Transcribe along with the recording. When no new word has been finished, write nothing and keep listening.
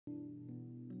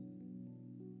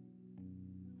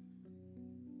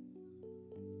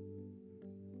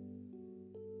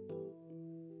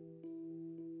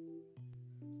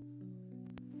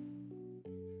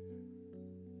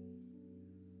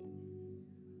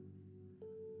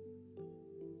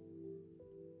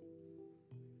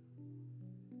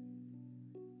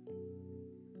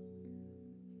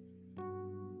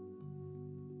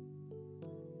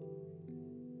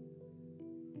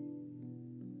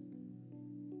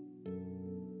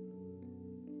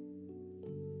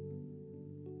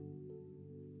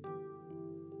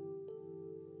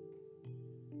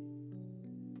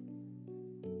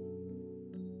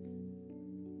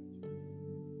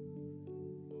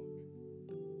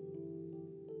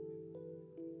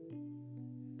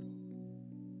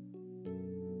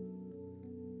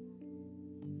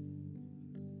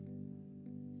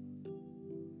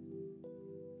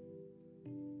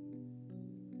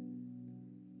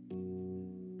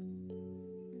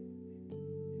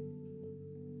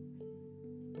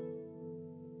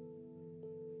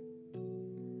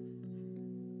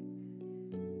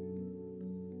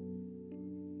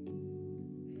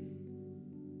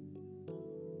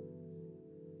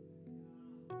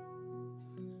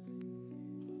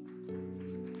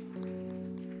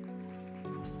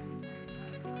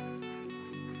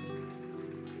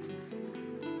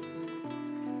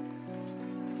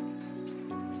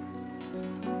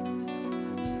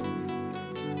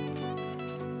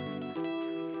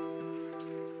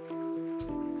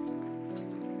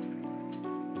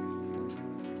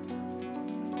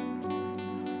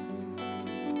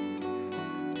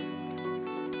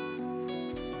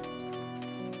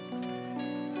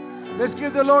Let's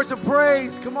give the Lord some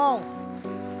praise. Come on.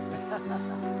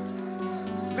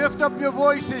 Lift up your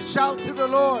voices. Shout to the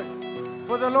Lord.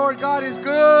 For the Lord God is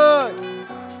good.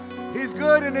 He's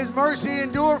good and His mercy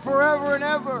endure forever and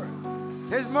ever.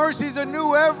 His mercies are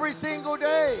new every single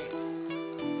day.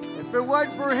 If it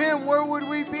wasn't for Him, where would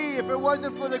we be? If it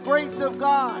wasn't for the grace of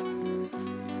God.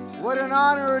 What an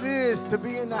honor it is to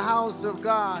be in the house of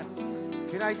God.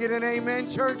 Can I get an amen,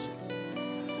 church?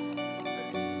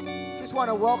 Just want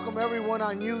to welcome everyone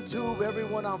on YouTube,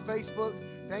 everyone on Facebook.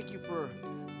 Thank you for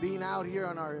being out here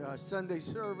on our Sunday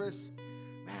service.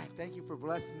 Man, thank you for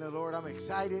blessing the Lord. I'm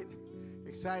excited.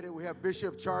 We have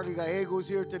Bishop Charley Gallegos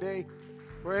here today.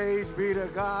 Praise be to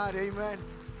God. Amen.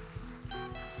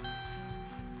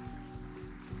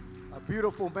 A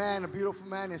beautiful man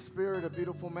in spirit, a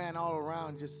beautiful man all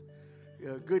around. Just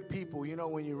good people. You know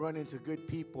when you run into good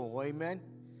people. Amen.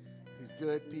 He's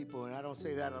good people. And I don't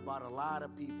say that about a lot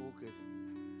of people because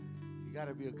you got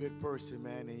to be a good person,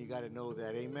 man, and you got to know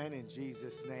that. Amen. In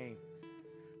Jesus' name.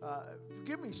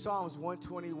 Give me Psalms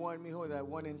 121, mijo, that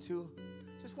 1 and 2.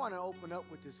 Just want to open up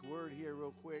with this word here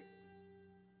real quick.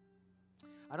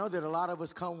 I know that a lot of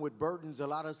us come with burdens. A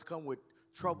lot of us come with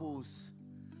troubles.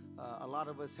 A lot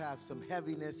of us have some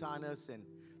heaviness on us and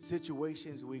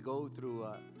situations we go through.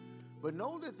 But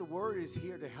know that the word is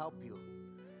here to help you.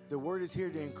 The word is here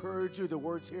to encourage you. The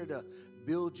word's here to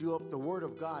build you up. The word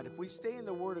of God. If we stay in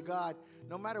the word of God,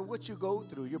 no matter what you go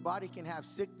through, your body can have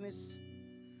sickness.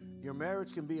 Your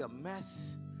marriage can be a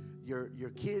mess. Your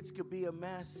kids could be a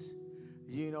mess.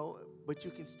 You know, but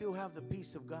you can still have the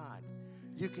peace of God.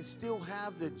 You can still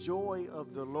have the joy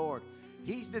of the Lord.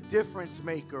 He's the difference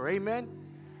maker. Amen.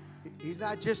 He's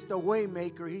not just the way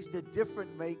maker. He's the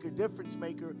difference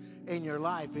maker in your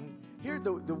life. And here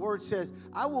the word says,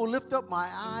 I will lift up my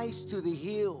eyes to the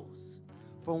hills,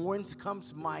 from whence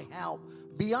comes my help.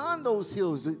 Beyond those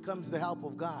hills comes the help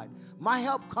of God. My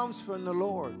help comes from the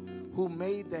Lord who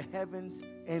made the heavens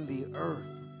and the earth.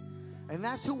 And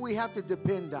that's who we have to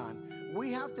depend on.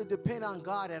 We have to depend on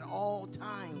God at all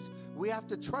times. We have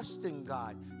to trust in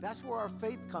God. That's where our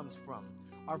faith comes from.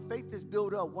 Our faith is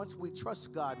built up once we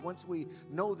trust God, once we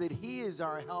know that He is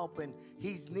our help and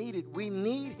He's needed. We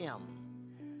need Him.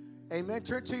 Amen.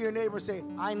 Turn to your neighbor and say,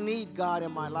 I need God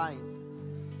in my life.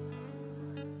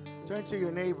 Turn to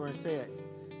your neighbor and say it.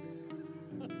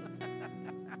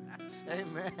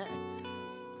 Amen.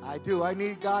 I do. I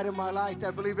need God in my life.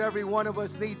 I believe every one of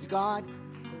us needs God.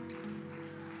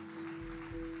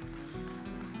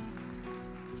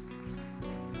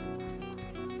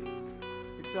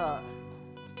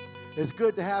 It's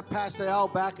good to have Pastor Al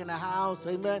back in the house.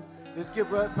 Amen. Let's give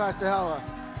Pastor Al a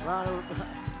round of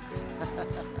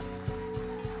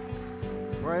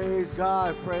praise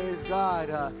God. Praise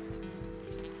God.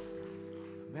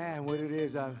 Man, what it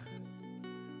is, I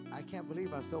can't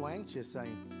believe I'm so anxious.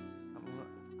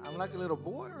 I'm like a little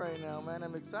boy right now, man.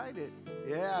 I'm excited.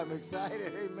 Yeah, I'm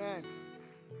excited. Amen.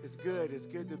 It's good. It's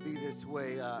good to be this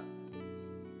way.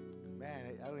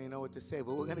 Man, I don't even know what to say,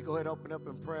 but we're going to go ahead and open up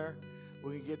in prayer.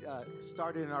 We're going to get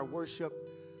started in our worship.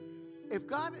 If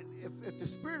the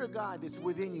Spirit of God that's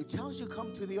within you tells you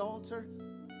come to the altar,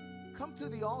 come to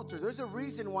the altar. There's a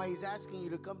reason why He's asking you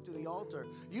to come to the altar.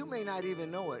 You may not even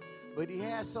know it, but He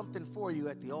has something for you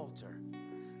at the altar.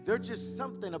 There's just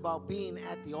something about being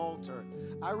at the altar.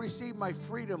 I received my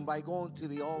freedom by going to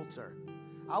the altar.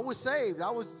 I was saved.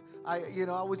 I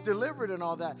was delivered and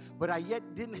all that, but I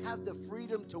yet didn't have the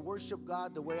freedom to worship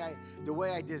God the way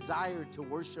I desired to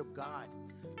worship God.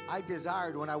 I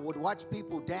desired when I would watch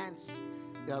people dance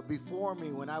before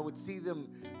me, when I would see them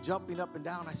jumping up and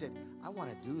down, I said, I want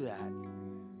to do that.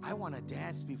 I want to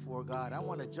dance before God. I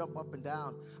want to jump up and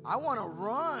down. I want to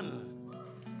run.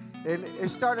 And it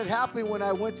started happening when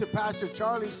I went to Pastor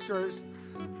Charlie's church,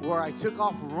 where I took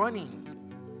off running.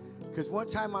 Because one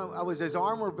time I was his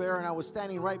armor bearer, and I was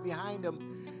standing right behind him,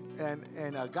 and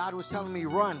God was telling me,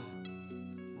 run.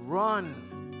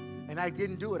 And I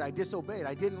didn't do it. I disobeyed.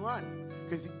 I didn't run.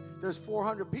 Because there's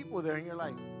 400 people there, and you're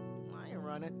like, I ain't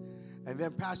running. And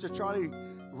then Pastor Charlie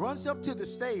runs up to the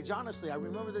stage. Honestly, I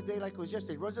remember the day like it was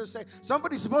yesterday. Runs up to the stage.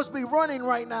 Somebody's supposed to be running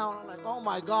right now. And I'm like, oh,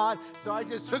 my God. So I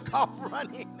just took off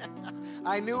running.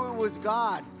 I knew it was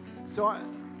God. So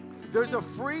there's a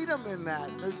freedom in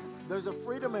that. There's a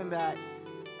freedom in that.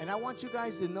 And I want you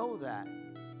guys to know that.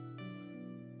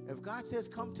 If God says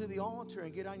come to the altar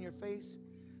and get on your face,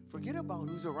 forget about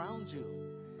who's around you.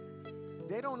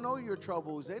 They don't know your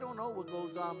troubles. They don't know what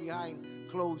goes on behind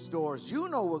closed doors. You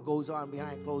know what goes on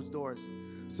behind closed doors.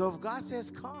 So if God says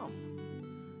come.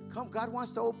 God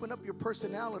wants to open up your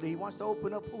personality. He wants to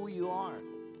open up who you are.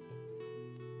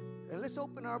 And let's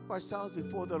open up ourselves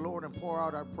before the Lord and pour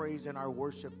out our praise and our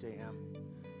worship to Him.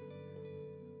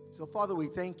 So, Father, we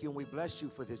thank you and we bless you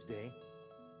for this day.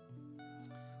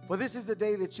 For this is the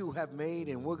day that you have made,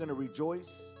 and we're going to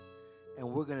rejoice and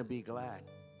we're going to be glad.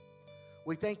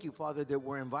 We thank you, Father, that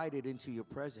we're invited into your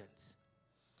presence.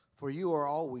 For you are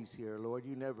always here, Lord.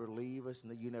 You never leave us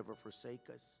and you never forsake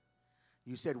us.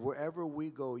 You said wherever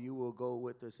we go, you will go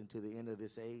with us until the end of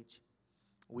this age.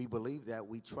 We believe that.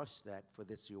 We trust that, for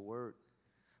that's your word.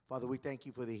 Father, we thank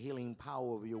you for the healing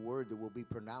power of your word that will be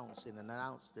pronounced and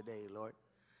announced today, Lord.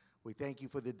 We thank you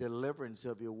for the deliverance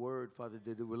of your word, Father,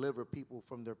 to deliver people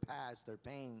from their past, their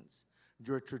pains,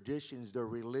 their traditions, their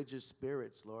religious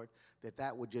spirits, Lord,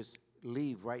 that would just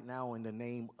leave right now in the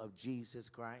name of Jesus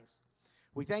Christ.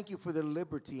 We thank you for the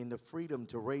liberty and the freedom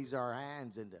to raise our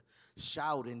hands and to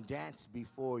shout and dance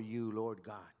before you, Lord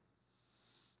God.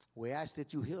 We ask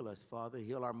that you heal us, Father.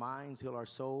 Heal our minds, heal our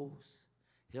souls,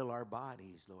 heal our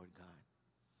bodies, Lord God.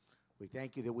 We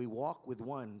thank you that we walk with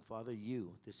one, Father,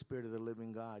 you, the Spirit of the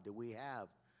living God, that we have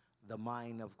the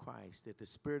mind of Christ, that the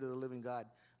Spirit of the living God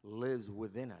lives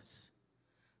within us.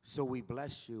 So we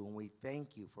bless you and we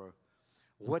thank you for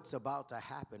what's about to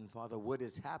happen, Father, what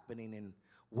is happening and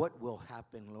what will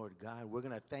happen, Lord God. We're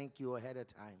going to thank you ahead of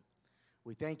time.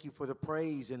 We thank you for the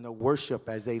praise and the worship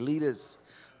as they lead us,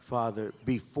 Father,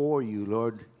 before you,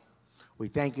 Lord. We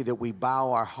thank you that we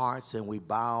bow our hearts and we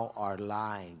bow our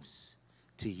lives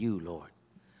to you, Lord.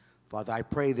 Father, I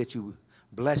pray that you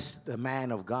bless the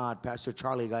man of God, Pastor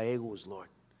Charley Gallegos, Lord,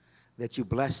 that you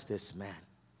bless this man.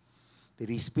 Did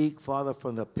he speak, Father,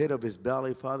 from the pit of his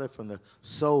belly, Father, from the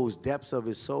soul's depths of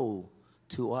his soul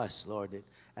to us, Lord, that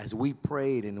as we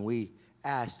prayed and we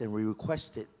asked and we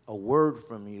requested a word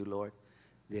from you, Lord,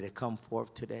 that it come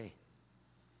forth today.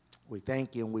 We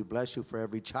thank you and we bless you for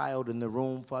every child in the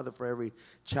room, Father, for every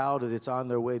child that's on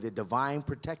their way. The divine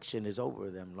protection is over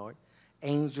them, Lord.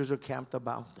 Angels are camped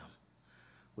about them.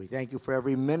 We thank you for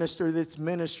every minister that's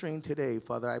ministering today,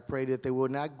 Father. I pray that they will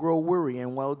not grow weary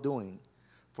in well-doing,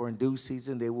 for in due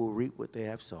season they will reap what they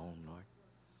have sown, Lord.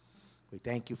 We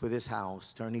thank you for this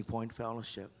house, Turning Point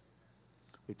Fellowship.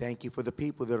 We thank you for the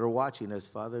people that are watching us,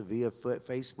 Father, via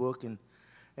Facebook and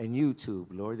YouTube,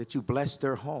 Lord, that you bless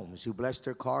their homes, you bless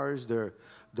their cars, their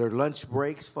lunch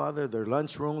breaks, Father, their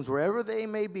lunch rooms, wherever they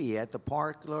may be, at the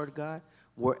park, Lord God,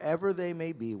 wherever they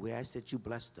may be, we ask that you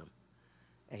bless them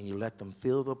and you let them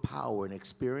feel the power and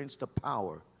experience the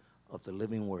power of the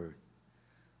living word.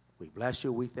 We bless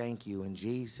you, we thank you in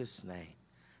Jesus' name.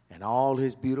 And all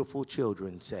his beautiful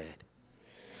children said,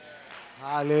 amen.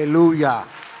 Hallelujah.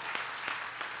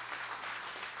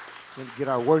 We're going to get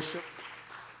our worship.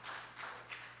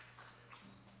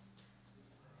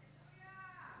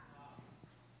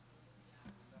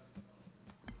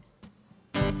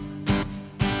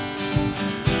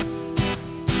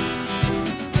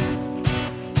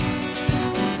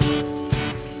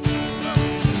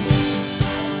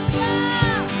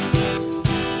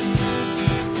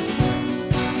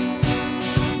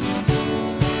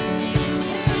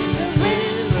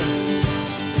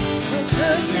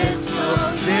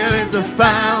 A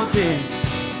fountain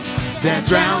that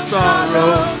drowns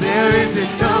sorrows. There is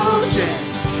an ocean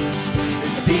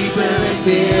that's deeper than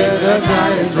fear. The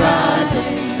tide is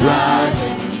rising,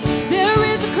 rising. There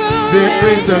is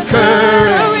a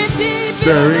current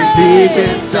stirring deep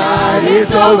inside.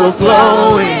 It's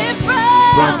overflowing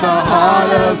from the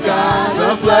heart of God.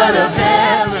 The flood of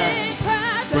heaven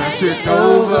crashing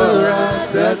over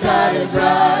us. The tide is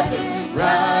rising,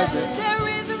 rising.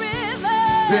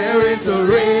 There is a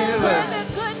river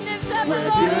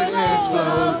where goodness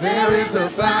flows. There is a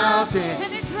fountain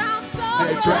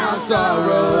that drowns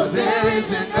sorrows. There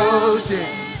is an ocean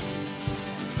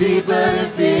deeper than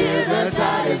fear. The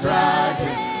tide is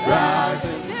rising,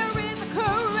 rising.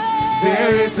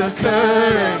 There is a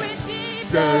current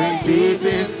stirring deep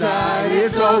inside.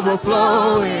 It's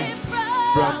overflowing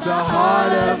from the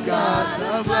heart of God.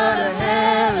 The blood of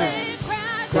heaven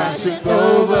crashing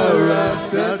over us.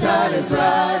 The tide is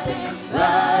rising,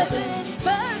 rising,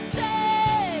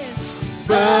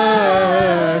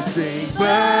 bursting,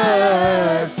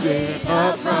 bursting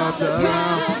up from the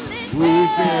ground. We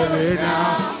feel it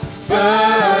now.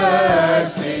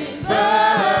 Bursting,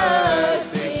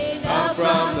 bursting up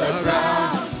from the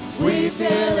ground. We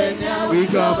feel it now. We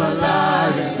come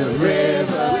alive in the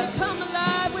river. We come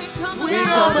alive, we come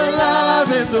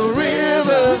alive in the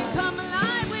river.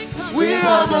 We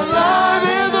come alive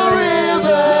in the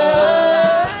river.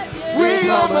 We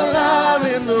come alive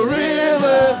in the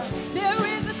river.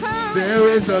 There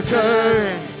is a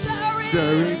current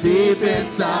stirring deep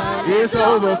inside. It's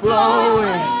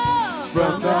overflowing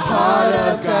from the heart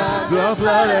of God. The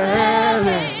flood of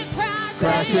heaven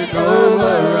crashing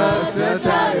over us. The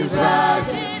tide is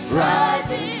rising,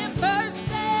 rising,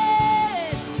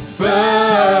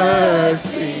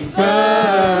 bursting,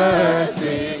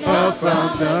 bursting up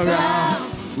from the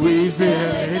ground. We feel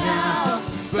it now.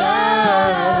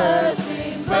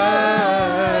 Bursting,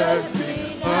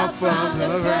 bursting up from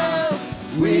the ground.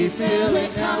 We feel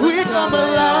it now. We come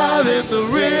alive in the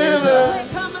river.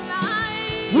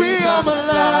 We come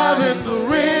alive in the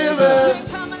river.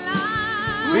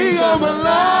 We come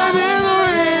alive in the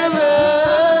river.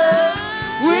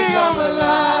 We come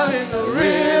alive in the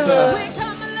river.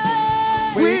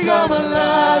 We come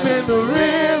alive in the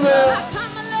river.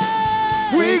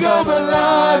 We come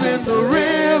alive in the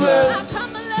river.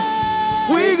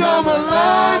 We come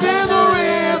alive in the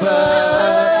river.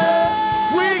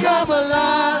 We come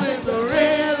alive in the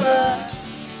river.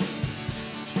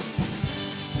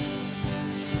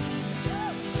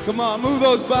 Come on, move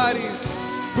those bodies.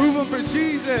 Move them for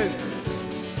Jesus.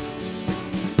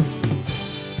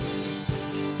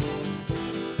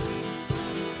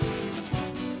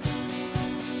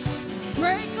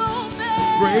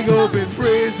 Break open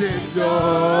prison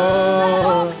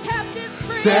doors.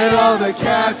 Set all the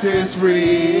captives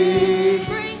free.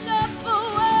 Spring up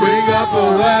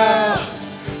a well.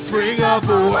 Spring up a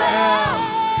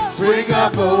well. Spring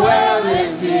up a well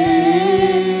in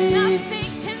me.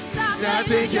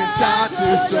 Nothing can stop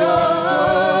this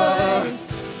joy.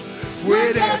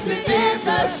 We're dancing in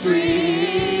the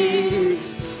streets.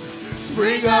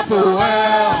 Spring up a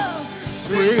well.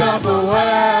 Spring up a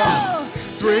well.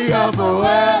 Spring up a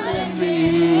well in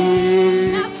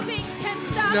me.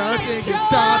 Nothing can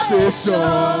stop this joy.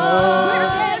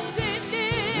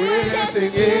 We're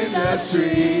dancing in the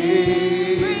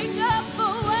streets.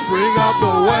 Spring up a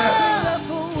well.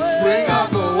 Spring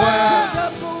up a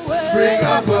well. Spring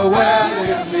up a well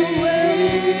in me.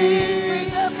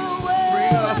 Spring up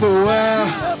a well.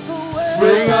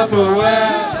 Spring up a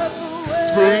well.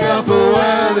 Spring up a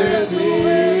well in me.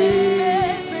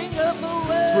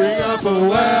 Spring up a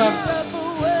well.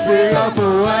 Spring up a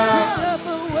well.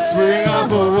 Spring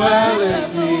up a well in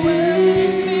me.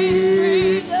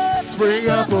 Spring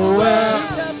up a well.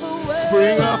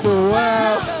 Spring up a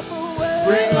well.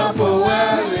 Spring up a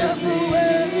well in me.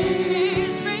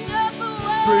 Spring up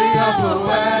a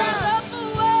well.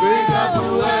 Spring up a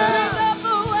well.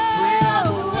 Spring up a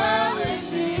well in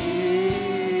me.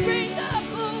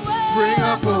 Spring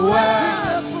up a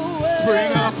well.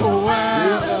 Spring up a well.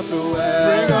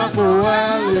 Spring up a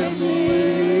well in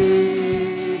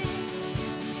me.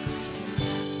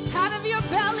 Out of your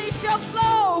belly shall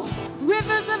flow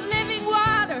rivers of living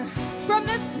water from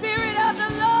the Spirit of the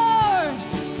Lord.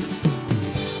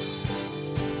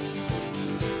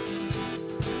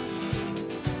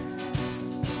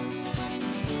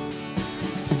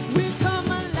 We come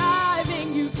alive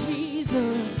in you,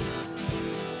 Jesus.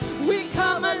 We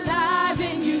come alive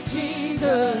in you,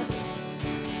 Jesus.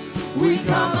 We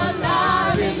come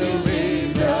alive in you,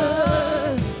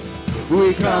 Jesus.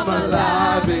 We come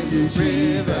alive in you,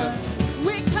 Jesus.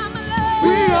 We come alive.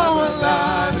 We come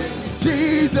alive in you,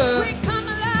 Jesus. We come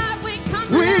alive. We come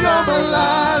alive. We come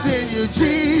alive in you,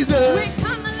 Jesus. We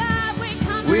come alive. We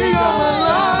come alive. We come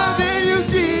alive in you,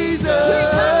 Jesus. We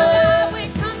come alive.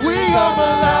 We come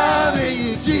alive in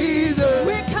you, Jesus.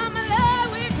 We come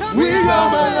alive. We come We come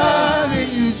alive in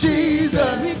you,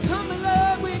 Jesus. We come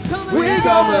alive. We come alive. We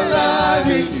come alive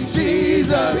in you,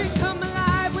 Jesus. We come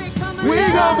alive. We come alive. We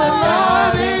come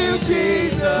alive in you,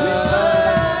 Jesus.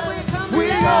 We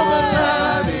come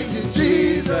alive in you,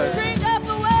 Jesus. Spring up a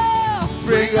well.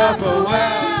 Spring up a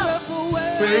well.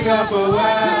 Spring up a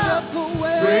well.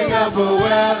 Spring up a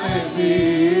well in me.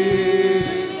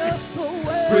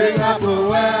 Spring up a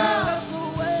well.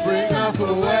 Spring up a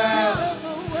well.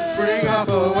 Spring up a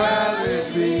well in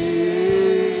me.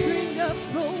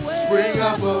 Spring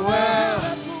up a well.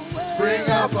 Spring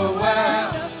up a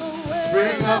well.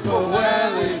 Spring up a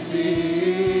well in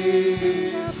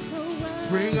me.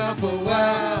 Spring up a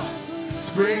well.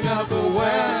 Spring up a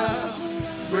well.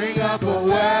 Spring up a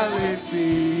well in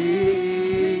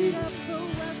me.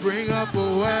 Spring up a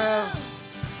well.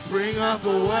 Spring up a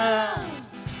well.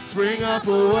 Spring up a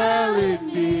well in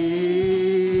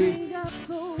me.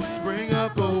 Spring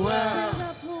up a well.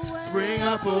 Spring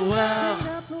up a well.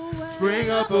 Spring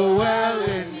up a well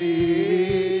in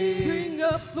me. Spring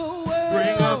up a well.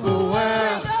 Spring up a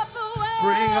well.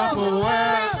 Spring up a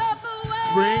well.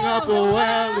 Spring up a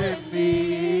well in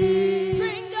me.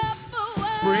 Spring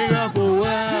up a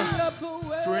well.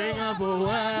 Spring up a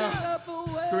well.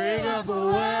 Spring up a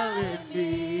well in me.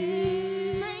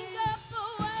 Spring up a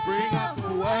well. Spring up a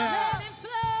well.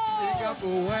 Spring up a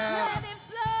well. Let it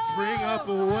flow. Spring up a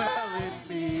well in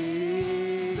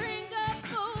me. Spring up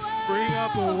a well. Spring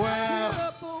up a well.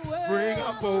 Spring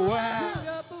up a well.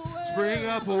 Spring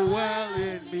up a well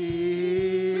in me.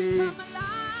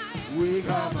 We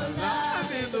come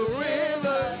alive in the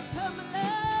river.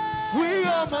 We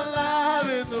come alive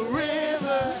in the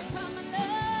river.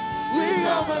 We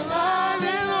come alive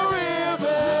in the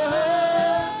river.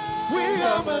 We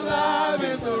come alive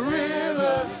in the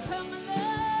river.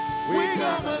 We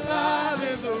come alive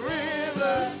in the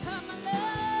river.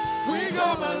 We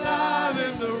come alive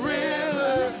in the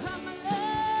river.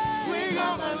 We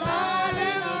come alive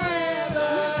in the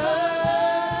river.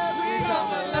 We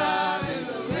come alive in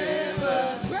the river.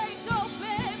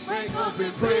 Break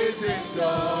open prison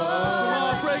doors. Come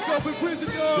on, break open prison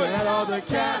doors. Set all the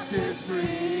captives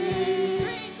free.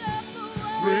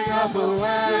 Spring up a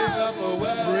well.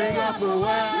 Spring up a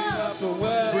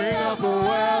well. Spring up a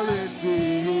well in me.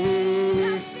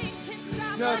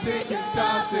 Nothing can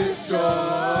stop this joy.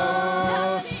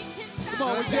 Come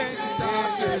on, we can't stop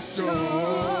this joy.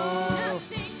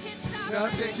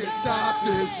 Nothing can stop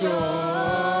this joy.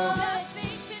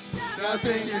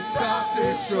 Nothing can stop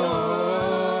this joy.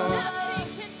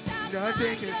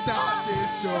 Nothing can stop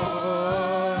this joy.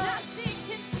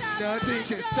 Nothing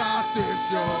can stop this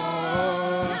joy.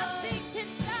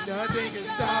 Nothing can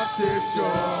stop this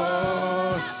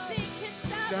joy.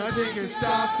 Nothing can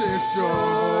stop this joy.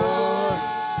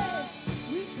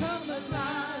 We come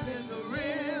alive in the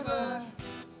river.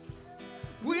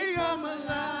 We come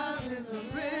alive in the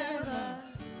river.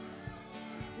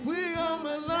 We come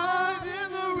alive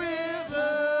in the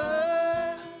river.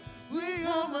 We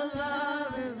come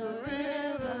alive in the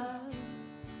river.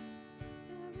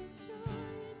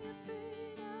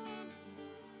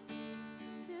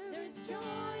 There is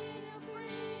joy in your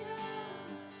freedom.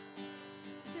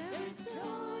 There is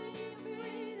joy in your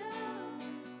freedom.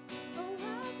 Oh,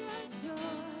 I got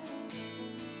joy.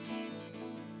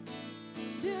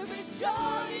 There is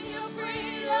joy in your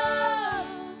freedom.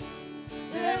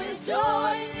 There is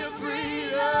joy in your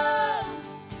freedom.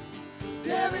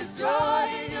 There is joy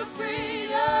in your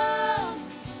freedom.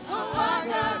 Oh, I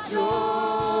got joy.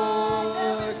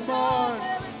 Come on.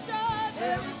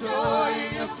 There is Joy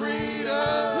in your freedom.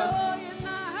 joy in the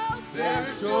house. There is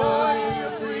joy in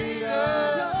your freedom.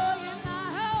 Joy in the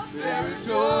house. There is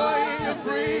joy in your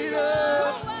freedom.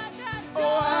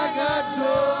 Oh, I got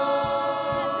joy.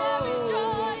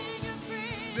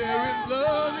 There is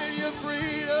love in your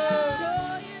freedom.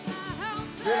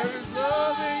 There is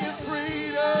love in your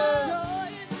freedom.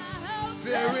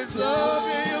 There is love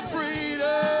in your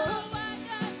freedom.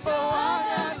 Oh, I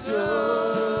got joy.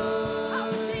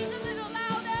 I'll sing a little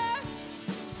louder.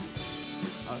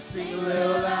 I'll sing a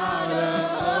little louder.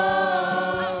 Oh,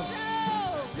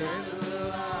 sing a little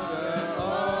louder. Oh,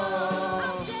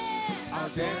 I'll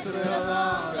dance a little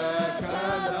longer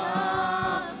 'cause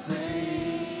I'm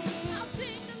free. I'll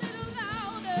sing a little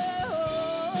louder.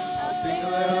 I'll sing a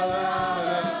little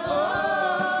louder. Oh,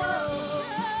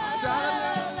 I'll shout a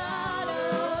little louder.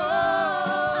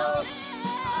 Oh,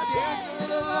 I'll dance a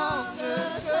little longer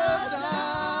 'cause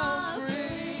I'm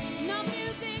free. No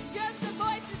music, just the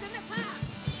voices in the clap.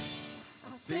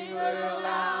 I'll sing a little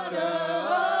louder.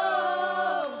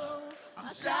 Oh,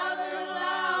 I'll shout a little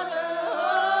louder.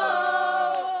 Oh,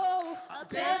 I'll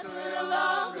dance a little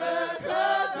longer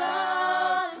 'cause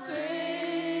I'm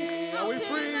free. Are we Sing a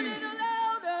free? little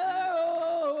louder.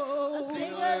 I'll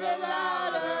sing a little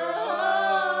louder. Oh,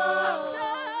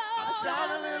 I'll shout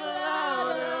a little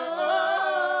louder.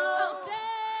 Oh,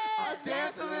 I'll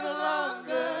dance a little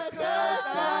longer 'cause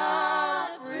I'm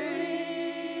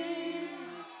free.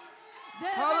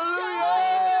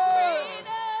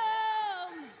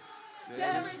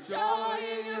 There is joy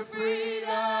in your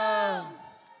freedom.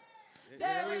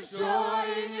 There is joy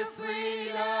in your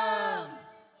freedom.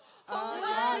 Oh,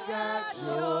 I got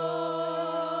joy.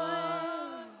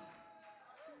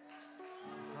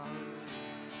 Hallelujah.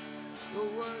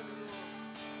 You're worthy, Lord.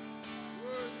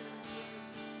 Worthy to be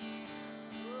praised.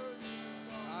 Worthy to be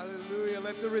exalted. Hallelujah.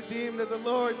 Let the redeemed of the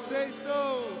Lord say so.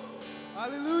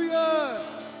 Hallelujah.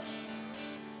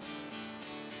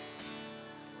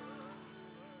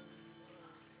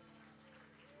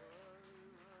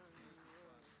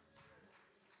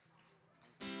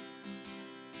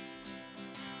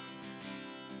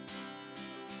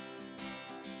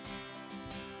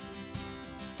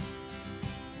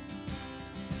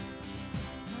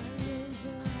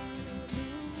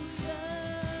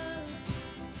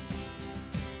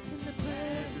 In the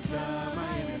presence of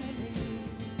my enemy.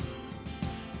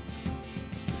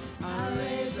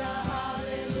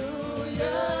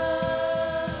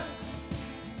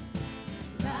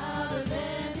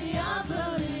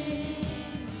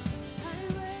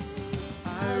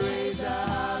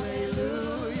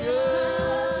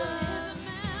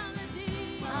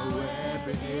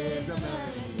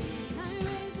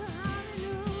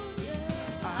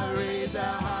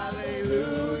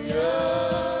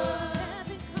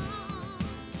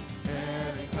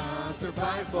 to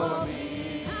fight for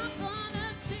me. I'm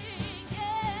gonna sing,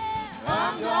 yeah.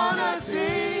 I'm gonna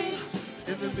sing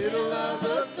in the middle of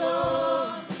the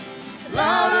storm.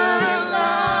 Louder and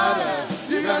louder,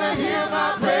 you're gonna hear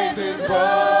my praises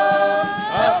roar.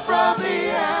 Up from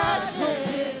the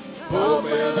ashes, hope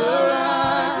will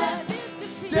arise.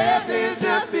 Death is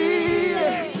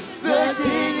defeated, the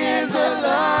King is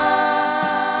alive.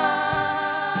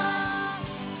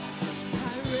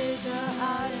 I raise a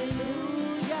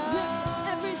hallelujah.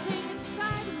 With everything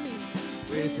inside of me.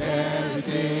 With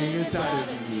everything inside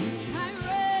of me, I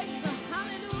raise a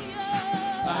hallelujah.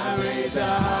 I raise a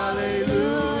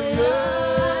hallelujah.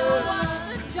 I will watch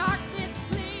the darkness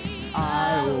I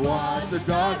will watch the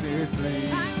darkness flee.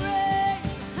 flee. I raise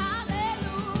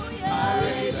hallelujah. I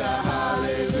raise a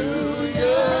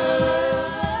hallelujah.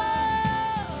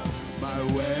 My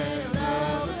weapon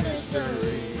of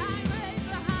victory. I raise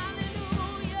a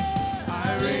hallelujah. I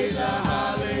raise a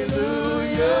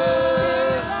hallelujah.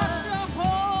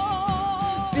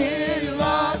 You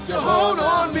lost your hold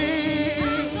on me.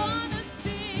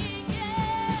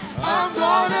 I'm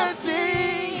gonna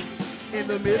sing in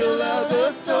the middle of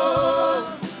the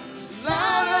storm.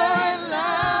 Louder and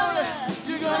louder,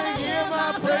 you're gonna hear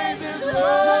my praises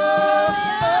roar.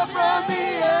 Up from the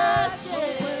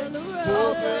ashes,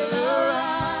 hope will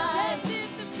arise.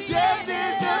 Death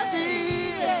is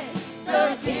defeated, the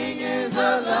King is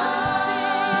alive.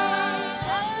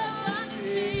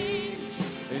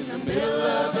 In the middle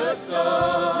of the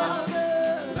storm,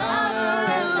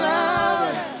 louder and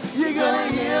louder, you're gonna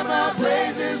hear my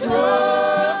praises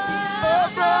roar. Up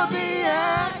from the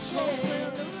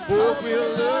ashes, hope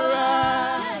will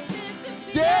arise.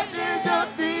 Death is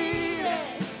defeated,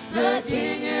 the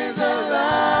King is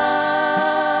alive.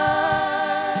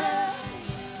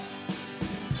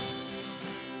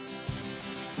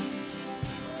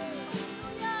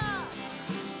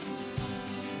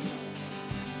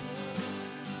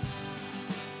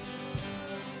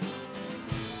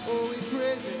 Oh, we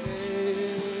praise your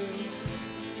name.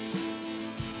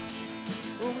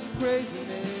 Oh, we praise your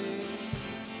name.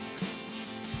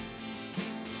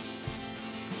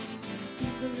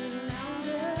 Sing a little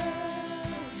louder.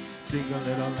 Sing a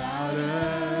little louder.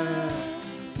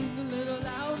 Sing a little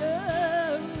louder.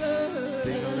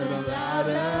 Sing a little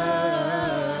louder.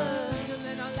 Sing a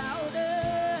little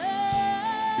louder.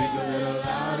 Sing a little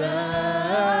louder.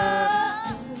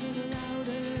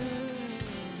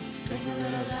 Sing a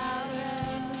little louder.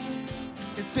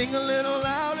 And sing a little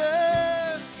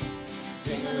louder.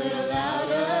 Sing a little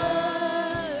louder.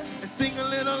 And sing a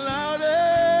little louder.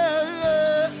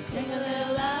 Sing a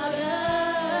little louder.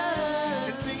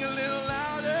 And sing a little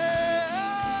louder.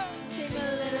 Sing a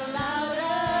little louder.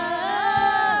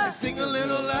 And sing a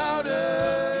little louder.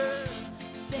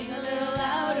 Sing a little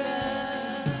louder.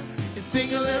 And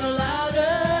sing a little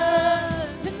Louder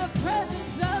in the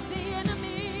presence of the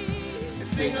enemy. And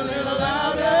sing a little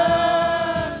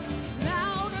louder.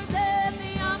 Louder than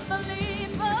the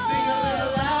unbeliever. Sing a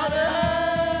little louder.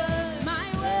 My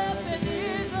weapon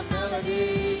is a melody.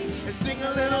 And sing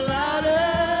a little louder.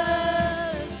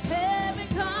 Heaven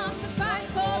comes to fight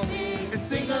for me. And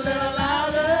sing a little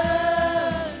louder.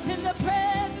 In the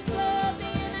presence of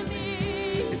the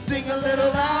enemy. And sing a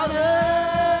little louder.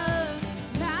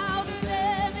 Louder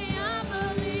than the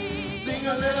unbelief. Sing a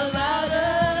little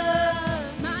louder.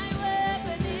 My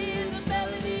weapon is a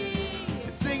melody.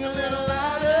 And sing a little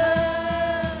louder.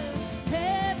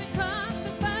 Heaven comes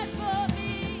to fight for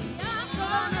me. I'm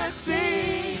gonna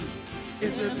Sing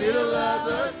in the middle of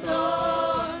the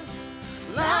storm.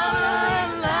 Louder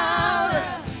and louder,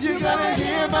 you're gonna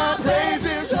hear my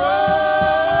praises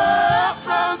roar.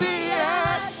 From the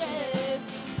ashes,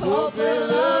 hope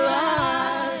will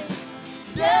arise.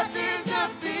 Death is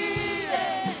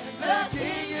defeated, the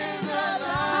King is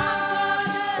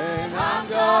alive. And I'm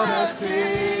gonna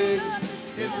sing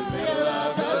in the middle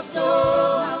of the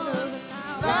storm.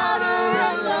 Louder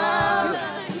and louder,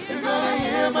 you're gonna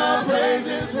hear my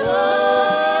praises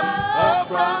roar. Up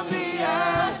from the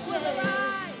ashes,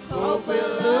 hope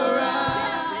will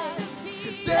arise.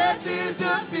 'Cause death is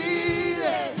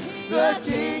defeated, the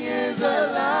King is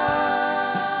alive.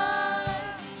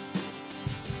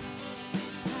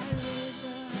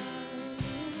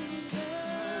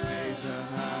 Raise a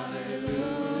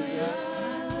hallelujah.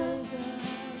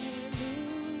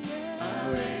 I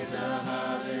raise a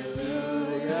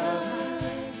hallelujah.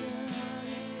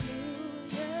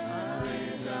 I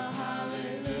raise a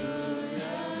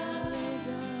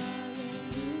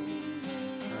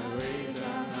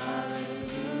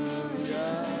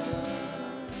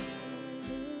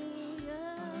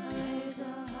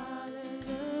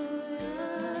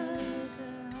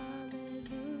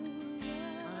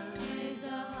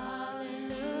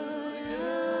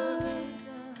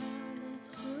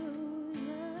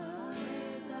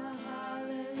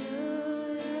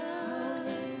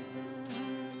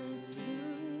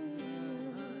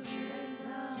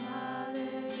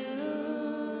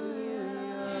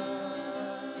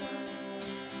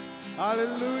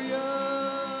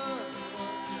Hallelujah.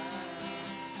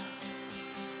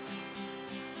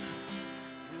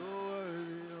 You're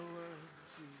worthy, you're worthy,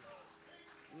 Jesus.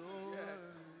 You're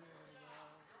worthy.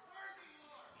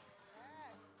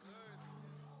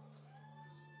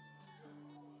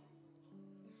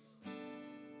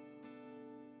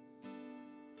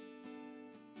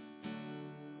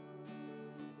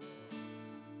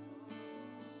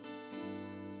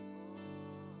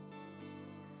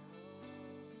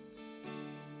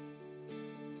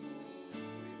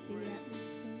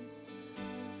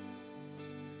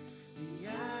 The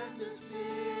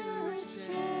atmosphere is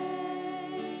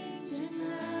changing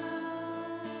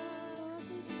now.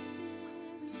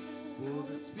 For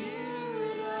the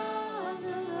Spirit of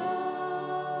the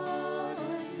Lord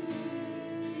is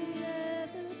here.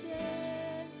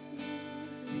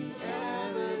 The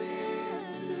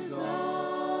evidence is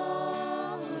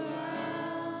all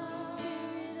around.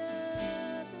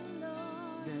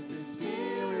 That the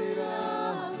Spirit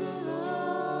of the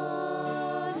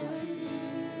Lord is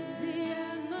here. The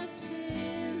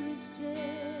atmosphere is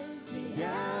changing. The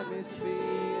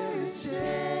atmosphere is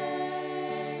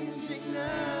changing now.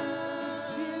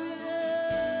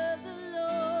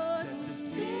 That the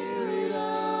Spirit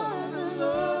of the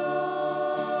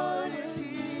Lord is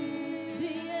here.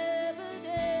 The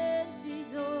evidence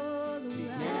is all around. The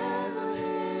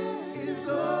evidence is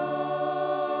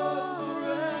all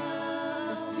around.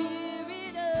 The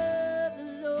Spirit of the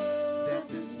Lord. That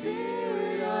the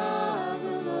Spirit of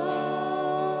the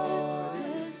Lord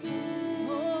is here.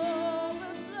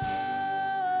 Overflow.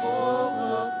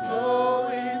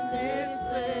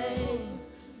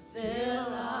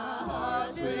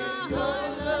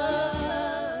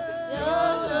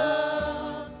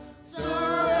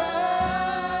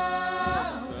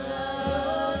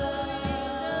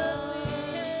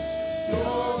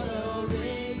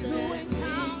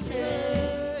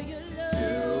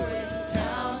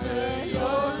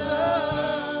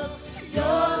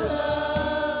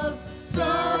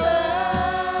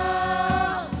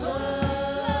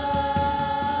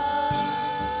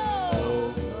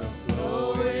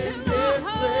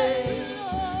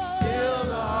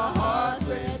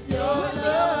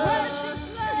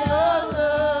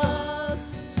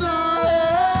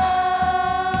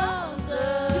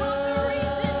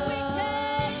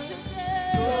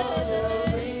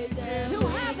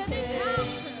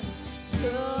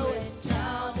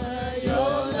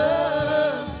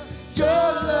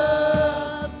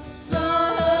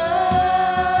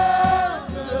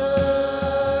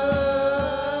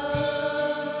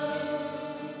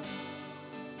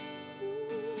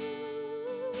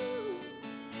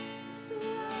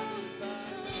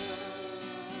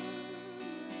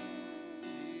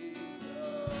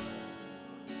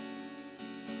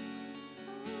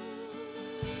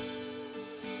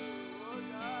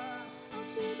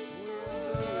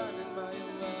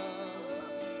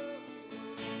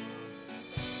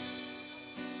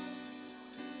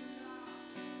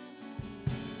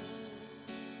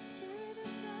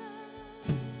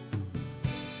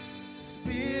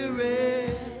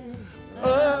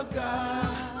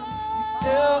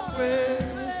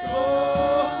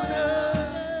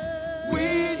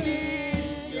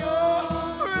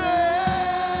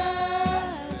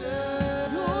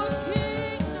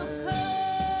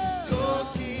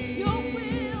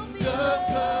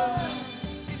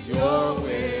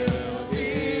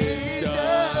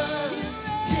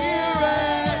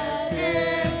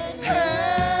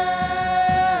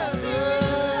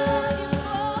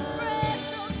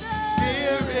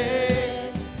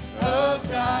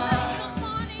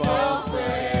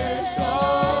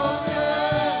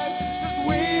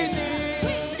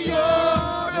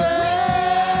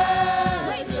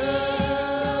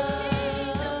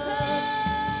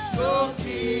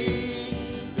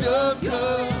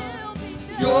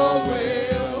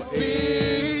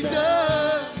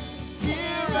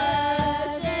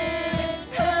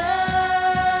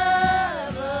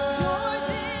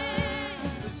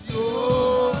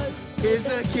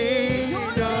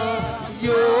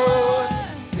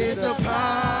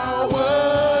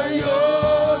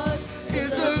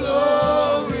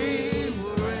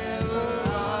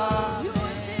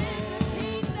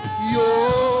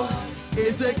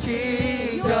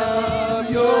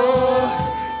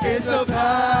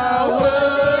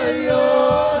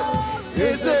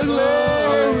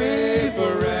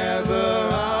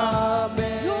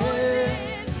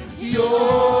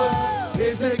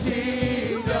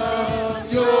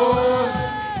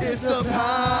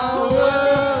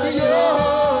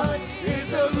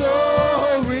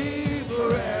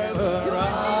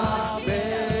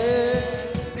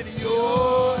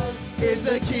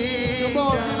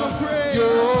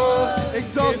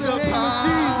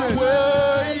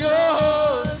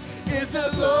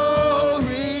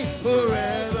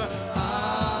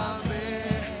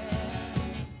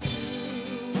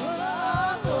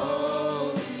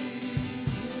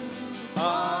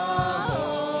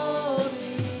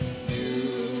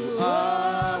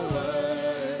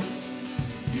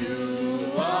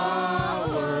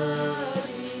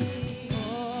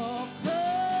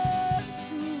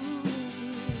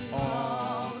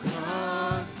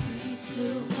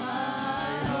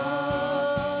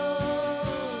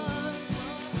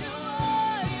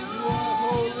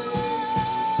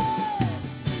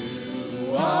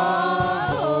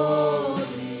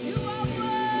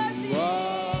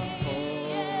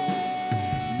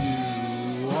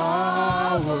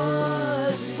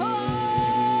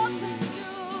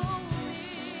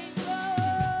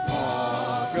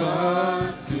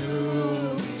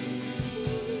 consume me.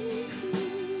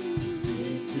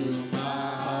 Speak to my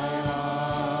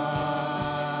heart.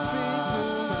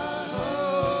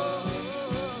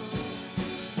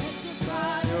 Speak to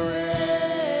my heart.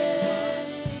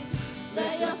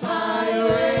 Let your fire rain. Let your fire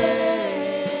rain.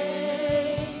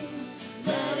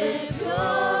 Let it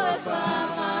purify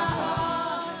my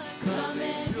heart. Come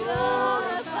and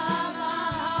purify my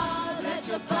heart. Let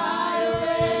your fire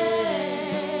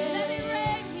rain. Let it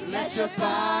rain. Let your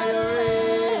fire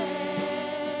rain.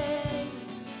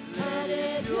 Let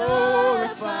it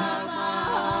purify my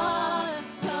heart.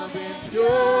 Come and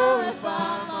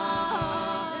purify my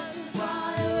heart.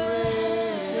 Fire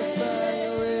rain.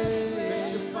 Let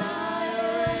your fire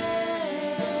rain.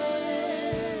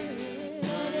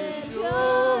 Let it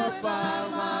purify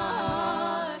my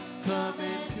heart. Come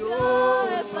and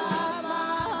Purify my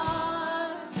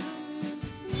heart.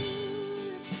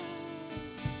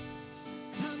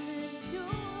 Come and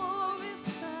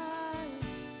purify.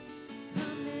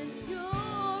 Come and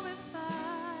purify.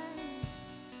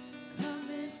 Come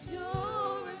and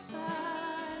purify.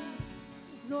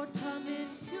 Lord, come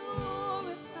and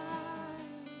purify.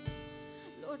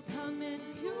 Lord, come and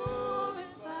purify.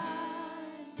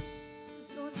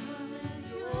 Lord, come and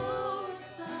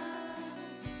purify.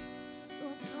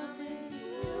 Lord, come and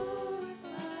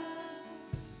purify.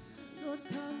 Lord,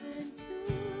 come and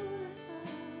purify.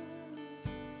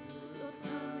 Lord,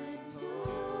 come and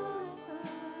purify.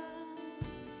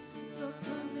 Lord,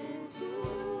 come and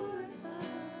purify.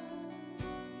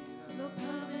 Lord,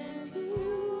 come and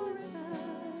purify.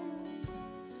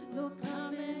 Lord,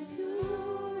 come and purify.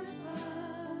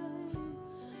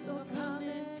 Lord, come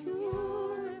and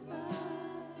purify.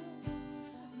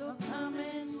 Lord, come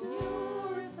and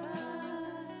purify.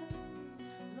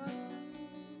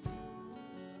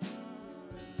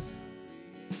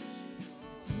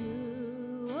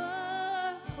 You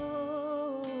are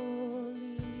holy.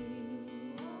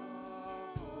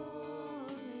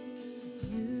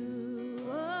 You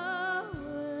are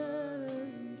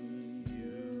worthy.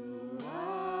 You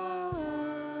are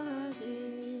worthy.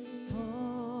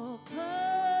 All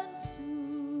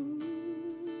consumed.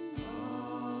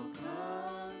 All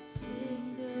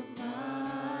consumed to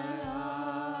my heart.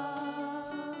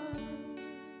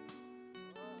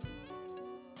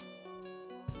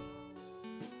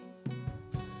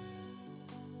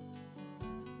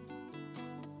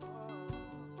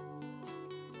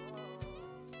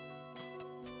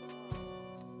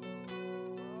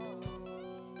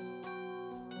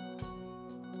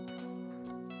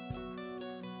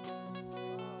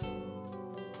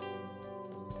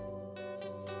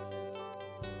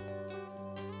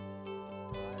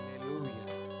 Hallelujah.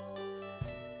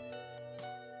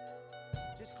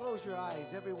 Just close your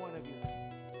eyes, every one of you.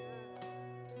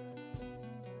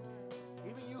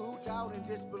 Even you who doubt and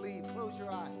disbelieve, close your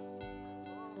eyes.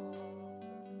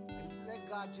 And let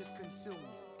God just consume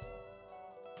you.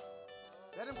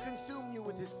 Let him consume you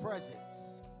with his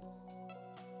presence.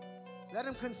 Let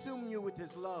him consume you with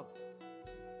his love.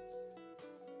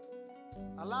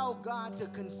 Allow God to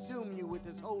consume you with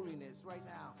his holiness right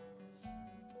now.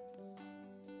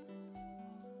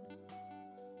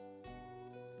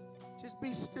 Just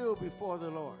be still before the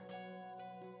Lord.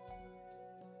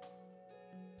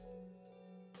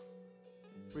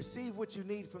 Receive what you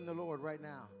need from the Lord right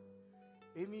now.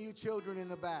 Even you children in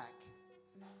the back,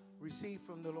 receive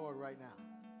from the Lord right now.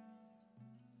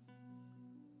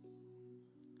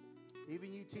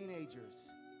 Even you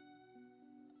teenagers,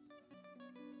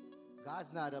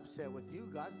 God's not upset with you.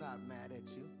 God's not mad at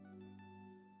you.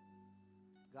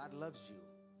 God loves you.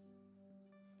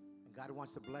 And God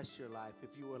wants to bless your life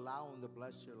if you allow him to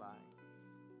bless your life.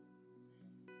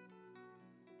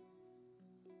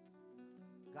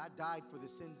 God died for the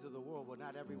sins of the world, but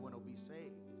not everyone will be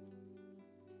saved.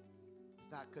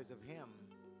 It's not because of him,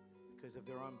 because of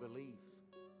their unbelief.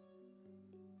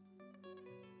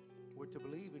 We're to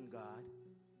believe in God.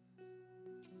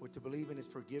 We're to believe in his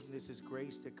forgiveness, his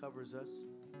grace that covers us.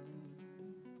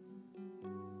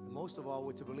 And most of all,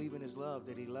 we're to believe in his love,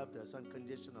 that he loved us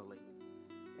unconditionally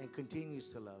and continues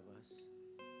to love us.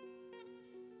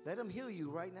 Let him heal you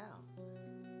right now.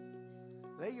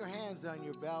 Lay your hands on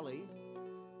your belly,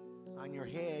 on your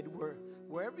head,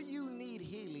 wherever you need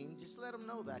healing. Just let him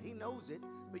know that. He knows it,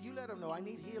 but you let him know, I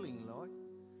need healing, Lord.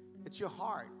 It's your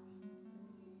heart.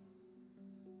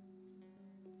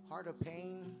 Heart of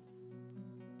pain,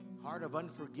 heart of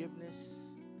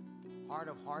unforgiveness, heart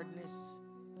of hardness.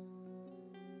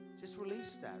 Just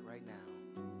release that right now.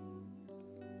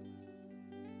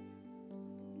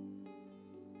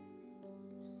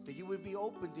 That you would be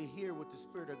open to hear what the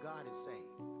Spirit of God is saying.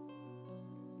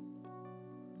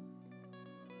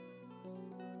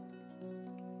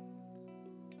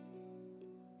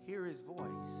 Hear his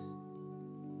voice.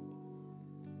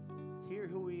 Hear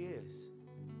who he is.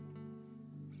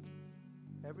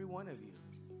 Every one of you.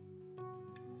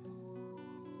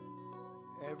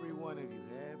 Every one of you.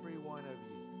 Every one of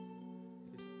you.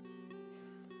 Just,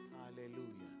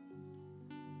 hallelujah.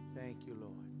 Thank you,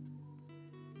 Lord.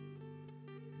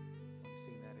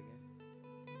 Sing that again.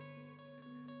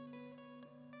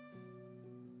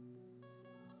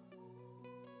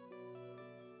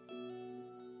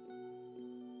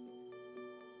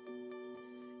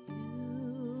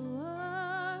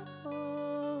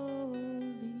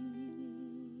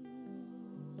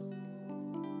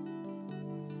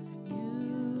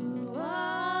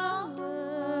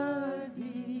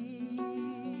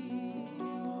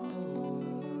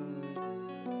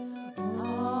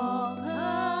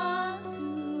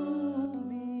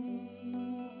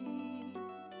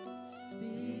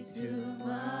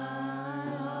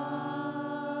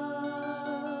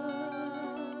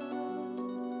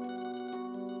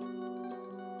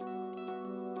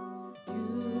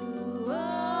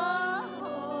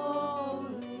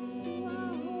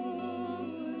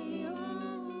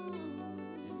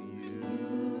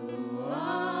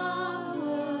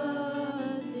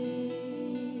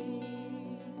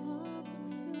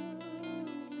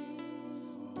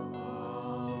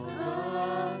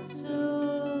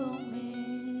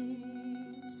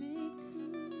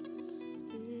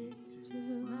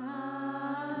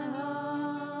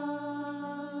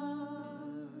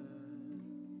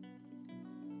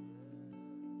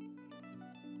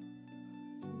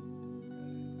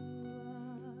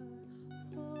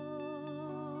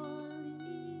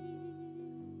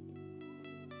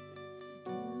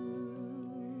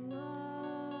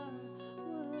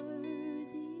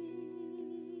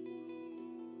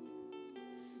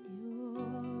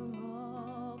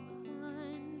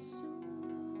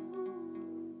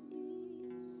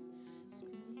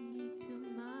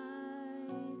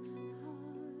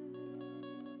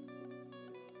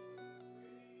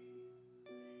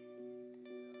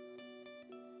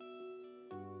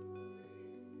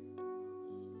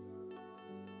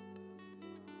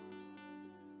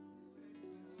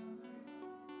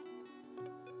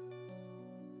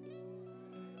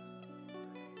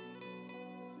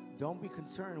 Don't be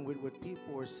concerned with what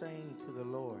people are saying to the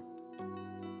Lord.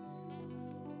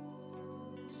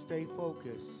 Stay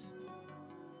focused.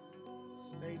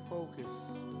 Stay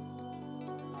focused.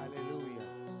 Hallelujah.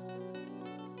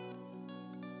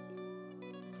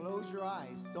 Close your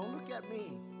eyes. Don't look at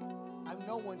me. I'm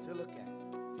no one to look at.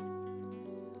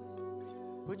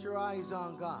 Put your eyes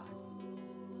on God.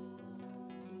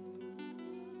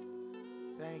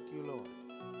 Thank you, Lord.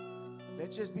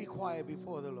 Let's just be quiet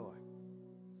before the Lord.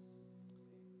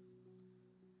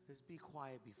 Let's be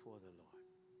quiet before the Lord.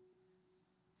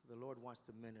 For the Lord wants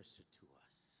to minister to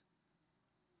us.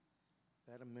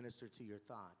 Let him minister to your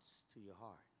thoughts, to your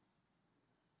heart.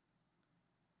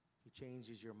 He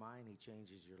changes your mind. He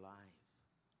changes your life.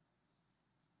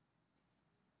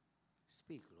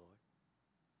 Speak, Lord.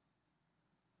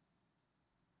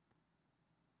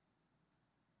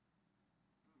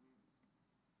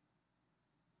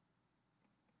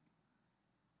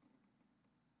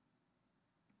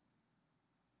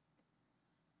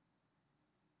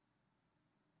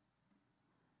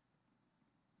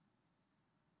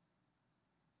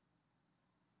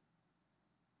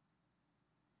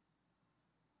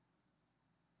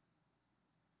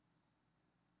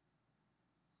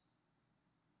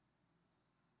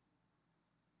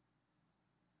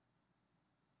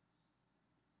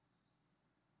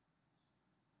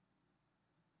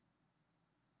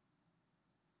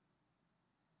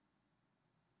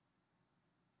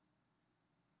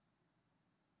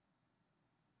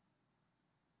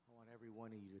 Every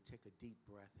one of you to take a deep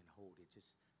breath and hold it.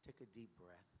 Just take a deep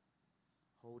breath.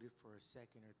 Hold it for a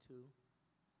second or two.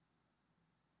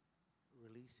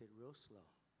 Release it real slow.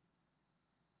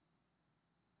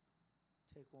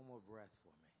 Take one more breath for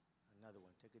me. Another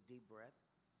one. Take a deep breath.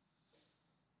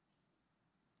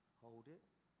 Hold it.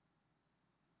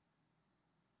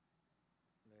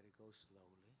 Let it go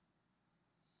slowly.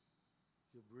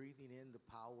 You're breathing in the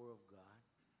power of God,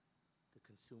 the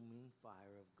consuming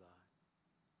fire of God.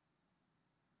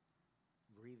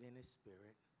 Breathe in his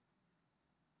spirit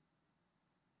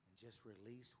and just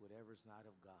release whatever's not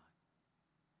of God.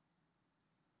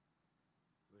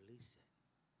 Release it.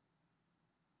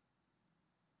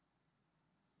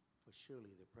 For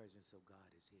surely the presence of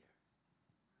God is here.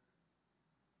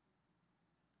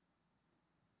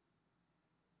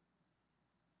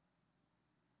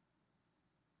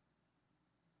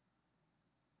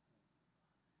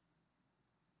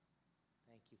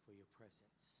 Thank you for your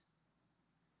presence.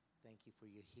 Thank you for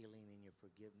your healing and your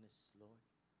forgiveness, Lord.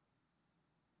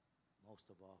 Most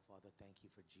of all, Father, thank you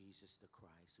for Jesus the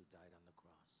Christ who died on the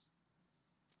cross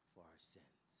for our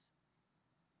sins,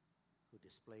 who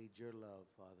displayed your love,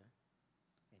 Father,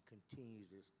 and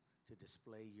continues to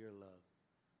display your love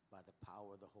by the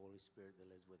power of the Holy Spirit that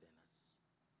lives within us.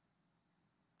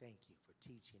 Thank you for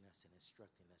teaching us and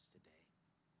instructing us today.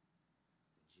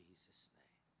 In Jesus' name.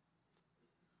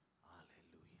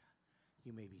 Hallelujah.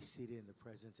 You may be seated in the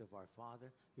presence of our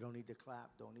Father. You don't need to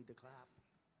clap. Don't need to clap.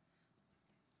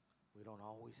 We don't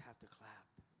always have to clap.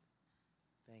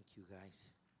 Thank you,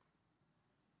 guys.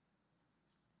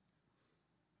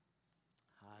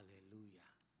 Hallelujah.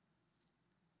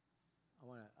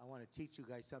 I want to teach you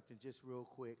guys something just real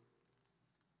quick.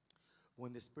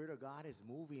 When the Spirit of God is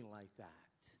moving like that,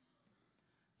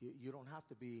 you don't have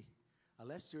to be,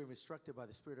 unless you're instructed by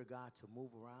the Spirit of God to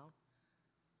move around,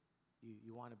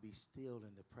 you want to be still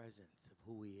in the presence of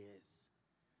who He is,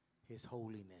 His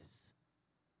holiness.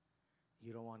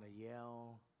 You don't want to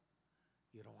yell.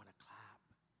 You don't want to clap.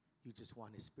 You just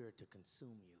want His Spirit to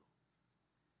consume you.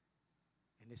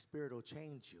 And His Spirit will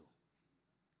change you.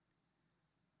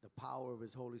 The power of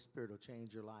His Holy Spirit will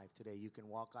change your life today. You can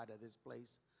walk out of this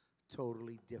place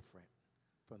totally different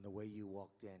from the way you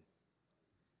walked in.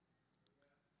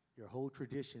 Your whole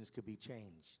traditions could be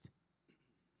changed.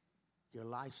 Your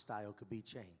lifestyle could be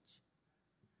changed.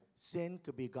 Sin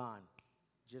could be gone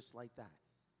just like that.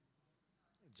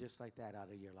 Just like that out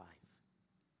of your life.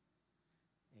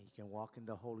 And you can walk in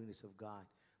the holiness of God.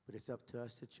 But it's up to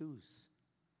us to choose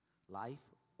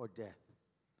life or death,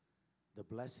 the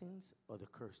blessings or the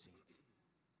cursings.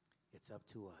 It's up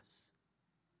to us.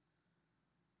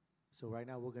 So right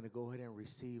now we're going to go ahead and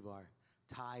receive our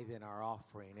tithe and our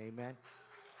offering. Amen.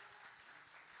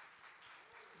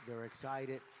 They're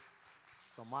excited.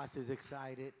 Tomas is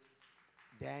excited.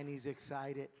 Danny's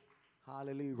excited.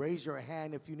 Hallelujah. Raise your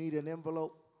hand if you need an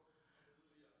envelope.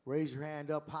 Raise your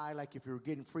hand up high like if you're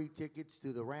getting free tickets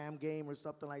to the Ram game or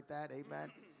something like that.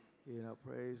 Amen. You know,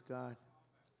 praise God.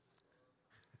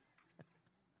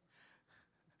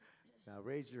 Now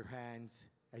raise your hands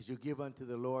as you give unto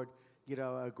the Lord. Get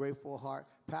a grateful heart.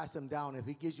 Pass them down. If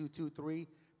He gives you 2, 3,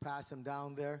 pass them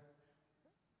down there.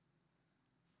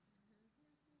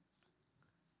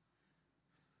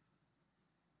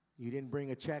 You didn't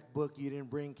bring a checkbook. You didn't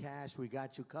bring cash. We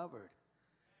got you covered.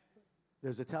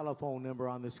 There's a telephone number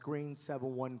on the screen,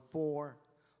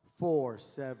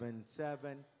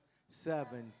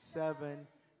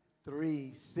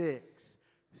 714-477-7736.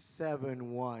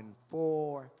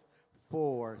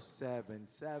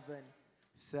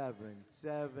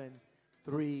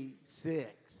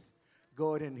 714-477-7736.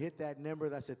 Go ahead and hit that number.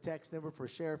 That's a text number for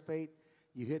Share Faith.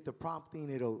 You hit the prompting.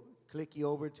 It'll click you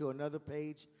over to another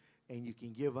page, and you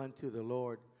can give unto the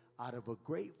Lord out of a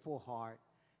grateful heart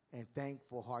and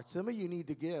thankful heart. Some of you need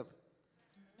to give.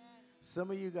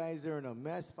 Some of you guys are in a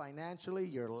mess financially.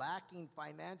 You're lacking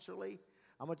financially.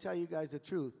 I'm going to tell you guys the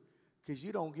truth, because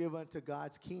you don't give unto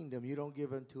God's kingdom. You don't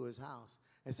give unto His house.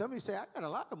 And some of you say, I got a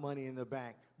lot of money in the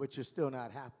bank, but you're still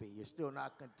not happy. You're still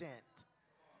not content.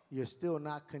 You're still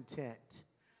not content,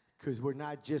 because we're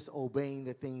not just obeying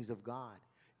the things of God.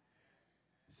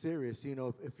 Serious, you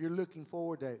know, if you're looking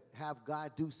forward to have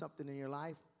God do something in your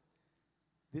life,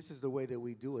 this is the way that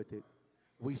we do it. That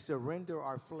we surrender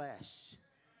our flesh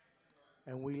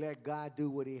and we let God do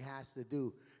what He has to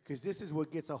do. Because this is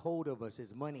what gets a hold of us,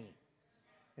 is money.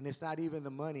 And it's not even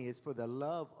the money, it's for the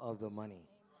love of the money.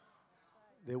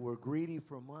 That we're greedy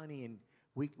for money, and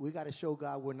we got to show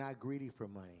God we're not greedy for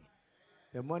money.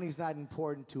 That money's not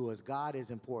important to us. God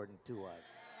is important to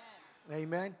us.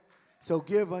 Amen. So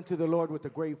give unto the Lord with a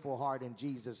grateful heart in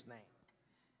Jesus' name.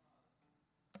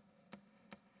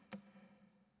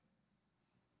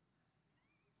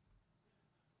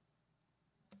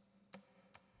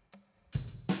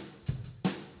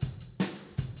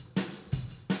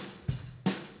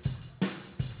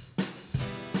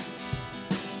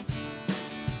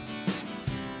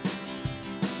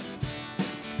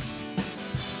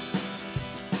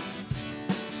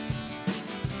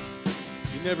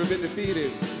 You've never been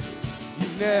defeated.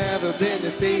 You've never been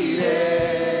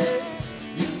defeated.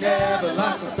 You've never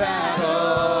lost a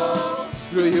battle.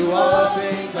 Through you all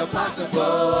things are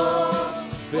possible.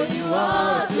 For you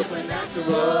are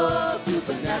supernatural,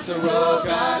 supernatural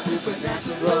God,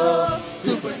 supernatural,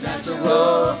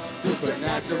 supernatural,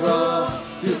 supernatural,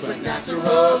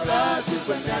 supernatural God,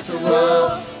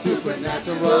 supernatural,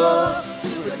 supernatural,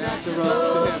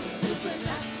 supernatural.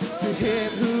 To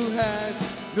Him who has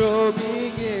no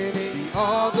beginning, Be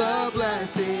all the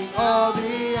blessing, all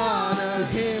the honor. to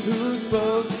Him who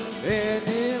spoke and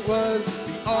it was,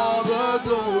 Be all the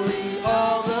glory,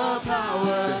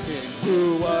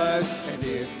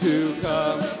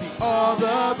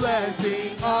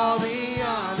 all the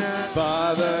honor.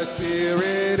 Father,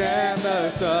 Spirit, and the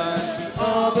Son,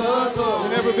 All the glory.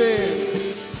 you've never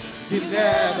been. You've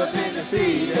never been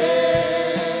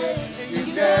defeated.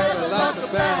 You've never lost a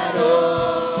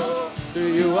battle. Through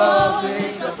you all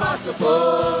things are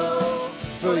possible.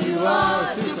 For you are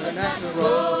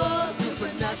supernatural.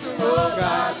 Supernatural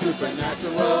God.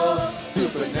 Supernatural.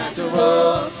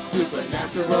 Supernatural.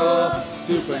 Supernatural.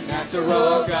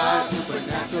 Supernatural God.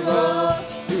 Supernatural.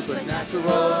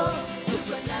 Supernatural.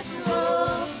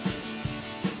 Supernatural.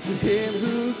 To him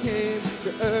who came to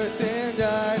earth and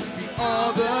died, Be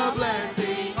all the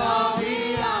blessing, all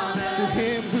the honor. to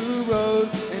him who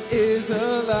rose and is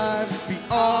alive, Be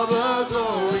all the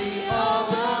glory, all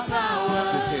the to power.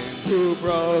 him who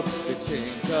broke the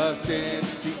chains of sin,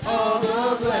 Be all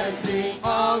the blessing,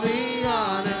 all the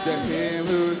honor. to him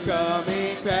who's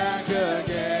coming back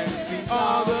again. Be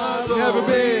all the glory. Never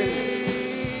been.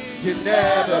 You've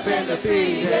never been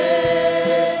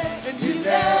defeated. And you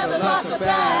never lost a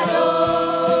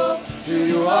battle. Through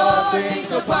you all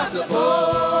things are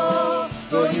possible.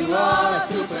 For you are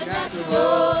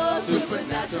supernatural.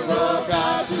 Supernatural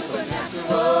God.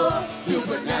 Supernatural.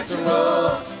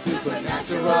 Supernatural.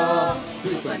 Supernatural.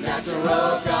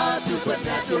 Supernatural God.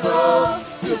 Supernatural.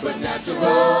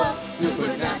 Supernatural.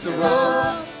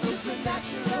 Supernatural.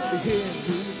 Supernatural. To him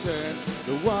who turned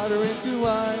the water into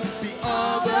wine, Be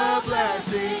all the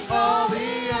blessing, all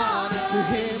the honor. to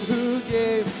him who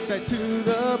gave sight to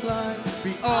the blind,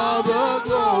 Be all the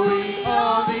glory,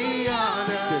 all the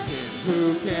honor. to him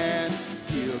who can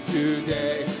heal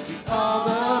today, All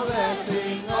the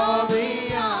blessing, all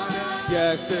the honor.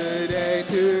 yesterday,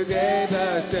 today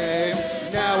the same,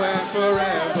 now and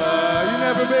forever. You've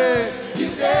never been.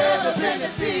 You've never been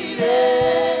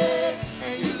defeated,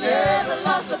 and you never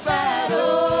lost a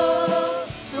battle.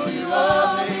 Through you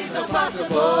all things are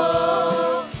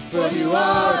possible. For you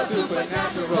are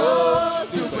supernatural,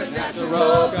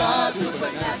 supernatural God,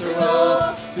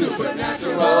 supernatural,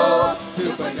 supernatural,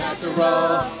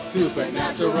 supernatural,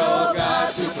 supernatural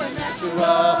God,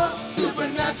 supernatural,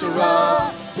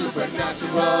 supernatural,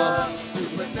 supernatural,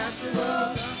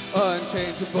 supernatural.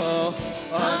 Unchangeable,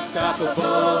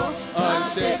 Unstoppable,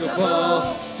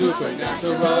 unshakable,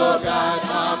 supernatural God,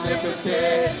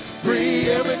 omnipotent,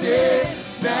 preeminent,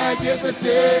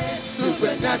 magnificent,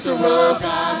 supernatural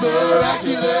God,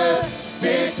 miraculous,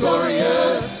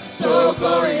 victorious, so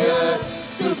glorious,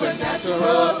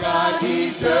 supernatural God,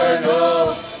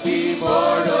 eternal,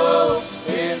 immortal,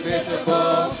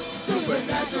 invisible,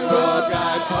 supernatural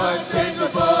God,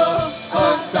 unchangeable,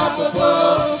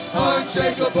 unstoppable,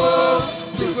 unshakable,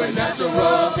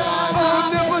 supernatural God,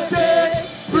 omnipotent,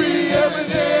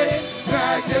 preeminent,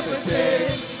 magnificent,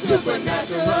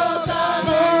 supernatural God,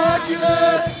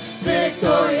 miraculous,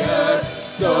 victorious,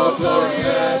 so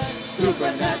glorious,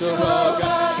 supernatural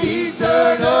God,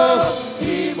 eternal,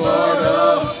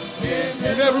 immortal,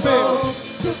 invisible,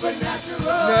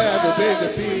 supernatural, never been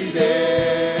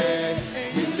defeated.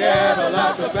 you never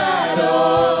lost a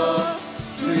battle.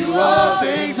 Through you all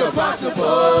things are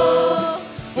possible.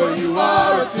 For you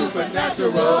are a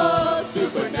supernatural,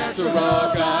 supernatural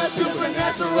God,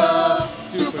 supernatural,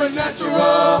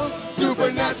 supernatural,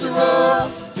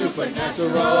 supernatural,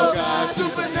 supernatural God,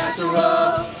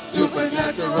 supernatural,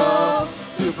 supernatural,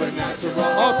 supernatural.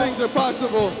 All things are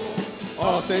possible.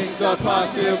 All things are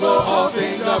possible. All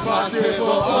things are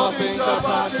possible. All things are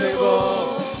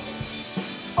possible.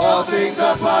 All things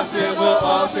are possible,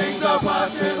 all things are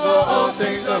possible, all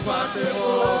things are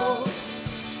possible.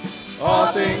 All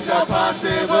things are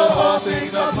possible, all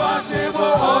things are possible,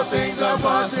 all things are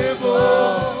possible.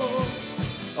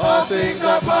 All things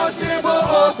are possible,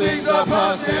 all things are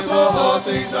possible, all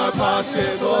things are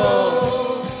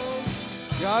possible.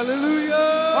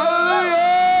 Hallelujah. Hallelujah!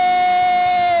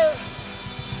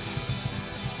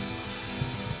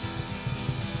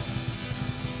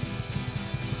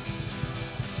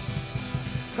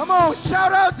 Come on,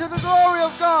 shout out to the glory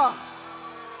of God.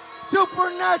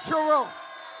 Supernatural.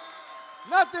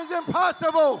 Nothing's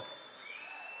impossible.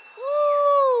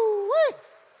 Woo-wee.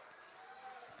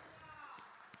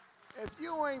 If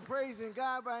you ain't praising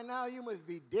God by now, you must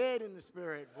be dead in the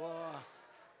spirit, boy.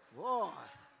 Boy,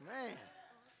 man.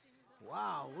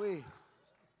 Wow, we're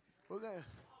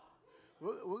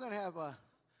gonna have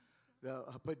the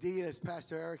Padillas,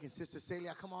 Pastor Eric and Sister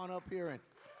Celia, come on up here and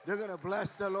they're gonna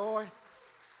bless the Lord.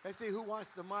 Let's see who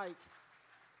wants the mic.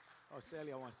 Oh,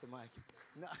 Celia wants the mic.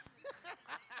 No. Tell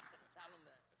him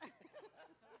that.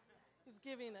 He's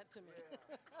giving it to me.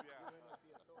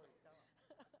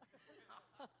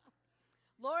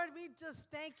 Lord, we just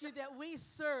thank you that we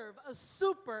serve a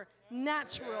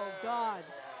supernatural God.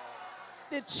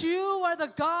 that you are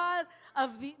the God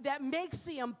that makes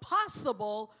the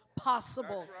impossible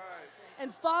possible.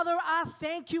 And Father, I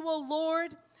thank you, O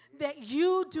Lord, that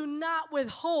you do not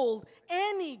withhold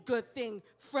any good thing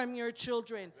from your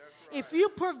children. If you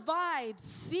provide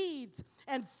seeds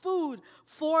and food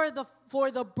for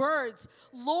the birds,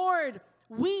 Lord,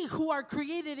 we who are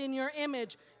created in your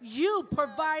image, you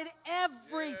provide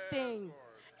everything.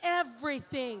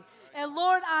 Everything. And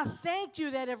Lord, I thank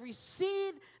you that every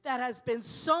seed that has been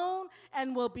sown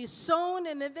and will be sown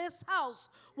in this house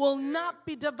will not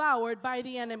be devoured by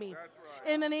the enemy.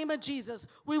 In the name of Jesus,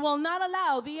 we will not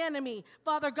allow the enemy,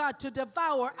 Father God, to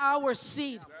devour our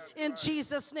seed. In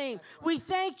Jesus' name, we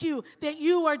thank you that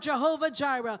you are Jehovah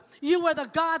Jireh. You are the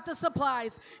God that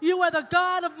supplies. You are the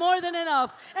God of more than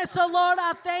enough. And so, Lord,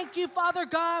 I thank you, Father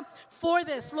God, for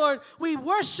this. Lord, we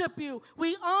worship you,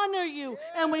 we honor you,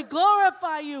 and we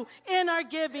glorify you in our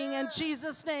giving. In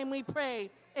Jesus' name we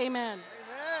pray. Amen.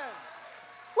 Amen.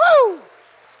 Woo!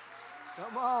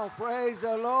 Come on, praise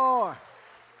the Lord.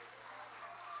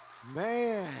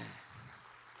 Man,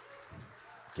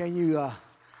 can you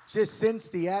just sense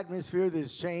the atmosphere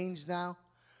that's changed now?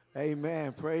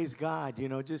 Amen. Praise God. You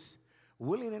know, just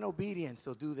willing and obedience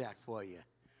will do that for you.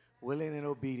 Willing and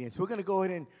obedience. We're going to go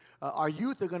ahead and our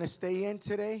youth are going to stay in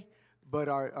today, but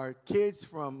our kids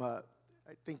from, I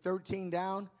think, 13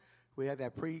 down, we had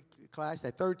that pre-class,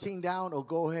 that 13 down will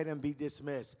go ahead and be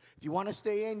dismissed. If you want to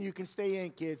stay in, you can stay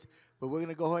in, kids, but we're going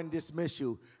to go ahead and dismiss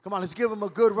you. Come on, let's give them a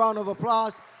good round of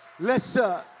applause. Let's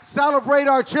celebrate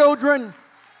our children,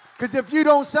 because if you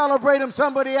don't celebrate them,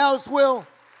 somebody else will.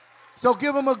 So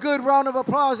give them a good round of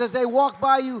applause as they walk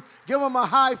by you. Give them a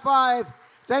high five.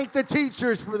 Thank the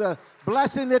teachers for the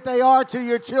blessing that they are to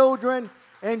your children.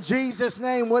 In Jesus'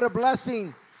 name, what a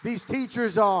blessing these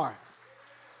teachers are.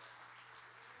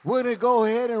 We're going to go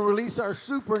ahead and release our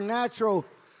supernatural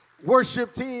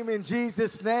worship team in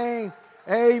Jesus' name.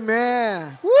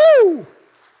 Amen. Woo!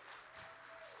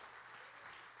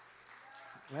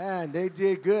 Man, they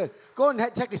did good. Go ahead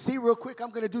and take a seat real quick. I'm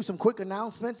going to do some quick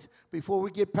announcements before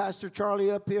we get Pastor Charlie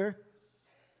up here.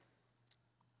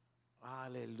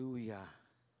 Hallelujah.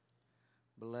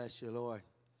 Bless you, Lord.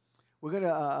 We're going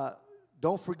to,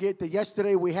 don't forget that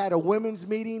yesterday we had a women's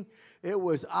meeting. It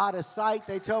was out of sight.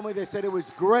 They told me, they said it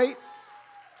was great.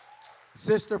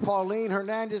 Sister Pauline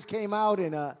Hernandez came out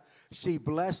and she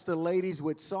blessed the ladies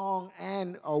with song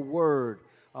and a word,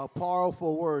 a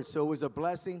powerful word. So it was a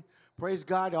blessing. Praise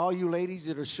God, all you ladies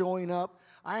that are showing up.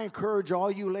 I encourage all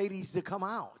you ladies to come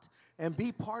out and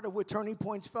be part of what Turning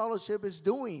Points Fellowship is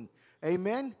doing.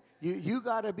 Amen? You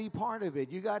got to be part of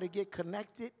it. You got to get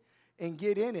connected and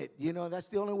get in it. You know, that's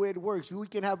the only way it works. We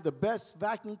can have the best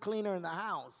vacuum cleaner in the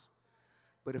house,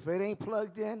 but if it ain't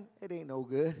plugged in, it ain't no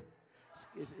good.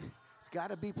 It's got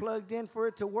to be plugged in for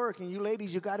it to work. And you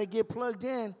ladies, you got to get plugged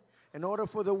in order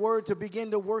for the word to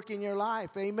begin to work in your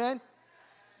life. Amen?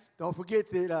 Don't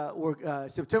forget that we're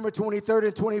September 23rd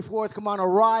and 24th. Come on,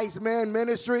 Arise Men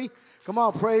Ministry. Come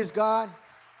on, praise God.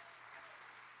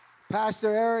 Pastor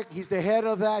Eric, he's the head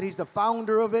of that. He's the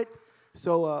founder of it.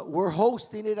 So we're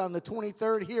hosting it on the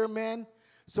 23rd here, men.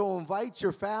 So invite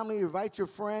your family, invite your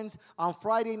friends. On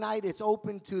Friday night, it's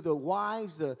open to the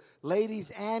wives, the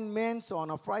ladies, and men. So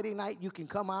on a Friday night, you can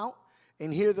come out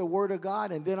and hear the word of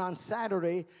God. And then on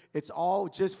Saturday, it's all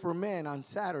just for men on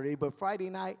Saturday. But Friday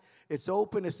night, it's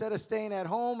open. Instead of staying at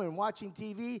home and watching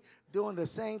TV, doing the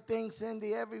same thing,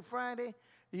 Cindy, every Friday,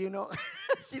 you know,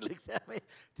 she looks at me.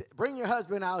 Bring your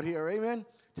husband out here, amen?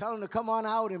 Tell him to come on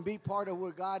out and be part of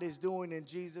what God is doing in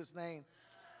Jesus' name.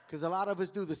 Because a lot of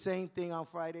us do the same thing on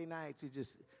Friday nights. We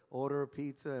just order a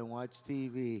pizza and watch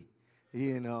TV,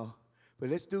 you know. But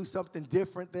let's do something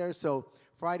different there. So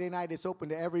Friday night, it's open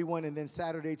to everyone, and then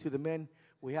Saturday to the men.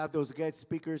 We have those guest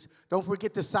speakers. Don't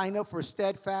forget to sign up for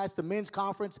Steadfast, the men's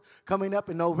conference coming up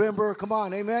in November. Come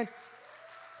on, amen.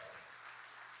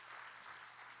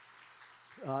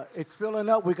 It's filling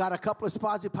up. We got a couple of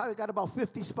spots. We probably got about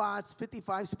 50 spots,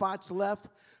 55 spots left.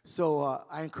 So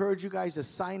I encourage you guys to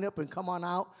sign up and come on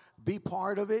out, be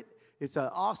part of it. It's an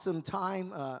awesome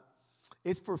time.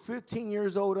 It's for 15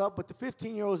 years old up, but the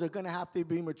 15-year-olds are going to have to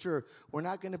be mature. We're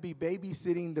not going to be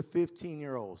babysitting the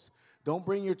 15-year-olds. Don't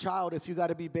bring your child if you got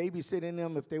to be babysitting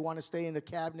them. If they want to stay in the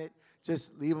cabinet,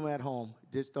 just leave them at home.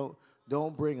 Just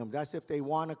don't bring them. That's if they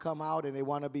want to come out and they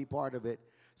want to be part of it.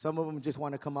 Some of them just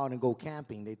want to come out and go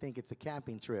camping. They think it's a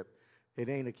camping trip. It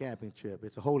ain't a camping trip.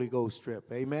 It's a Holy Ghost trip.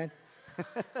 Amen?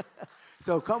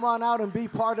 So come on out and be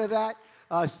part of that.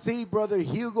 See Brother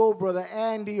Hugo, Brother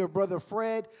Andy, or Brother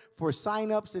Fred for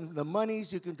sign-ups and the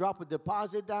monies. You can drop a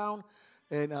deposit down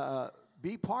and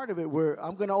be part of it.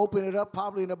 I'm going to open it up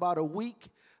probably in about a week.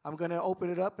 I'm going to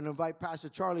open it up and invite Pastor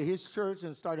Charlie, his church,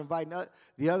 and start inviting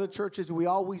the other churches. We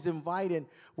always invite, and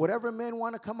whatever men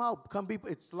want to come out, come be.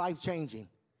 It's life-changing.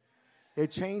 It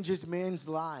changes men's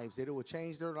lives. It will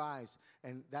change their lives.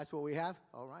 And that's what we have?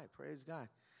 All right, praise God.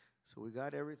 So we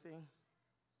got everything.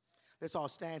 Let's all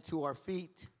stand to our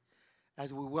feet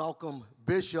as we welcome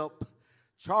Bishop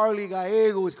Charley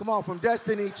Gallegos. Come on, from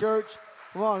Destiny Church.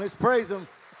 Come on, let's praise him.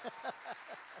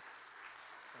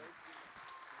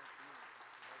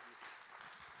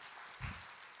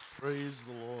 Praise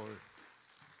the Lord.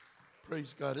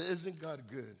 Praise God. Isn't God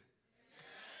good?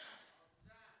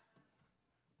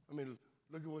 I mean,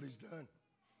 look at what he's done.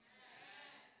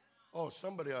 Oh,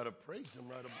 somebody ought to praise him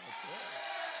right about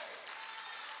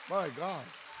that. My God.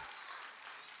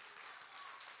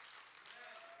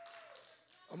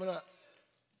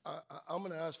 I'm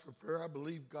gonna ask for prayer. I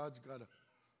believe God's got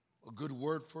a good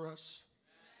word for us.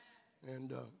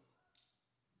 And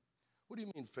what do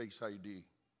you mean Face ID?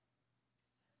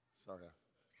 Sorry.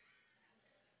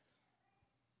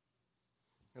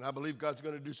 And I believe God's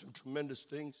going to do some tremendous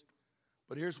things.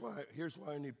 But here's why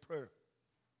I need prayer.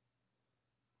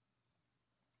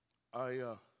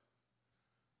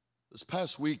 This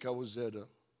past week I was at a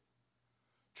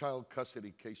child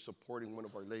custody case supporting one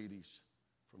of our ladies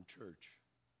from church.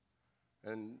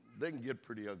 And they can get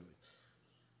pretty ugly.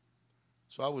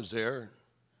 So I was there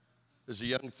as a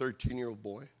young 13-year-old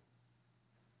boy.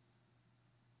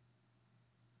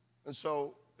 And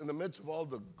so in the midst of all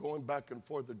the going back and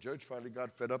forth, the judge finally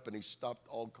got fed up and he stopped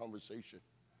all conversation,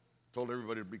 told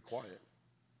everybody to be quiet.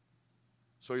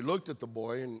 So he looked at the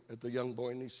boy and at the young boy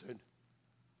and he said,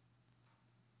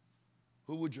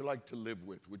 "Who would you like to live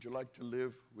with? Would you like to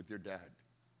live with your dad?"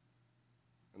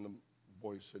 And the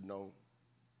boy said, "No."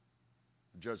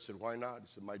 The judge said, "Why not?" He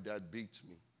said, "My dad beats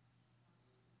me."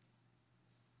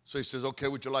 So he says, "Okay,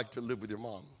 would you like to live with your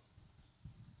mom?"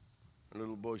 And the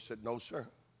little boy said, "No, sir."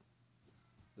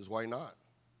 He says, "Why not?"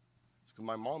 It's because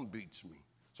my mom beats me.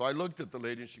 So I looked at the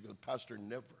lady and she goes, "Pastor,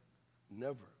 never,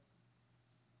 never."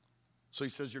 So he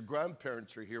says, "Your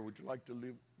grandparents are here. Would you like to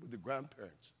live with your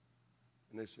grandparents?"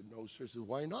 And they said, "No, sir." He says,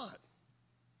 "Why not?"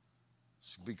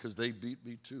 It's because they beat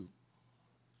me too.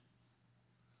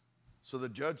 So the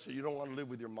judge said, "You don't want to live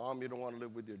with your mom, you don't want to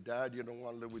live with your dad, you don't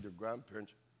want to live with your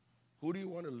grandparents. Who do you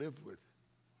want to live with?"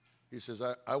 He says,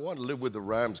 I want to live with the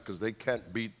Rams because they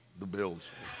can't beat the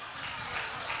Bills."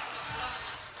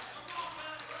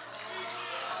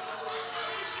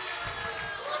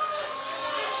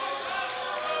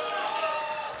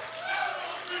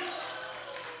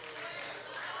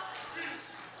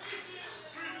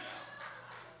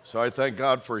 So I thank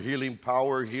God for healing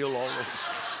power, heal all of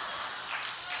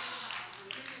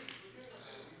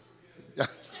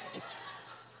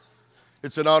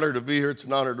It's an honor to be here. It's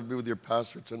an honor to be with your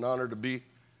pastor. It's an honor to be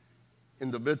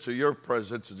in the midst of your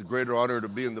presence. It's a greater honor to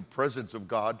be in the presence of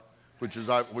God, which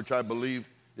I believe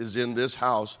is in this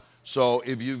house. So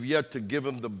if you've yet to give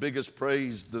him the biggest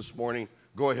praise this morning,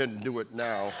 go ahead and do it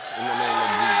now in the name of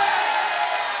Jesus.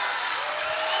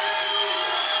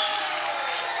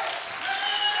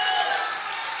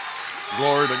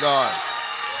 Glory to God.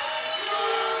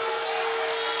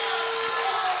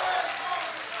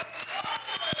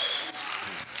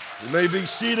 You may be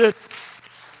seated.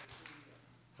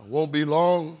 I won't be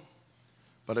long,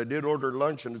 but I did order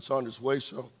lunch and it's on its way,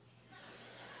 so.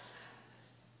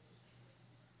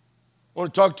 I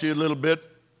want to talk to you a little bit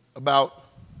about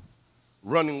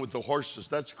running with the horses.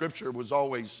 That scripture was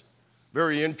always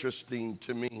very interesting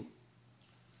to me.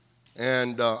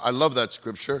 And I love that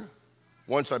scripture.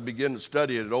 Once I began to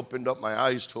study it, it opened up my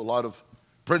eyes to a lot of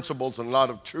principles and a lot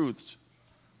of truths.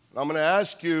 And I'm going to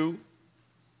ask you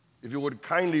if you would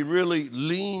kindly really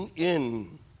lean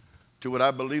in to what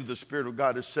I believe the Spirit of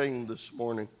God is saying this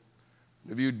morning.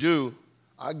 If you do,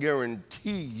 I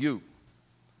guarantee you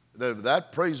that if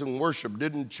that praise and worship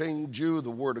didn't change you, the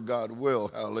Word of God will.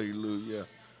 Hallelujah.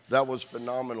 That was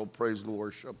phenomenal praise and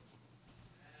worship.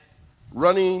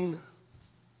 Running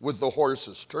with the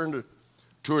horses. Turn to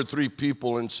 2 or 3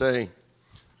 people and say,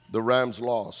 "The Rams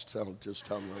lost." Just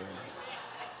tell me that.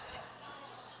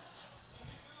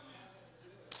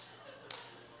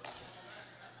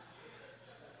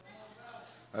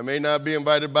 I may not be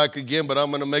invited back again, but I'm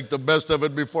going to make the best of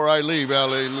it before I leave.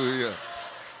 Hallelujah.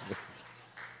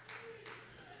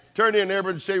 Turn to your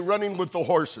neighbor and say, "Running with the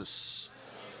horses."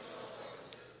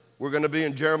 We're going to be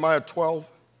in Jeremiah 12.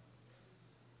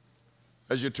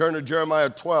 As you turn to Jeremiah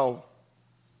 12,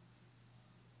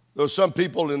 there were some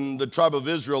people in the tribe of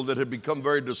Israel that had become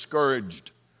very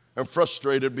discouraged and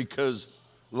frustrated because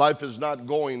life is not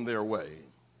going their way.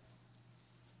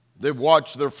 They've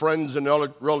watched their friends and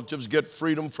relatives get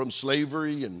freedom from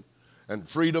slavery and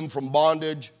freedom from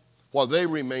bondage while they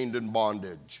remained in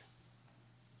bondage.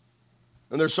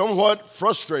 And they're somewhat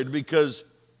frustrated because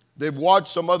they've watched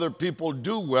some other people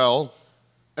do well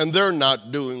and they're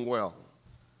not doing well.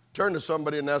 Turn to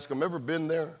somebody and ask them, ever been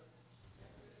there?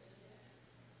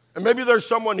 And maybe there's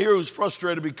someone here who's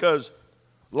frustrated because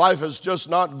life has just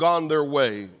not gone their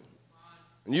way.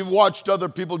 And you've watched other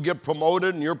people get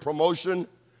promoted and your promotion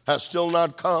has still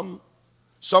not come.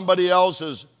 Somebody else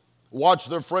has watched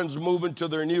their friends move into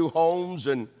their new homes,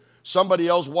 and somebody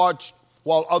else watched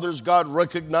while others got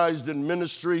recognized in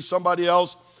ministry. Somebody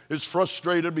else is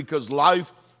frustrated because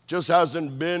life just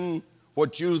hasn't been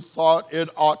what you thought it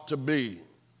ought to be.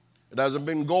 It hasn't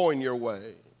been going your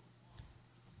way.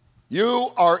 You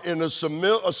are in a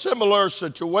similar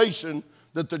situation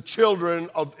that the children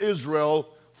of Israel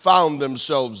found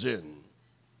themselves in.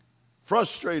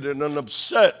 Frustrated and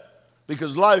upset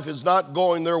because life is not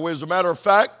going their way. As a matter of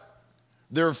fact,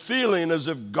 they're feeling as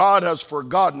if God has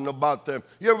forgotten about them.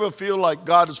 You ever feel like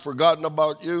God has forgotten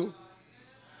about you?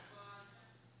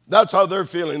 That's how they're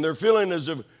feeling. They're feeling as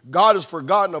if God has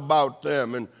forgotten about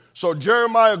them. And so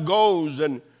Jeremiah goes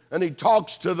and he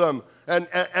talks to them.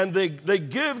 And they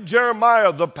give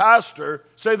Jeremiah the pastor,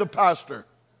 say the pastor.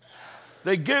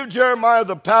 They give Jeremiah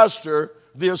the pastor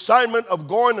the assignment of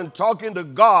going and talking to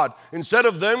God. Instead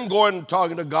of them going and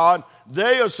talking to God,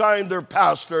 they assigned their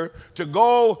pastor to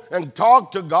go and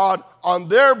talk to God on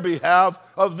their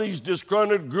behalf of these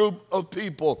disgruntled group of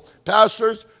people.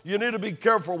 Pastors, you need to be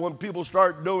careful when people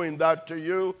start doing that to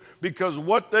you, because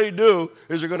what they do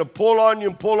is they're going to pull on you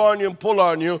and pull on you and pull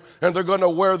on you, and they're going to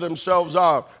wear themselves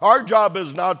out. Our job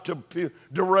is not to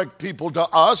direct people to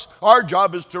us. Our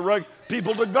job is to direct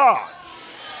people to God.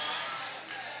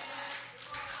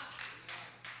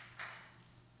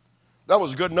 That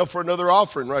was good enough for another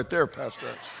offering right there, Pastor.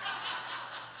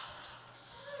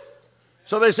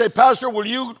 So they say, Pastor, will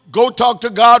you go talk to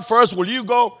God for us? Will you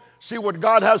go see what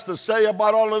God has to say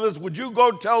about all of this? Would you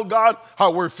go tell God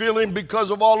how we're feeling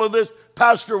because of all of this?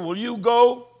 Pastor, will you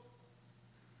go?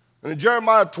 And in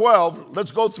Jeremiah 12,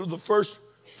 let's go through the first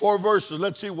 4 verses.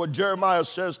 Let's see what Jeremiah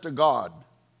says to God.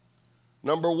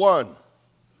 Number 1,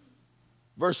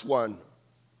 verse 1.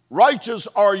 Righteous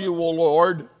are you, O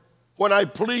Lord, when I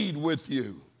plead with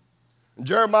you. And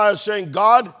Jeremiah is saying,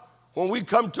 God, when we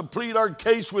come to plead our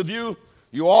case with you,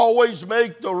 you always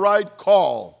make the right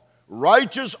call.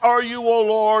 Righteous are you, O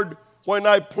Lord, when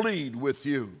I plead with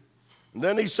you. And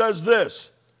then he says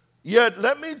this, yet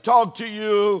let me talk to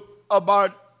you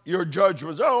about your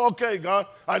judgments. Oh, okay, God,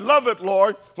 I love it,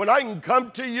 Lord. When I can come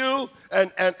to you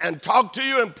and talk to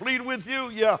you and plead with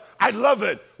you, yeah, I love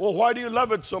it. Well, why do you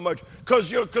love it so much?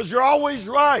 Because you're always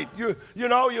right.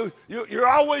 You're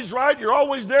always right. You're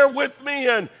always there with me.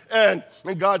 And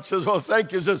God says, oh,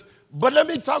 thank you. He says, but let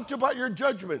me talk to you about your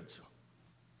judgments.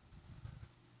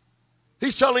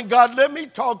 He's telling God, let me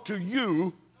talk to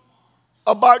you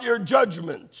about your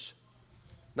judgments.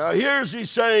 Now, he's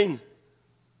saying,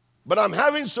 but I'm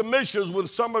having some issues with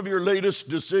some of your latest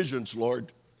decisions,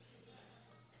 Lord.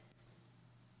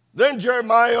 Then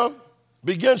Jeremiah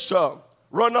begins to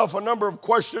run off a number of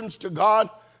questions to God,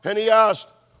 and he asked,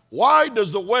 why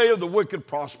does the way of the wicked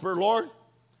prosper, Lord?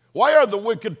 Why are the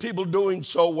wicked people doing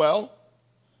so well?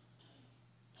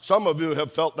 Some of you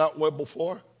have felt that way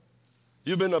before.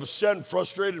 You've been upset and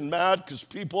frustrated and mad because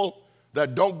people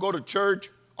that don't go to church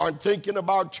aren't thinking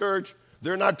about church.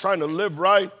 They're not trying to live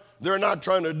right. They're not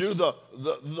trying to do the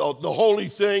holy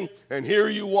thing. And here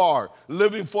you are,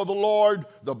 living for the Lord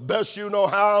the best you know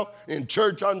how, in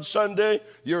church on Sunday.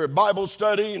 You're at Bible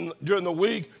study during the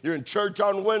week. You're in church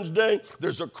on Wednesday.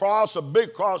 There's a cross, a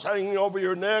big cross hanging over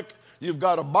your neck. You've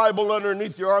got a Bible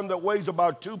underneath your arm that weighs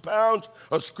about 2 pounds,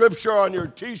 a scripture on your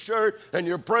T-shirt, and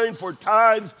you're praying for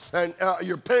tithes, and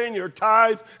you're paying your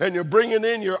tithe, and you're bringing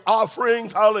in your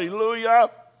offerings. Hallelujah.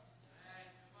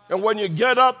 And when you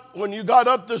got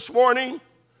up this morning,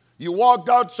 you walked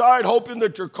outside hoping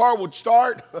that your car would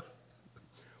start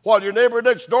while your neighbor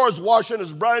next door is washing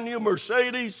his brand new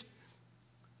Mercedes.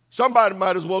 Somebody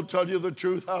might as well tell you the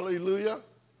truth. Hallelujah.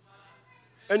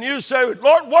 And you say,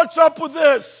 Lord, what's up with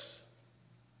this?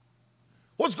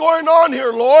 What's going on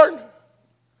here, Lord?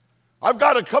 I've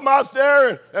got to come out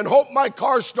there and hope my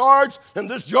car starts, and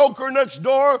this joker next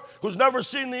door who's never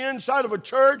seen the inside of a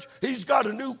church, he's got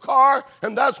a new car,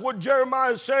 and that's what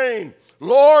Jeremiah is saying.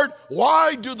 Lord,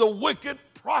 why do the wicked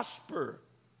prosper?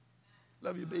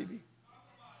 Love you, baby.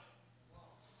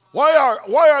 Why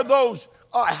are those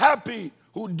happy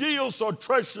who deal so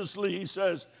treacherously, he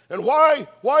says. And why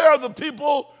are the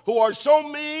people who are so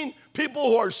mean, people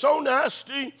who are so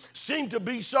nasty, seem to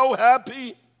be so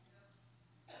happy?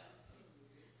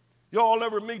 Y'all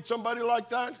ever meet somebody like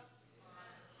that?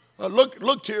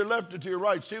 Look to your left and to your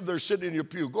right. See if they're sitting in your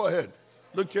pew. Go ahead.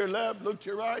 Look to your left, look to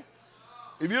your right.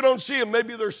 If you don't see them,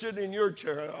 maybe they're sitting in your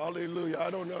chair. Hallelujah. I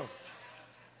don't know.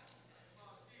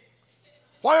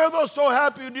 Why are those so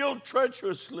happy who deal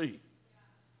treacherously?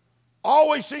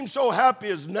 Always seem so happy,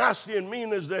 as nasty and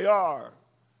mean as they are.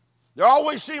 They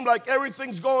always seem like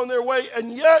everything's going their way,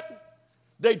 and yet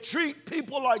they treat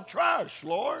people like trash,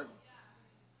 Lord.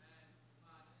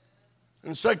 In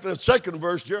the second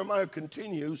verse, Jeremiah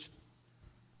continues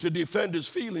to defend his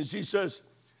feelings. He says,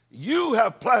 you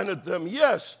have planted them,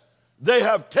 yes. They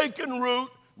have taken root,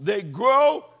 they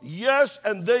grow, yes,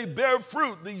 and they bear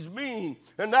fruit, these mean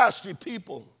and nasty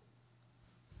people.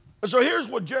 And so here's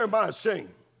what Jeremiah is saying.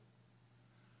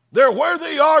 They're where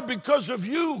they are because of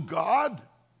you, God.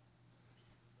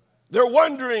 They're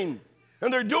wondering,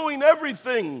 and they're doing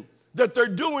everything that they're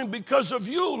doing because of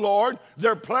you, Lord.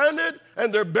 They're planted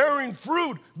and they're bearing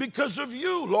fruit because of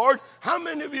you, Lord. How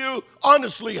many of you,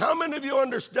 honestly, how many of you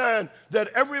understand that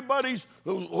everybody's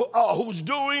who's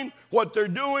doing what they're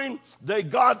doing, they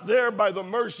got there by the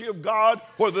mercy of God,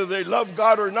 whether they love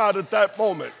God or not at that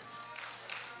moment?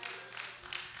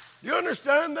 You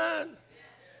understand that?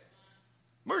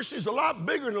 Mercy is a lot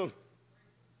bigger than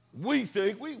we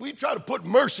think. We try to put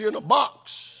mercy in a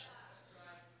box.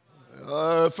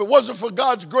 If it wasn't for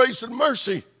God's grace and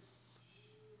mercy,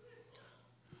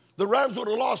 the Rams would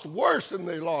have lost worse than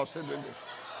they lost.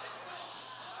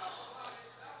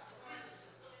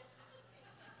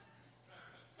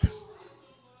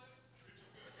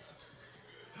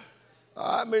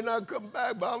 I may not come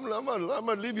back, but I'm going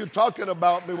to leave you talking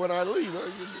about me when I leave.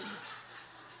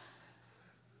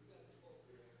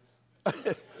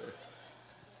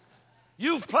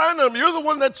 You've planted them. You're the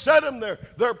one that set them there.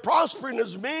 They're prospering,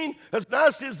 as mean, as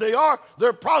nasty as they are.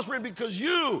 They're prospering because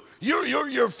you're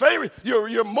favorite.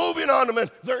 You're moving on them,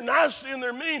 and they're nasty and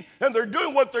they're mean, and they're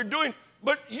doing what they're doing.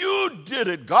 But you did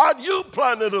it, God. You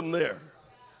planted them there.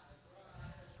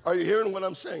 Are you hearing what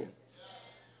I'm saying?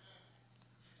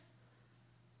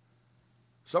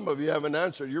 Some of you haven't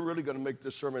answered. You're really going to make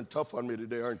this sermon tough on me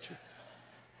today, aren't you?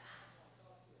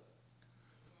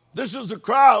 This is the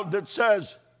crowd that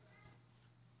says,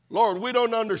 Lord, we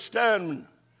don't understand,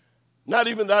 not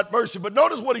even that mercy. But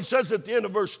notice what he says at the end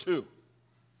of verse 2.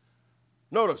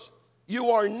 Notice, you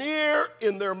are near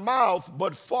in their mouth,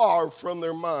 but far from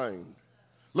their mind.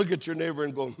 Look at your neighbor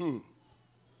and go,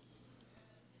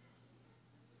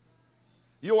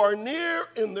 You are near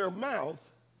in their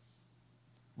mouth,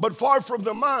 but far from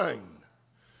their mind.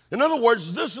 In other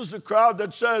words, this is the crowd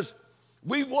that says,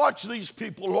 we've watched these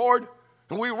people, Lord,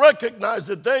 and we recognize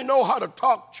that they know how to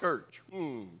talk church.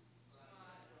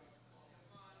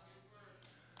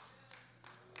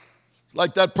 It's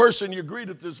like that person you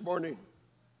greeted this morning.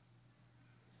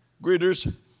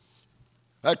 Greeters.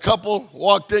 That couple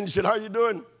walked in and said, how you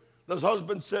doing? The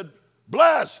husband said,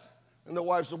 blessed. And the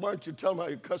wife said, why don't you tell them how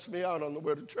you cussed me out on the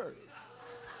way to church?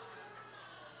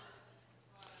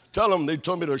 Tell them they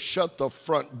told me to shut the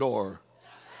front door.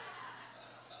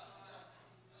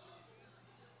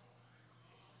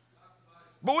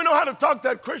 But we know how to talk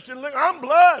that Christian language. I'm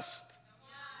blessed.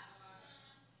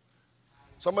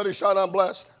 Somebody shout, I'm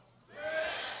blessed.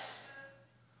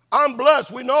 I'm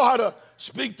blessed. We know how to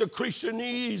speak the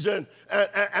Christianese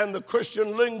and the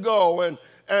Christian lingo.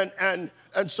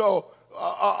 And so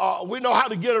we know how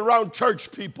to get around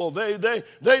church people.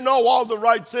 They know all the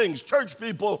right things. Church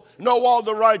people know all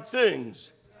the right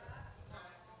things.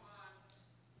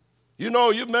 You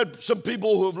know, you've met some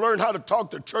people who have learned how to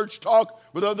talk the church talk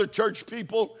with other church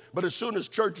people, but as soon as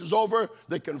church is over,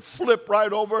 they can flip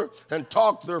right over and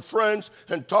talk to their friends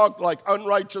and talk like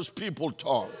unrighteous people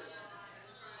talk.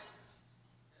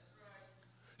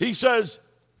 He says,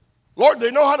 Lord,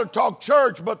 they know how to talk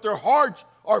church, but their hearts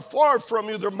are far from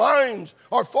you. Their minds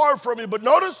are far from you. But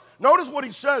notice what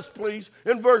he says, please,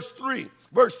 in verse 3.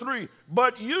 Verse 3,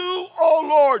 but you, O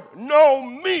Lord, know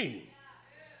me.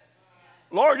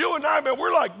 Lord, you and I, man,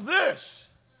 we're like this.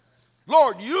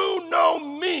 Lord, you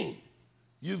know me.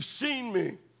 You've seen me.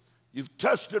 You've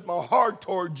tested my heart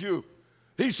towards you.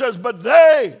 He says, but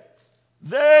they,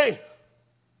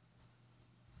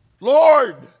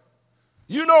 Lord,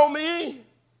 you know me.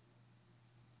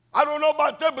 I don't know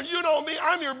about that, but you know me.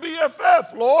 I'm your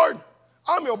BFF, Lord.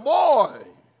 I'm your boy.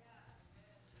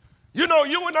 You know,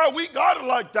 you and I, we got it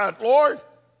like that, Lord.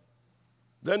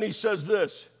 Then he says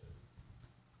this,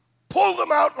 pull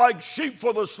them out like sheep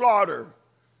for the slaughter.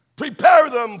 Prepare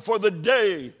them for the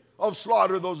day of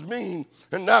slaughter, those mean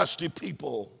and nasty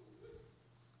people.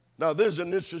 Now, there's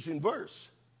an interesting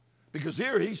verse, because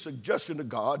here he's suggesting to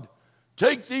God,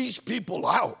 take these people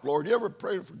out. Lord, you ever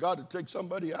prayed for God to take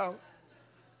somebody out?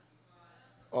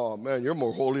 Oh, man, you're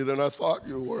more holy than I thought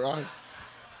you were. I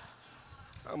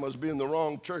must be in the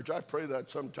wrong church. I pray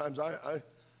that sometimes.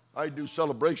 I do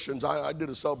celebrations. I did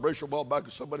a celebration a while back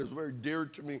with somebody who was very dear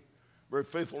to me, very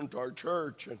faithful into our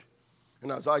church.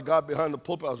 And as I got behind the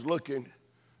pulpit, I was looking,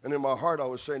 and in my heart I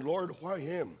was saying, Lord, why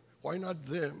him? Why not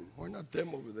them? Why not them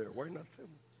over there? Why not them?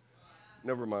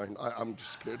 Never mind. I'm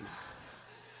just kidding.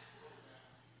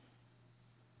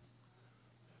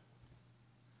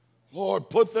 Lord,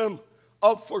 put them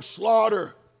up for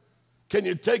slaughter. Can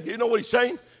you take, you know what he's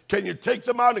saying? Can you take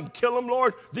them out and kill them,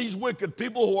 Lord? These wicked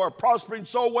people who are prospering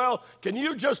so well, can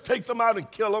you just take them out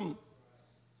and kill them?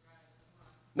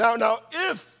 Now,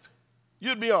 if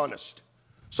you'd be honest,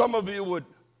 some of you would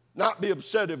not be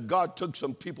upset if God took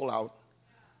some people out.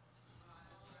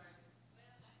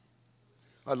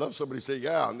 I love somebody say,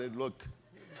 yeah, and they looked.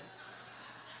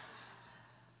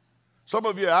 Some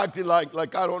of you are acting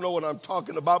like I don't know what I'm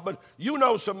talking about, but you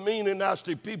know some mean and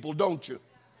nasty people, don't you?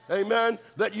 Amen?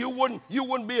 That you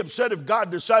wouldn't be upset if God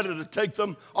decided to take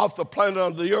them off the planet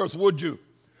of the earth, would you?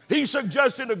 He's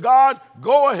suggesting to God,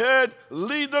 go ahead,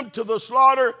 lead them to the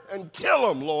slaughter and kill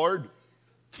them, Lord.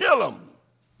 Kill them.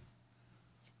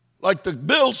 Like the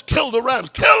Bills killed the Rams.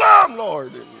 Kill them,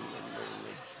 Lord.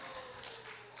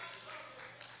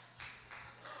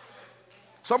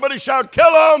 Somebody shout,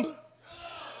 kill them.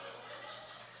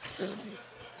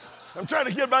 I'm trying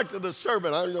to get back to the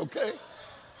sermon. Are you okay?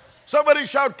 Somebody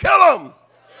shout, kill him.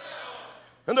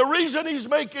 And the reason he's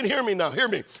making, hear me now, hear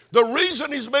me. The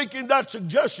reason he's making that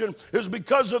suggestion is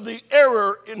because of the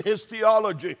error in his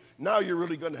theology. Now you're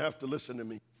really going to have to listen to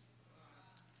me.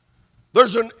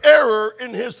 There's an error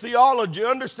in his theology.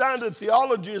 Understand that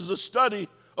theology is the study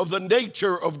of the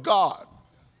nature of God.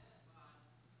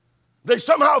 They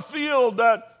somehow feel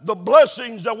that the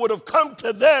blessings that would have come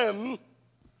to them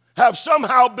have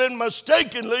somehow been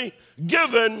mistakenly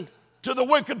given to the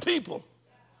wicked people.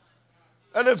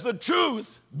 And if the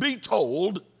truth be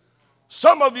told,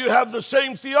 some of you have the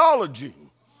same theology.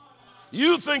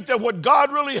 You think that what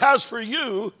God really has for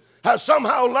you has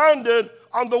somehow landed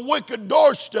on the wicked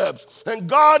doorsteps, and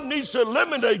God needs to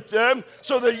eliminate them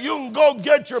so that you can go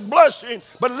get your blessing.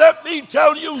 But let me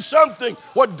tell you something.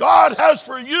 What God has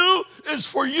for you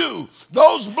is for you.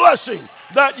 Those blessings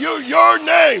that your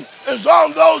name is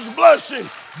on, those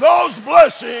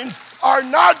blessings are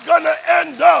not going to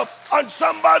end up on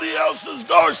somebody else's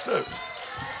doorstep.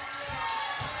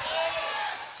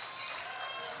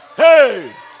 Hey,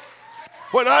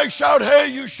 when I shout hey,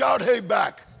 you shout hey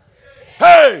back.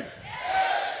 Hey,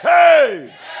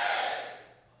 hey.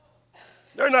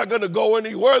 They're not going to go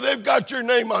anywhere. They've got your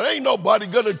name on. Ain't nobody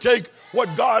going to take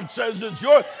what God says is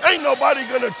yours. Ain't nobody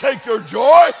going to take your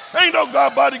joy. Ain't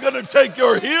nobody going to take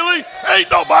your healing. Ain't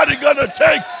nobody going to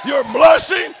take your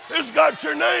blessing. It's got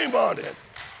your name on it.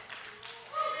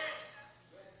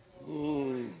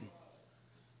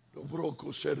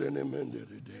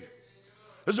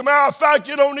 As a matter of fact,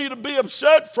 you don't need to be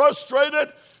upset,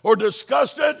 frustrated, or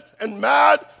disgusted and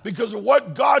mad because of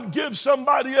what God gives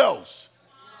somebody else.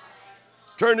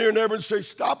 Turn to your neighbor and say,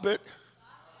 stop it.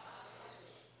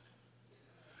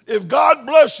 If God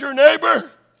bless your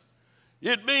neighbor,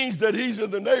 it means that he's in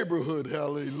the neighborhood.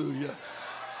 Hallelujah.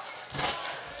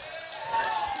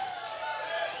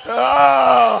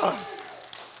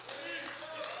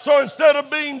 So instead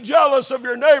of being jealous of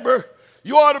your neighbor,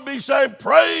 you ought to be saying,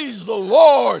 praise the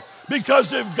Lord.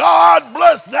 Because if God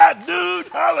bless that dude,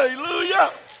 hallelujah.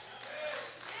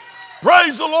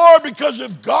 Praise the Lord, because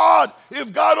if God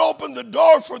opened the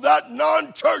door for that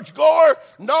non-church goer,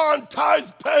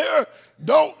 non-tithe payer,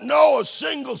 don't know a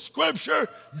single scripture,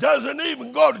 doesn't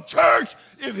even go to church,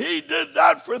 if he did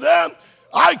that for them,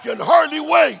 I can hardly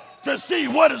wait to see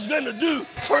what it's going to do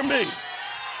for me.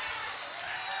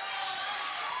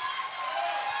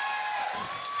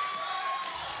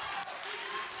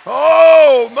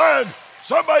 Oh, man.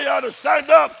 Somebody ought to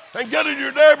stand up and get in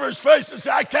your neighbor's face and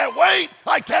say, I can't wait,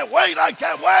 I can't wait, I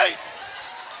can't wait.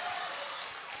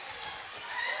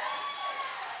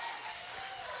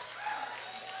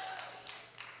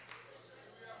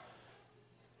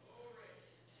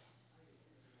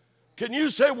 Can you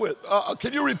say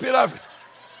can you repeat after?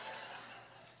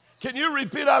 Can you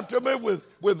repeat after me with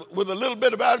a little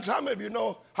bit of attitude? How many of you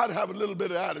know how to have a little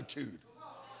bit of attitude?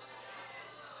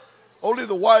 Only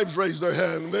the wives raise their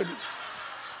hand.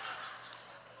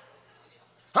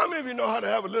 How many of you know how to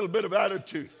have a little bit of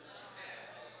attitude?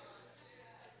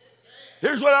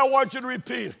 Here's what I want you to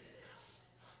repeat.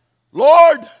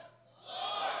 Lord,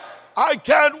 I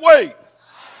can't wait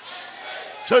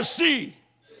to see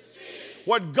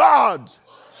what God's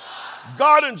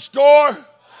got in store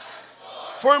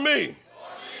for me.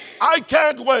 I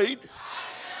can't wait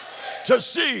to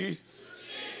see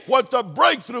what the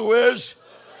breakthrough is.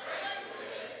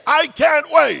 I can't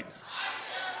wait.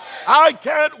 I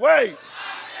can't wait.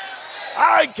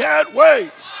 I can't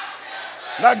wait.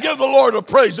 Now give the Lord a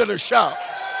praise and a shout.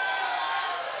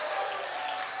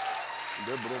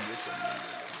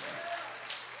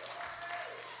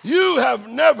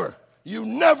 You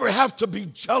never have to be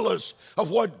jealous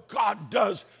of what God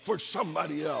does for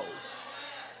somebody else.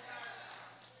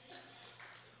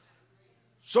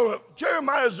 So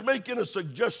Jeremiah is making a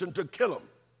suggestion to kill him.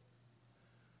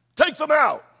 Take them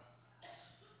out.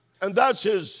 And that's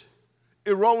his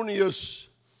erroneous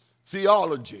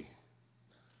theology.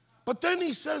 But then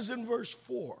he says in verse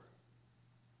 4,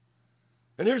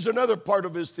 and here's another part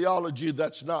of his theology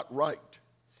that's not right.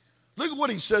 Look at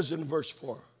what he says in verse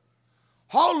 4.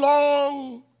 How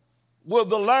long will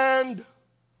the land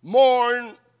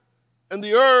mourn and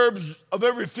the herbs of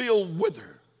every field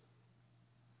wither?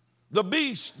 The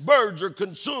beasts, birds are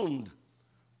consumed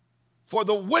for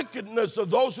the wickedness of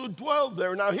those who dwell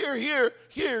there. Now here,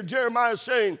 Jeremiah is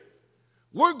saying,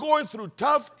 we're going through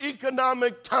tough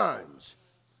economic times.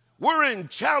 We're in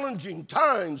challenging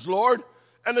times, Lord,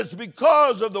 and it's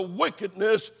because of the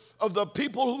wickedness of the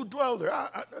people who dwell there.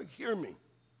 Hear me.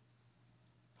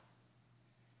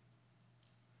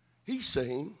 He's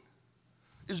saying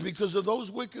it's because of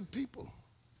those wicked people.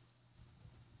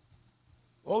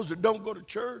 Those that don't go to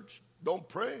church, don't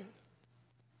pray.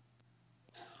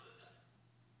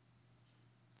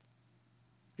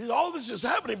 All this is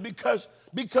happening because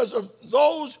of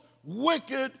those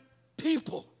wicked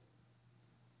people.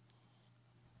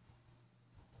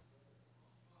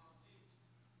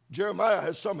 Jeremiah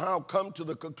has somehow come to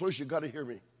the conclusion, you got to hear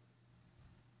me.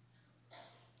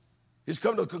 He's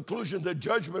come to the conclusion that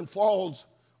judgment falls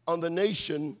on the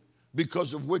nation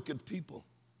because of wicked people.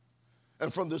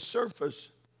 And from the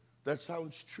surface, that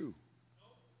sounds true.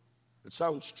 It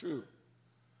sounds true.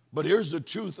 But here's the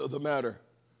truth of the matter.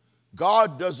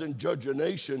 God doesn't judge a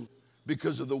nation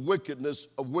because of the wickedness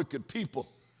of wicked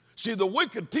people. See, the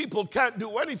wicked people can't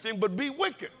do anything but be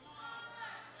wicked.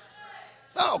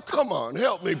 Oh, come on,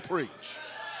 help me preach.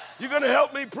 You going to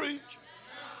help me preach?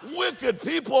 Wicked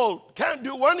people can't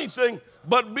do anything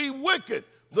but be wicked.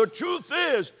 The truth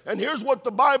is, and here's what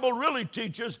the Bible really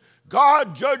teaches,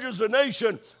 God judges a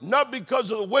nation not because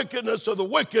of the wickedness of the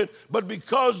wicked, but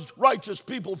because righteous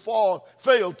people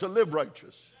fail to live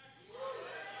righteous.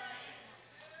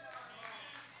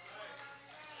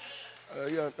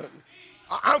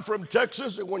 I'm from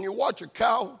Texas, and when you watch a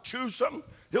cow chew something,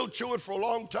 he'll chew it for a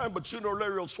long time, but sooner or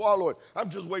later he'll swallow it. I'm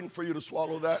just waiting for you to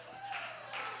swallow that.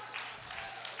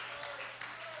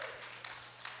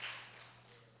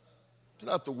 It's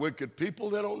not the wicked people.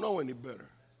 They don't know any better.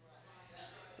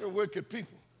 They're wicked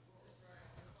people.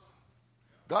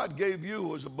 God gave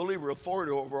you, as a believer,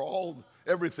 authority over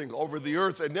everything, over the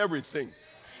earth and everything.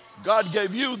 God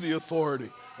gave you the authority.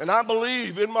 And I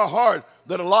believe in my heart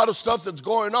that a lot of stuff that's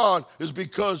going on is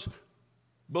because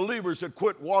believers have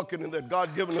quit walking in that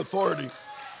God-given authority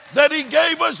that he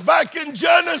gave us back in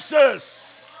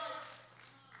Genesis.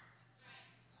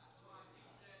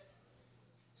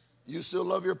 You still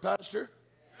love your pastor?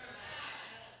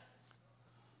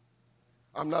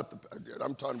 I'm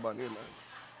talking about him, man.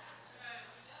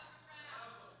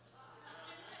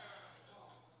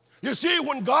 You see,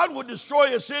 when God would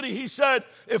destroy a city, he said,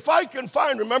 if I can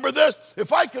find, remember this,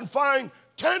 if I can find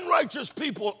 10 righteous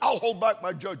people, I'll hold back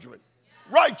my judgment.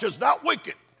 Righteous, not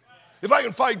wicked. If I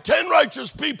can find 10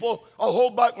 righteous people, I'll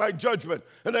hold back my judgment.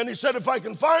 And then he said, if I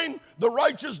can find the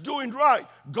righteous doing right,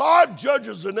 God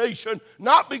judges a nation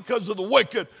not because of the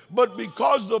wicked, but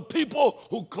because the people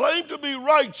who claim to be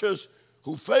righteous,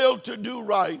 who fail to do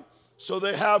right, so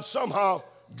they have somehow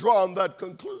drawn that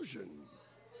conclusion.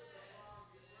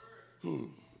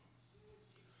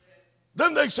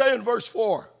 Then they say in verse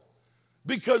 4,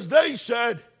 because they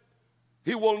said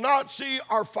he will not see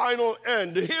our final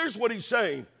end. And here's what he's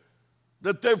saying,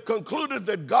 that they've concluded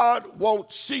that God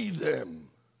won't see them.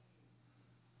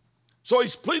 So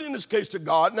he's pleading his case to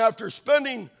God, and after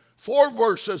spending 4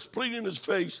 verses pleading his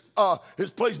place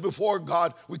before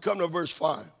God, we come to verse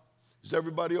 5. Is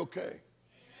everybody okay?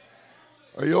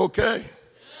 Are you okay?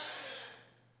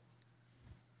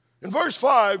 In verse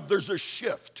 5, there's a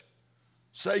shift.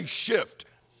 Say shift.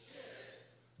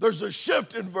 There's a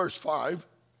shift in verse 5.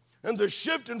 And the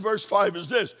shift in verse 5 is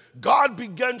this. God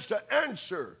begins to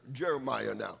answer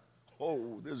Jeremiah now.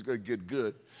 Oh, this is going to get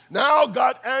good. Now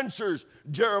God answers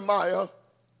Jeremiah.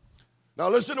 Now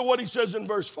listen to what he says in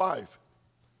verse 5.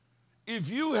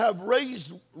 If you have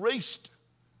raced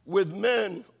with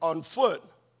men on foot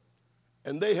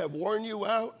and they have worn you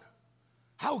out,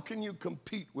 how can you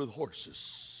compete with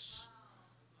horses?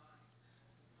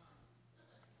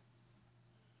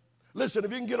 Listen,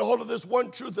 if you can get a hold of this one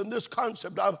truth and this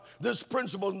concept, this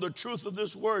principle and the truth of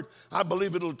this word, I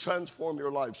believe it'll transform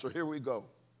your life. So here we go.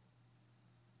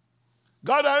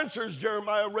 God answers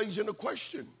Jeremiah raising a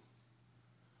question.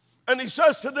 And he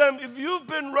says to them, if you've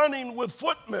been running with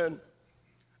footmen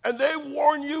and they've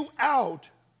worn you out,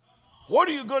 what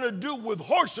are you going to do with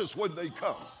horses when they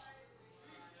come?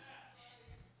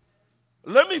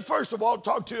 Let me first of all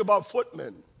talk to you about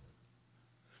footmen.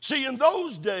 See, in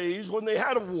those days when they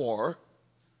had a war,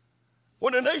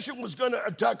 when a nation was going to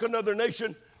attack another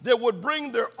nation, they would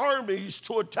bring their armies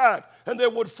to attack. And they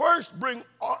would first bring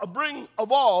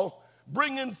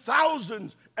in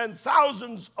thousands and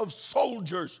thousands of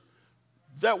soldiers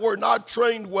that were not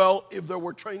trained well, if they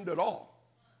were trained at all.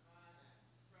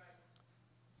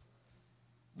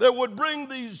 They would bring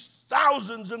these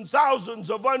thousands and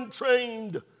thousands of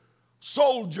untrained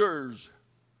soldiers,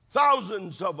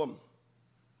 thousands of them,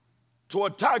 to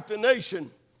attack the nation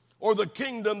or the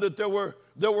kingdom that they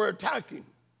were attacking.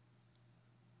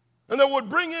 And they would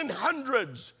bring in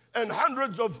hundreds and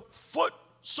hundreds of foot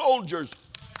soldiers.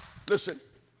 Listen,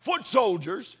 foot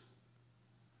soldiers.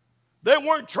 They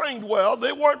weren't trained well.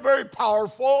 They weren't very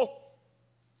powerful.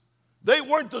 They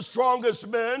weren't the strongest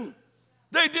men.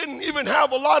 They didn't even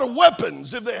have a lot of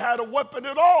weapons, if they had a weapon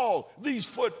at all, these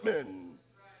footmen.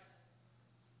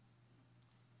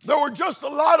 There were just a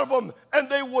lot of them, and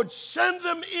they would send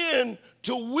them in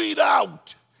to weed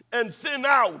out and thin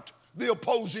out the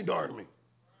opposing army.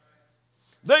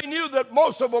 They knew that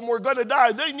most of them were going to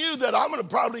die. They knew that I'm going to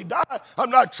probably die.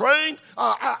 I'm not trained.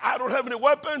 I don't have any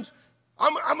weapons.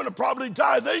 I'm going to probably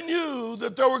die. They knew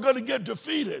that they were going to get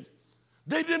defeated.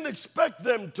 They didn't expect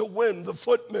them to win, the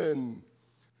footmen.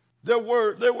 They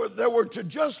were to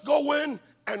just go in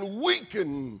and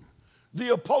weaken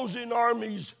the opposing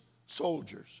army's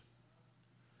soldiers.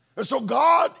 And so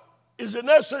God is in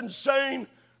essence saying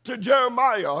to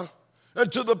Jeremiah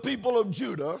and to the people of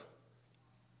Judah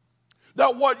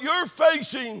that what you're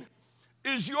facing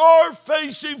is you're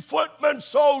facing footmen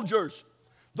soldiers.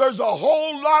 There's a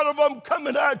whole lot of them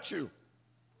coming at you.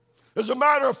 As a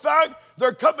matter of fact,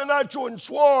 they're coming at you in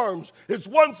swarms. It's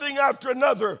one thing after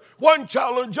another, one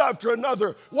challenge after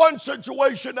another, one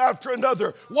situation after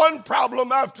another, one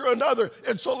problem after another.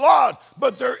 It's a lot,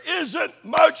 but there isn't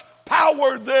much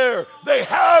power there. They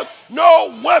have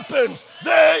no weapons.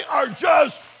 They are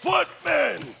just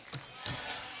footmen.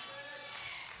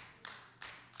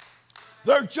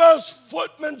 They're just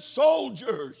footmen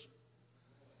soldiers.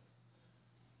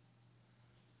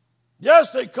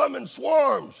 Yes, they come in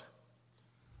swarms,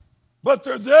 but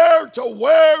they're there to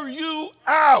wear you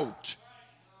out.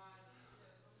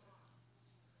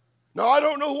 Now, I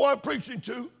don't know who I'm preaching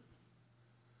to,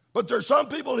 but there's some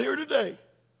people here today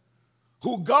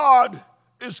who God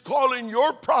is calling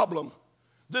your problem,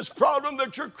 this problem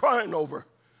that you're crying over,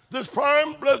 this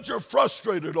problem that you're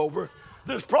frustrated over,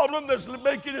 this problem that's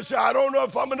making you say, I don't know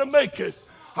if I'm going to make it.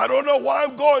 I don't know why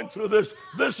I'm going through this.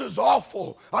 This is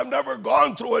awful. I've never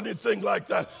gone through anything like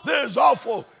that. This is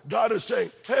awful. God is saying,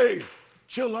 hey,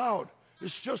 chill out.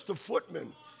 It's just a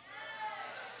footman.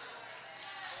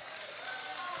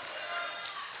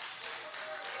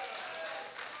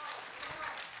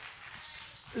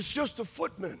 It's just a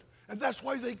footman. And that's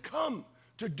why they come,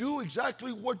 to do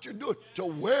exactly what you're doing, to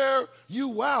wear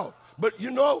you out. But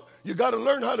you know, you got to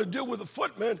learn how to deal with the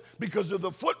footmen, because if the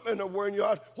footmen are wearing you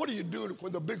out, what do you do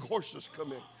when the big horses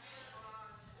come in?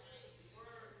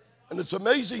 And it's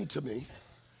amazing to me.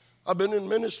 I've been in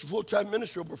ministry, full-time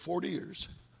ministry, over 40 years.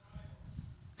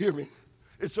 Hear me.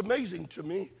 It's amazing to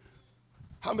me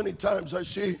how many times I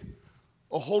see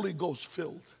a Holy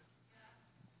Ghost-filled,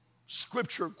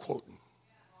 scripture-quoting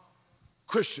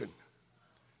Christian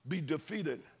be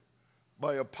defeated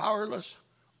by a powerless,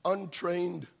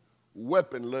 untrained,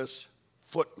 weaponless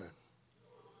footman.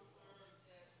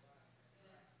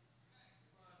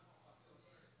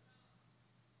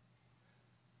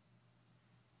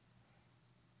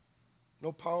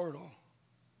 No power at all.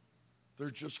 They're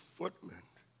just footmen.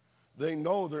 They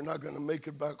know they're not going to make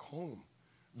it back home.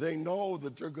 They know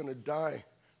that they're going to die.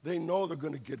 They know they're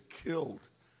going to get killed.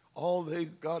 All they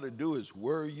got to do is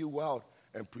wear you out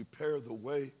and prepare the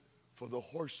way for the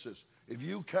horses. If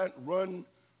you can't run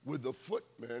with the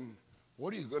footmen,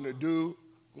 what are you going to do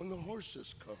when the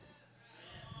horses come?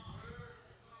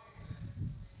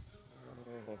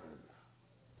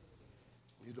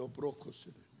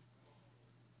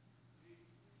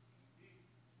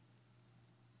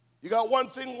 You got one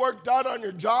thing worked out on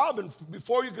your job, and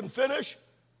before you can finish,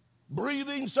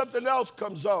 breathing, something else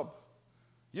comes up.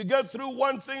 You get through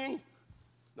one thing,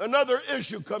 another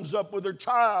issue comes up with your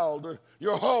child or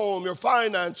your home, your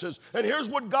finances. And here's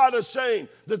what God is saying,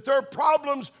 that their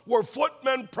problems were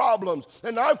footmen problems.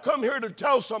 And I've come here to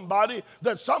tell somebody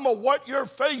that some of what you're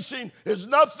facing is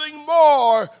nothing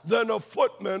more than a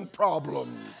footman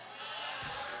problem.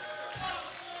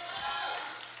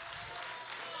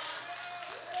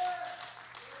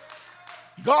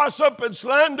 Gossip and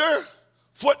slander,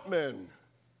 footmen.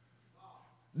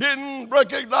 Didn't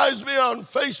recognize me on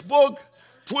Facebook,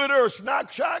 Twitter, or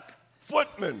Snapchat,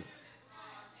 footmen.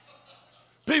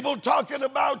 People talking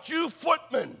about you,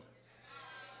 footmen.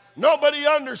 Nobody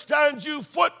understands you,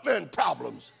 footmen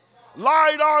problems.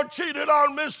 Lied on, cheated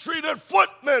on, mistreated,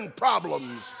 footmen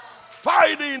problems.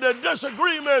 Fighting and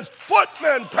disagreements,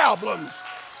 footmen problems.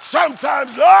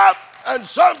 Sometimes up and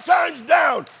sometimes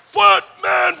down,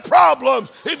 footmen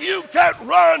problems. If you can't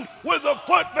run with a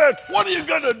footman, what are you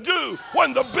going to do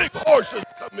when the big horses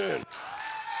come in?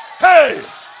 Hey,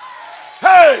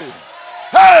 hey,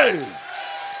 hey.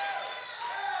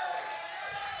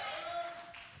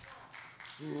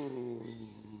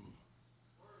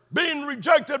 Being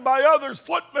rejected by others,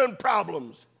 footmen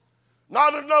problems.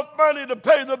 Not enough money to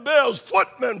pay the bills,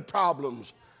 footmen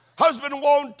problems. Husband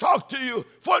won't talk to you,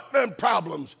 footmen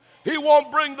problems. He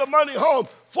won't bring the money home,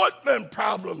 footmen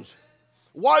problems.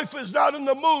 Wife is not in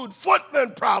the mood,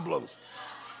 footmen problems.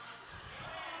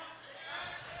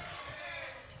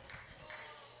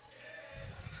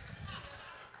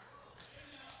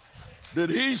 Did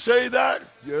he say that?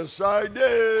 Yes, I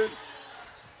did.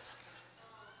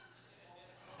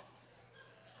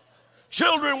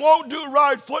 Children won't do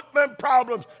right, footmen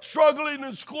problems. Struggling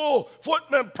in school,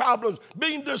 footmen problems.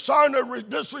 Being dishonored,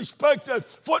 disrespected,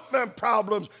 footmen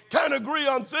problems. Can't agree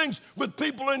on things with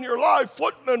people in your life,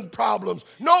 footmen problems.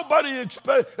 Nobody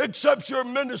accepts your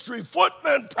ministry,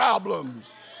 footmen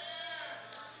problems.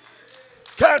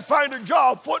 Can't find a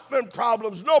job, footmen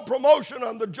problems. No promotion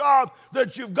on the job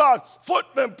that you've got,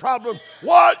 footmen problems.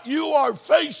 What you are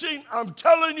facing, I'm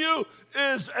telling you,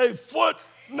 is a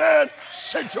footman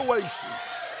situation.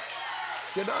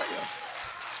 Can I?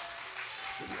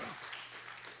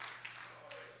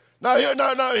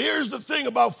 Now here's the thing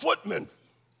about footmen.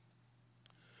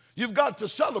 You've got to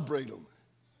celebrate them.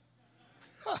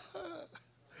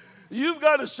 You've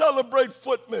got to celebrate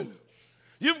footmen.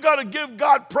 You've got to give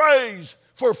God praise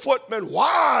for footmen.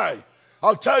 Why?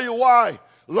 I'll tell you why.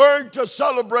 Learn to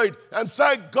celebrate and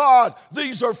thank God.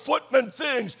 These are footmen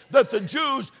things that the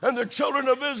Jews and the children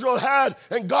of Israel had,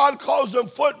 and God calls them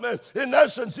footmen. In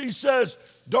essence, he says,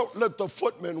 don't let the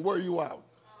footmen wear you out.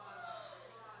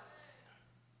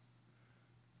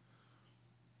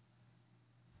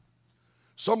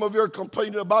 Some of you are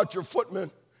complaining about your footmen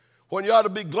when you ought to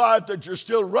be glad that you're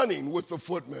still running with the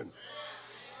footmen.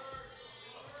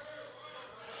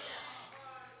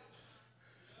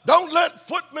 Don't let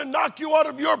footmen knock you out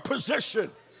of your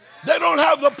position. They don't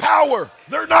have the power.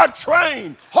 They're not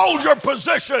trained. Hold your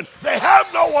position. They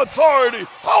have no authority.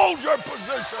 Hold your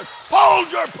position.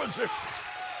 Hold your position.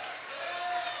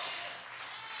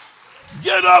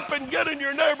 Get up and get in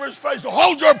your neighbor's face.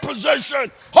 Hold your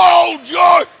position. Hold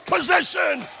your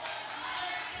position.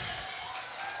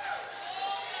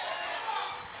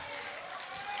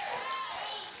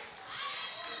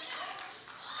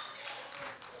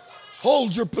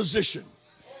 Hold your position.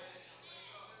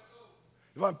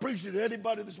 If I'm preaching to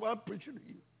anybody this way, I'm preaching to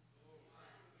you.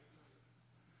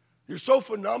 You're so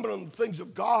phenomenal in the things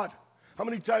of God. How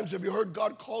many times have you heard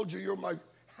God called you, you're my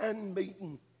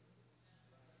handmaiden?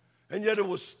 And yet it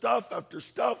was stuff after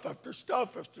stuff after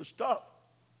stuff after stuff.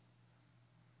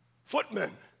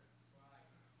 Footmen.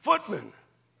 Footmen.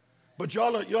 But you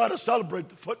ought to celebrate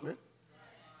the footmen.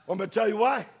 I'm going to tell you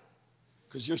why.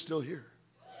 Because you're still here.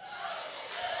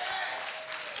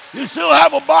 You still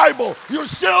have a Bible.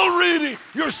 You're still reading.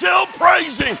 You're still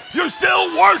praising. You're still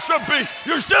worshiping.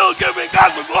 You're still giving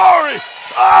God the glory.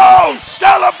 Oh,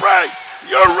 celebrate.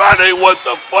 You're running with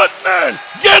the footmen.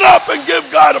 Get up and give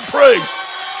God a praise.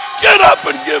 Get up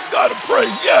and give God a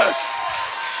praise. Yes.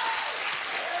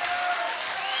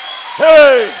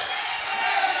 Hey.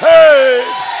 Hey.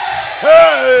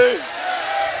 Hey.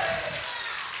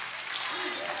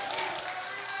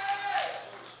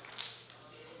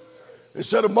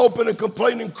 Instead of moping and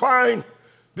complaining, crying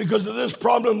because of this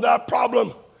problem, that problem,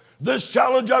 this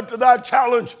challenge after that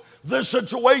challenge, this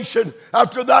situation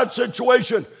after that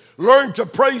situation, Learn to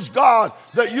praise God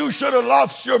that you should have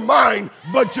lost your mind,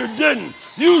 but you didn't.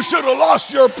 You should have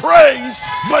lost your praise,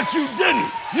 but you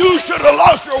didn't. You should have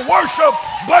lost your worship,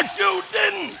 but you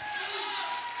didn't.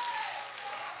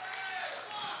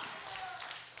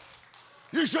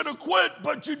 You should have quit,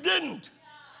 but you didn't.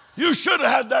 You should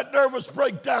have had that nervous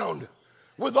breakdown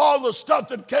with all the stuff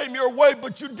that came your way,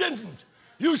 but you didn't.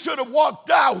 You should have walked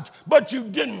out, but you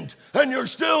didn't. And you're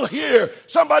still here.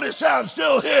 Somebody say, I'm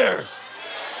still here.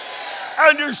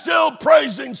 And you're still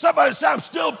praising. Somebody say, I'm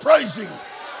still praising.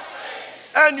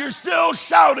 And you're still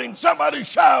shouting. Somebody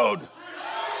shout.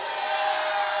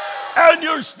 And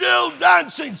you're still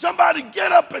dancing. Somebody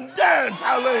get up and dance.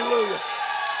 Hallelujah.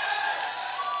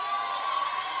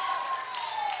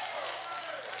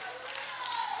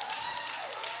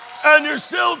 And you're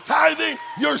still tithing.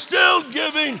 You're still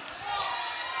giving.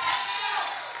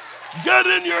 Get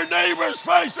in your neighbor's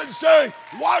face and say,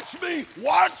 watch me,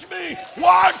 watch me,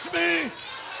 watch me.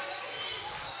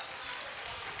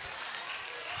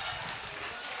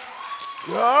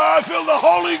 Oh, I feel the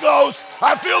Holy Ghost.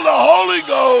 I feel the Holy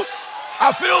Ghost.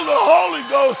 I feel the Holy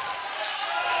Ghost.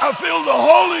 I feel the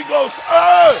Holy Ghost.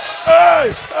 Hey,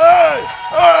 hey, hey,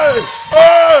 hey,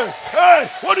 hey, hey.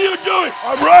 What are you doing?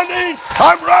 I'm running.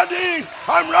 I'm running.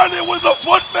 I'm running with the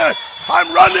footman. I'm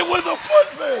running with the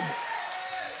footman.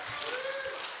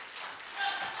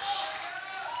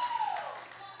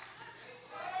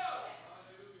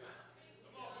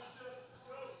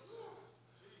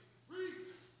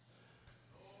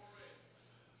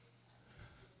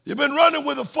 You've been running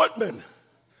with a footman.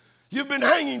 You've been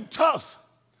hanging tough.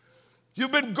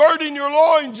 You've been girding your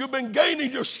loins. You've been gaining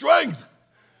your strength.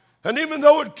 And even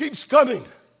though it keeps coming,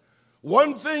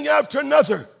 one thing after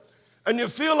another, and you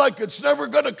feel like it's never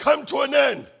going to come to an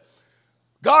end,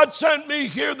 God sent me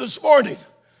here this morning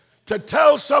to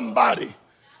tell somebody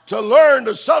to learn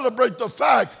to celebrate the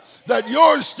fact that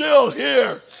you're still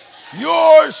here.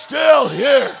 You're still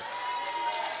here.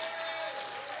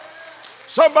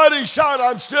 Somebody shout,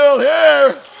 I'm still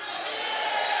here.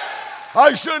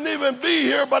 I shouldn't even be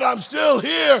here, but I'm still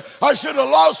here. I should have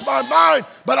lost my mind,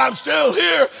 but I'm still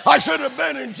here. I should have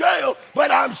been in jail,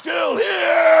 but I'm still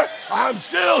here. I'm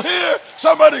still here.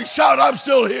 Somebody shout, I'm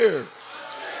still here.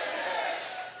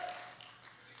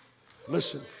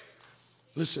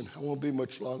 Listen, I won't be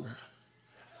much longer.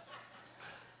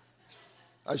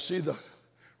 I see the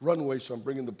runway, so I'm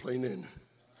bringing the plane in.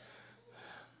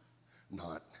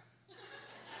 Not.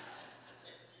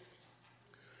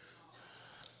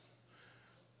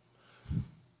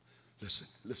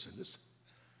 Listen.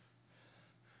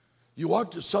 You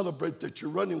ought to celebrate that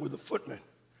you're running with a footman.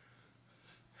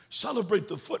 Celebrate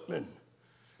the footman.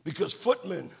 Because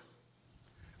footmen,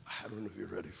 I don't know if you're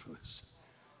ready for this.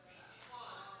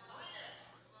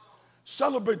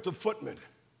 Celebrate the footman.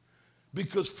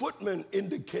 Because footmen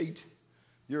indicate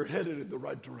you're headed in the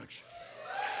right direction.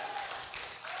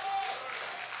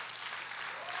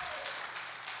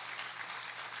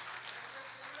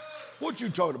 What you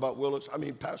talking about, Willis?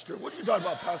 Pastor. What you talking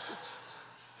about, Pastor?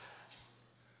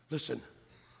 Listen.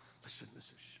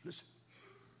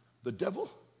 The devil,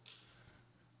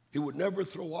 he would never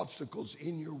throw obstacles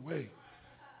in your way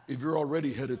if you're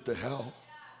already headed to hell.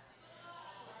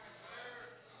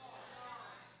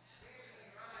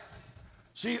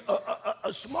 See,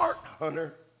 a smart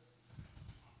hunter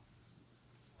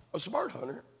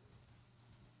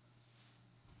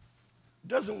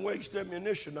doesn't waste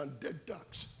ammunition on dead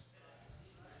ducks.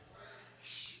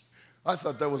 I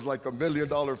thought that was like $1 million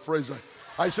phrase.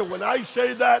 I said, when I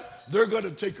say that, they're going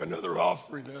to take another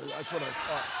offering. That's what I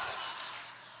thought.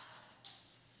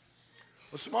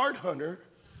 A smart hunter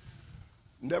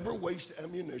never wastes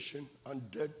ammunition on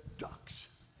dead ducks.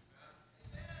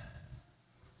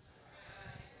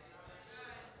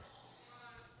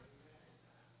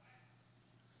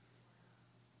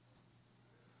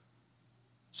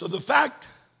 So the fact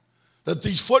that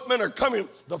these footmen are coming,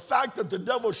 the fact that the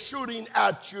devil's shooting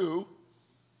at you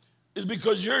is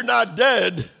because you're not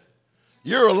dead,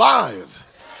 you're alive.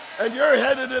 And you're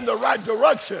headed in the right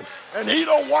direction. And he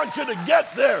don't want you to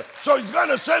get there. So he's going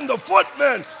to send the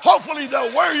footmen. Hopefully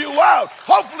they'll wear you out.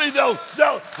 Hopefully they'll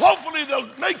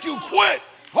make you quit.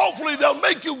 Hopefully they'll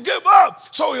make you give up.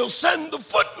 So he'll send the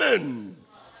footmen.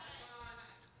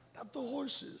 Not the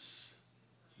horses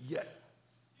yet.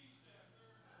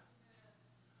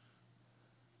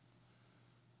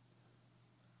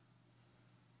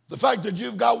 The fact that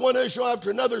you've got one issue after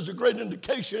another is a great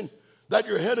indication that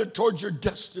you're headed towards your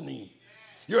destiny.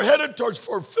 You're headed towards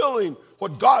fulfilling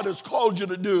what God has called you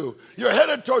to do. You're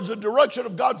headed towards the direction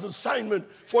of God's assignment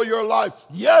for your life.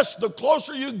 Yes, the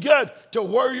closer you get to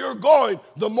where you're going,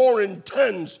 the more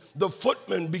intense the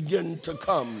footmen begin to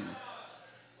come.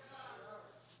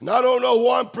 And I don't know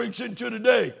who I'm preaching to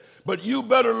today, but you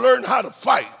better learn how to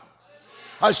fight.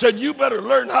 I said, you better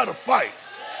learn how to fight.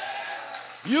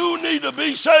 You need to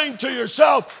be saying to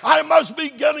yourself, I must be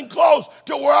getting close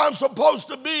to where I'm supposed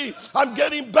to be. I'm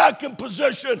getting back in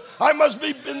position. I must be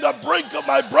in the brink of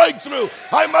my breakthrough.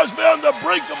 I must be on the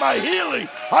brink of my healing.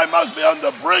 I must be on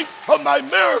the brink of my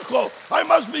miracle. I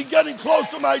must be getting close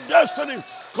to my destiny,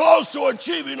 close to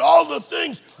achieving all the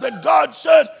things that God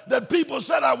said that people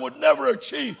said I would never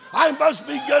achieve. I must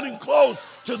be getting close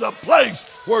to the place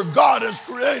where God has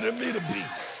created me to be.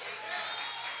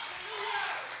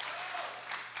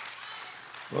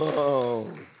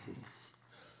 Oh,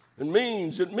 it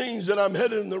means that I'm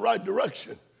headed in the right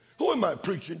direction. Who am I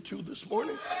preaching to this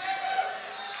morning?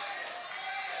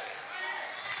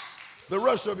 The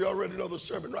rest of you already know the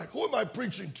sermon, right? Who am I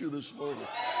preaching to this morning?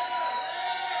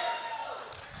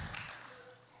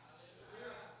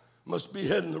 Must be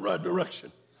heading in the right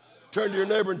direction. Turn to your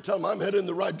neighbor and tell him, I'm headed in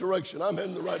the right direction. I'm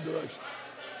heading in the right direction.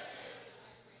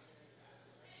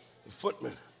 The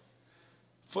footman.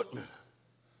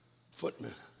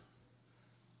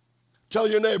 Tell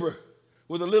your neighbor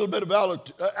with a little bit of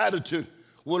attitude,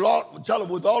 tell him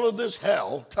with all of this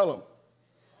hell, tell him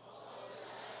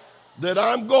that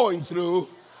I'm going through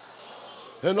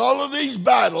and all of these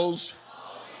battles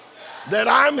that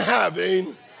I'm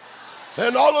having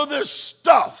and all of this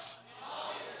stuff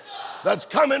that's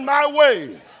coming my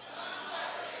way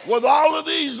with all of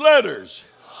these letters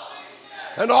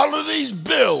and all of these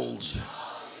bills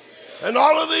and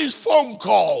all of these phone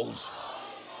calls,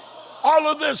 all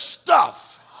of this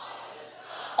stuff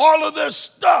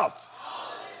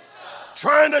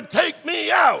trying to take me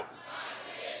out.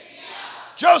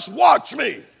 Just watch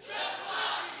me.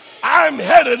 I'm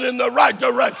headed in the right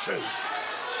direction.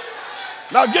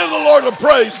 Now give the Lord a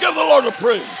praise. Give the Lord a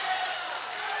praise.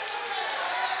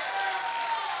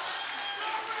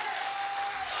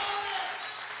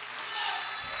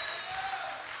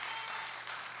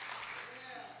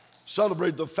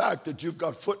 Celebrate the fact that you've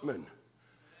got footmen,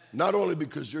 not only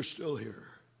because you're still here,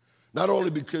 not only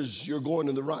because you're going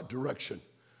in the right direction,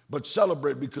 but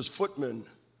celebrate because footmen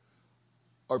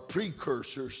are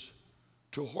precursors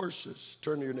to horses.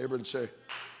 Turn to your neighbor and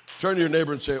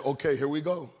say, okay, here we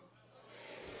go.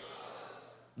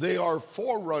 They are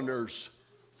forerunners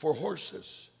for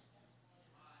horses.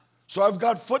 So I've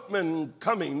got footmen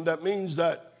coming. That means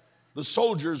that the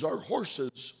soldiers, our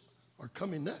horses, are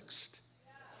coming next.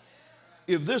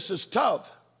 If this is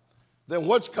tough, then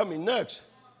what's coming next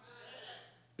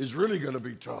is really going to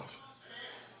be tough.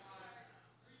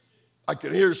 I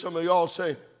can hear some of y'all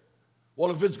saying,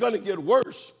 well, if it's going to get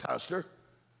worse, Pastor,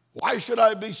 why should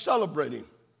I be celebrating?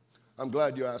 I'm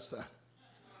glad you asked that.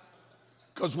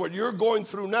 Because what you're going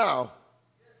through now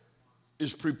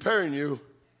is preparing you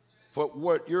for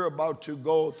what you're about to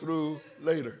go through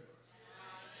later.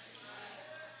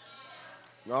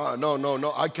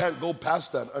 No. I can't go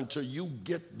past that until you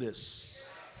get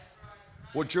this.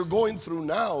 What you're going through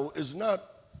now is not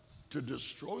to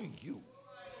destroy you.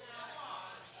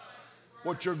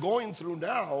 What you're going through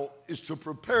now is to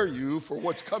prepare you for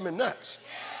what's coming next.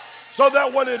 So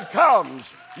that when it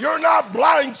comes, you're not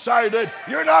blindsided.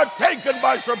 You're not taken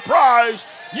by surprise.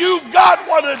 You've got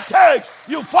what it takes.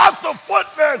 You fought the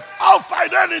footman. I'll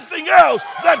fight anything else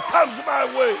that comes my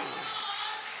way.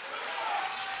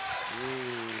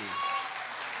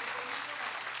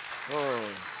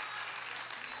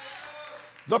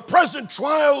 The present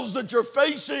trials that you're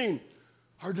facing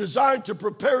are designed to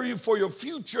prepare you for your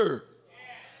future.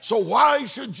 So why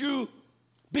should you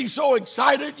be so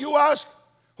excited, you ask?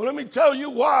 Well, let me tell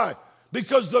you why.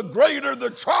 Because the greater the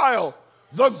trial,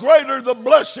 the greater the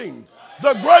blessing,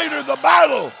 the greater the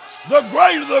battle, the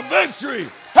greater the victory.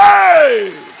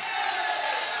 Hey!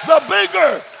 The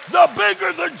bigger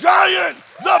the giant,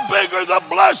 the bigger the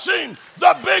blessing,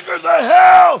 the bigger the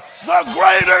hell, the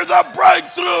greater the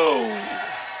breakthrough.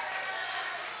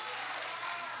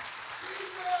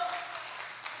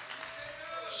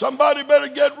 Somebody better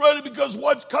get ready, because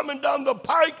what's coming down the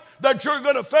pike that you're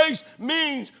going to face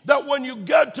means that when you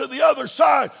get to the other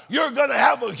side, you're going to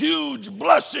have a huge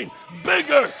blessing,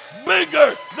 bigger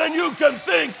than you can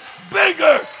think,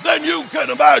 bigger than you can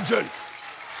imagine.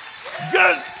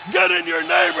 Get in your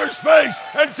neighbor's face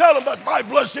and tell him that my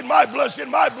blessing, my blessing,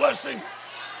 my blessing.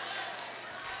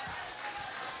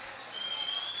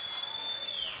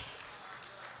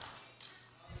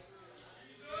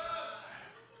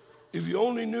 If you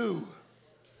only knew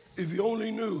If you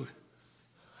only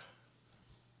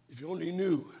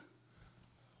knew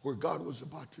where God was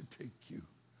about to take you,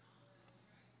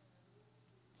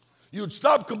 you'd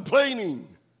stop complaining.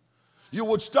 You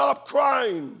would stop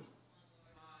crying.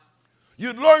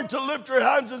 You'd learn to lift your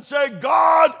hands and say,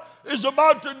 God is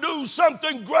about to do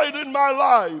something great in my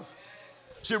life.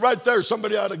 See, right there,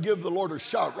 somebody ought to give the Lord a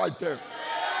shout right there.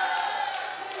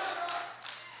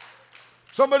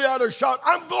 Somebody ought to shout,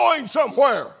 I'm going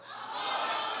somewhere.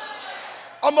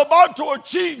 I'm about to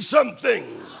achieve something.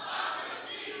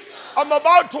 I'm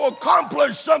about to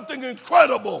accomplish something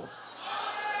incredible.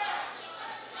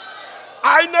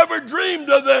 I never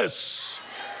dreamed of this.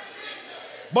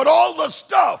 But all the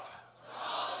stuff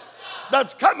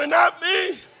that's coming at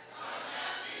me,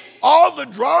 all the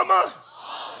drama,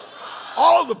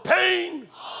 all the pain,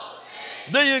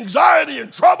 the anxiety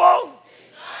and trouble,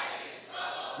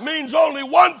 means only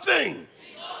one thing.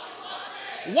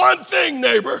 One thing,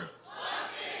 neighbor.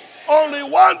 Only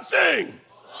one thing.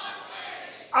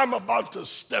 I'm about to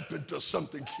step into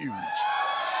something huge.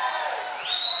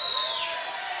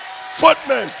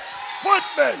 Footmen,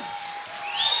 footmen,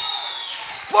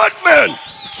 footmen,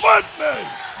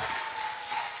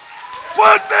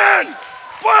 footmen,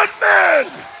 footmen,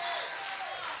 footmen.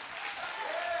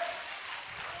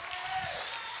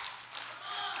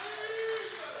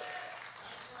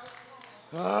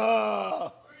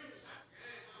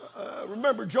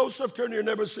 Remember Joseph? Turn to your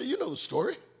neighbor and say, you know the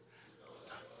story.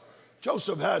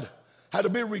 Joseph had to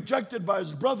be rejected by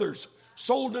his brothers,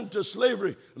 sold into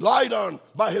slavery, lied on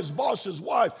by his boss's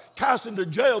wife, cast into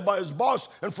jail by his boss,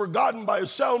 and forgotten by his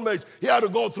cellmates. He had to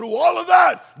go through all of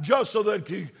that just so that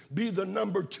he could be the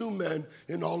number 2 man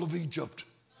in all of Egypt.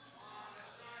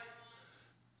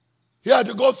 He had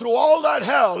to go through all that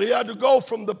hell. He had to go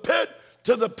from the pit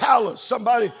to the palace.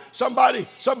 Somebody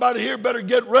here better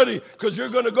get ready, because you're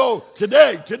going to go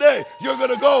today, you're going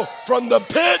to go from the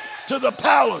pit to the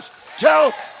palace.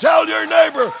 Tell your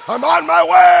neighbor, I'm on my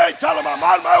way. Tell him I'm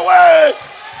on my way.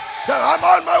 Tell him I'm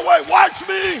on my way. Watch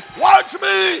me. Watch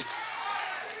me.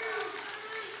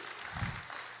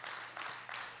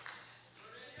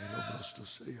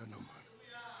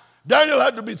 Daniel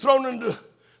had to be thrown into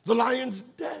the lion's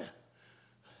den.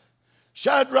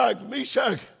 Shadrach,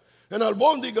 Meshach, and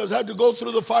Abednego had to go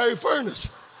through the fiery furnace.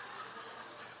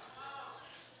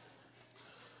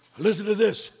 Listen to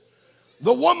this.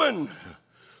 The woman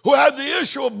who had the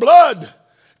issue of blood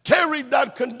carried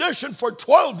that condition for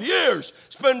 12 years,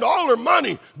 spent all her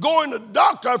money going to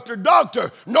doctor after doctor.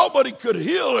 Nobody could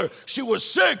heal her. She was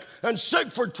sick and sick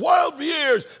for 12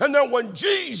 years. And then when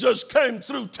Jesus came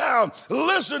through town,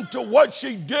 listen to what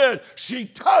she did. She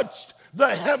touched the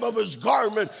hem of his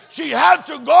garment. She had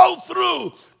to go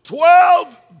through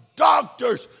 12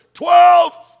 doctors,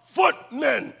 12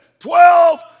 footmen,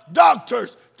 12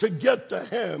 doctors to get the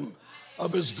hem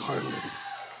of his garment.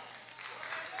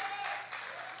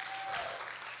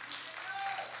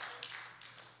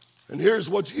 And here's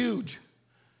what's huge.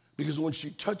 Because when she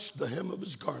touched the hem of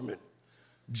his garment,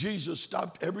 Jesus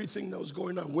stopped everything that was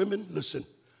going on. Women, listen.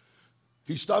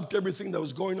 He stopped everything that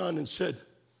was going on and said,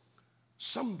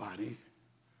 somebody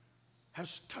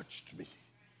has touched me.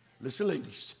 Listen,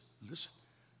 ladies, listen.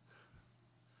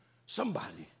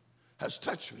 Somebody has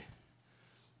touched me.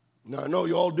 Now, I know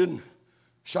you all didn't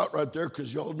shout right there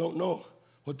because you all don't know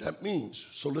what that means.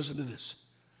 So listen to this.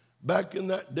 Back in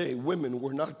that day, women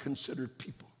were not considered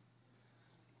people.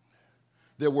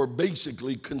 They were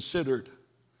basically considered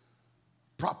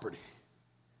property.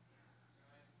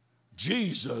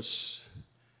 Jesus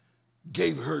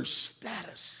gave her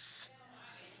status.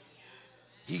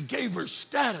 He gave her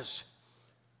status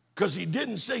because he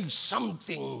didn't say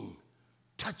something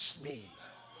touched me.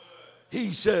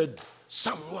 He said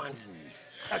someone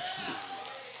touched me.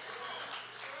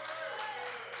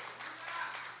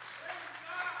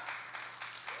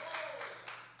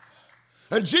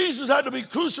 And Jesus had to be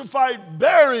crucified,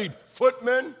 buried,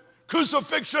 footmen,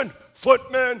 crucifixion,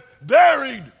 footmen,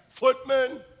 buried,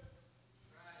 footmen.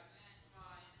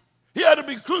 He had to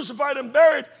be crucified and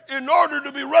buried in order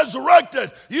to be resurrected.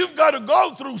 You've got to go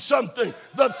through something.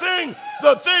 The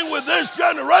thing with this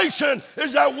generation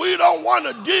is that we don't want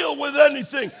to deal with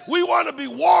anything. We want to be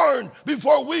warned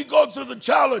before we go through the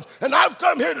challenge. And I've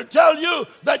come here to tell you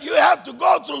that you have to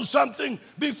go through something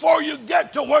before you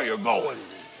get to where you're going.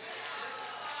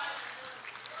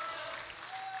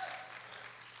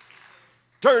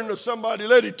 Turn to somebody,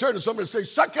 lady, turn to somebody and say,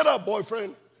 suck it up,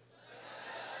 boyfriend.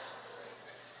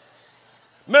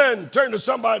 Men, turn to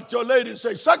somebody, to a lady and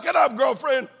say, suck it up,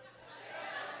 girlfriend.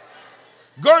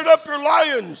 Gird up your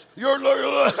lions, your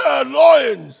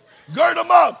loins. Gird them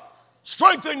up.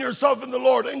 Strengthen yourself in the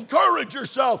Lord. Encourage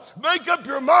yourself. Make up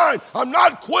your mind. I'm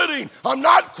not quitting. I'm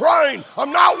not crying.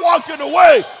 I'm not walking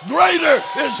away. Greater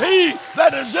is he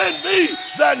that is in me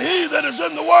than he that is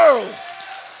in the world.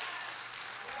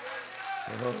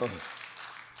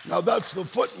 Now that's the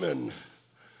footmen.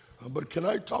 But can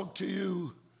I talk to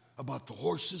you about the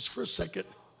horses for a second?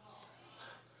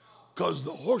 Because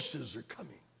the horses are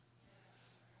coming.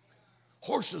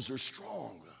 Horses are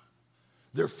strong.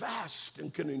 They're fast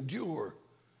and can endure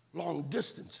long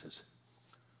distances.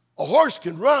 A horse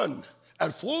can run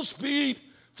at full speed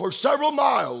for several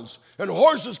miles, and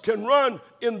horses can run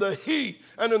in the heat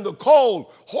and in the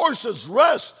cold. Horses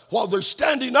rest while they're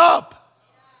standing up.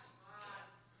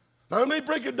 Now let me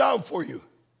break it down for you.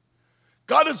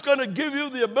 God is going to give you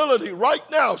the ability right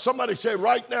now. Somebody say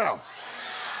right now.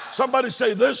 Somebody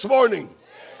say this morning.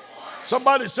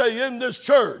 Somebody say in this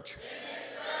church.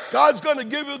 God's going to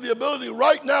give you the ability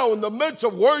right now in the midst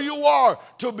of where you are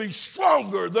to be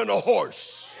stronger than a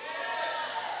horse.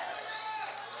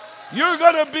 You're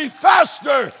going to be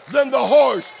faster than the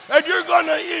horse, and you're going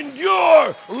to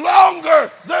endure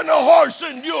longer than a horse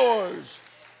endures.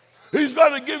 He's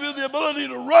going to give you the ability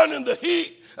to run in the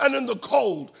heat and in the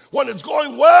cold, when it's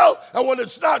going well and when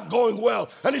it's not going well.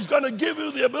 And he's going to give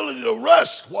you the ability to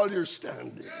rest while you're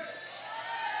standing.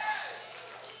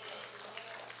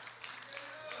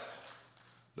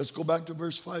 Let's go back to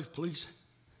verse 5, please.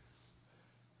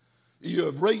 You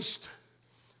have raced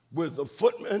with the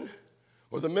footmen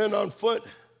or the men on foot,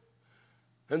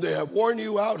 and they have worn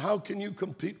you out. How can you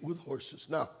compete with horses?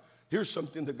 Now, here's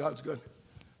something that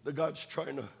God's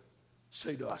trying to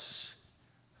say to us.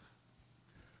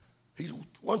 He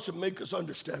wants to make us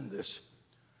understand this.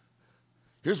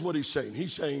 Here's what he's saying.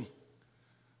 He's saying,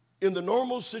 in the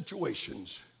normal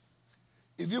situations,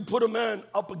 if you put a man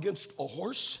up against a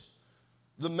horse,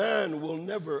 the man will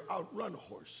never outrun a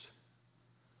horse.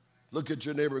 Look at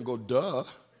your neighbor and go, duh.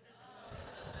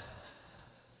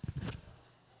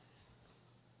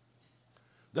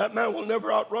 That man will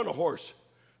never outrun a horse.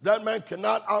 That man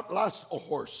cannot outlast a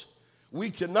horse. We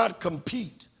cannot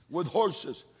compete with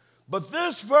horses. But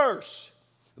this verse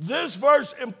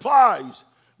implies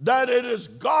that it is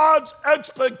God's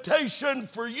expectation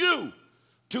for you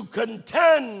to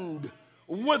contend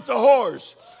with the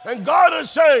horse. And God is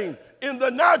saying, in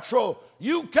the natural,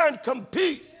 you can't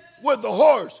compete with the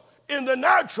horse. In the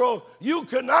natural, you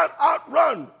cannot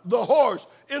outrun the horse.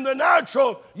 In the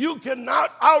natural, you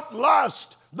cannot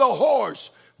outlast the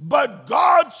horse. But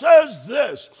God says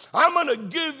this, I'm going to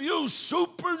give you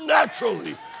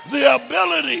supernaturally the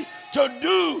ability to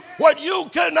do what you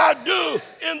cannot do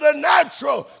in the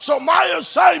natural. So my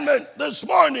assignment this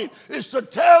morning is to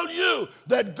tell you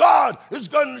that God is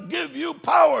going to give you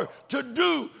power to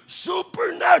do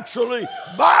supernaturally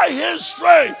by his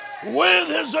strength, with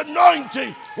his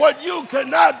anointing, what you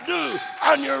cannot do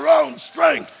on your own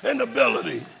strength and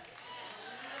ability.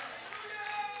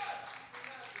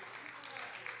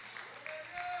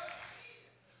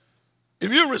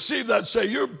 If you receive that, say,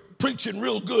 you're preaching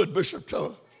real good, Bishop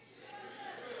Charley.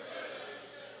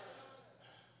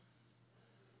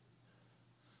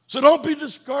 So don't be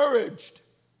discouraged.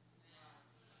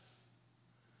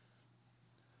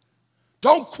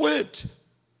 Don't quit.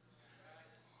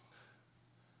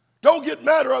 Don't get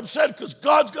mad or upset, because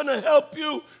God's going to help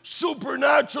you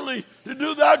supernaturally to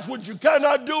do that which you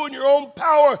cannot do in your own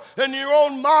power and your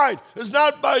own might. It's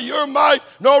not by your might,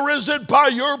 nor is it by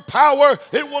your power.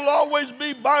 It will always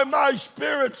be by my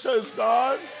Spirit, says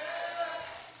God.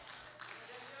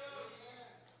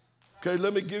 Okay,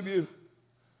 let me give you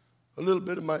a little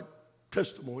bit of my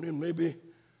testimony, and maybe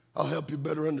I'll help you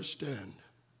better understand.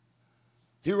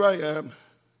 Here I am,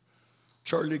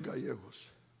 Charley Gallegos.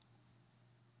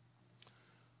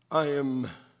 I am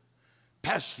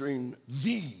pastoring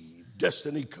the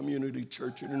Destiny Community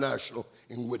Church International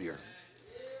in Whittier.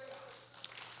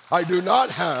 I do not,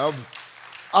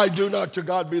 to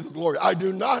God be the glory, I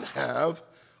do not have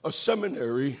a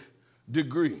seminary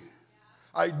degree.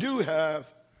 I do have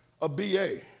a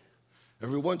BA.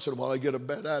 Every once in a while I get a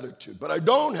bad attitude, but I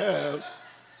don't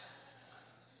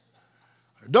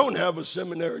have a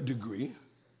seminary degree.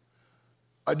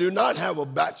 I do not have a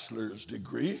bachelor's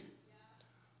degree.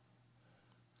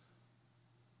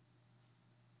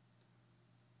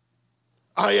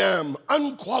 I am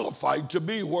unqualified to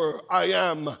be where I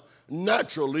am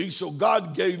naturally, so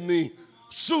God gave me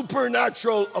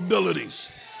supernatural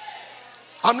abilities.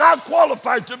 I'm not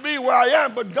qualified to be where I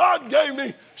am, but God gave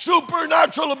me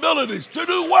supernatural abilities to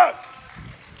do what?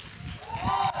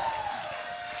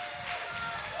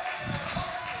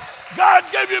 God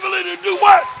gave you the ability to do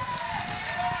what?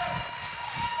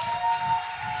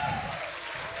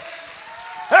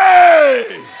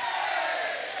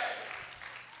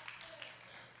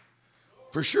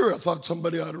 For sure, I thought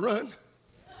somebody ought to run.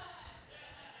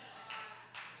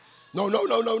 No.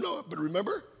 But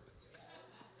remember?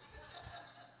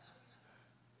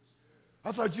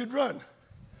 I thought you'd run.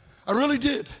 I really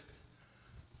did.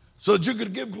 So that you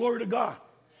could give glory to God.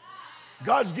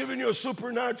 God's given you a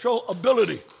supernatural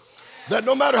ability that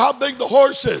no matter how big the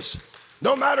horse is,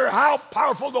 no matter how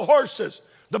powerful the horse is,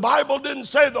 the Bible didn't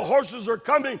say the horses are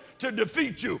coming to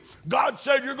defeat you. God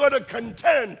said you're going to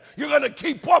contend. You're going to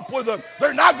keep up with them.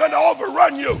 They're not going to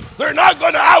overrun you. They're not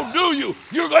going to outdo you.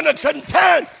 You're going to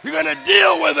contend. You're going to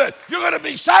deal with it. You're going to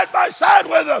be side by side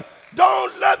with them.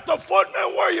 Don't let the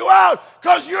footmen wear you out,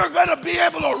 because you're going to be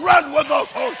able to run with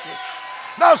those horses.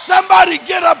 Now somebody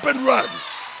get up and run.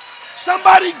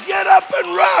 Somebody get up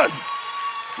and run.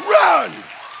 Run.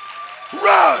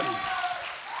 Run.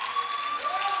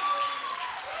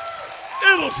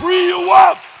 It'll free you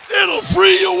up. It'll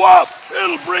free you up.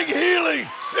 It'll bring healing.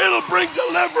 It'll bring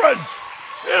deliverance.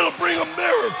 It'll bring a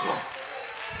miracle.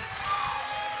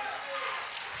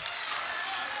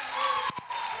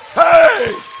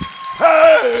 Hey,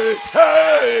 hey,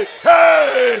 hey,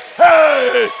 hey,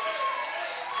 hey.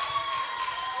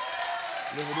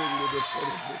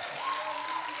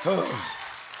 No.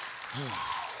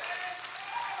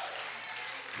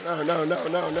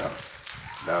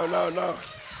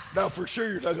 Now, for sure,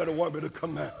 you're not going to want me to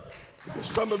come back. Because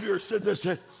some of you are sitting there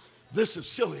saying, this is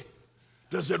silly.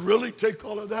 Does it really take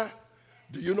all of that?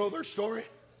 Do you know their story?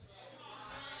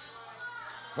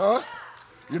 Huh?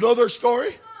 You know their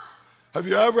story? Have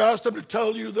you ever asked them to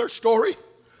tell you their story?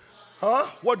 Huh?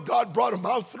 What God brought them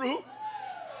out through?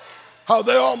 How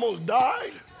they almost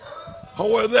died? How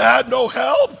where they had no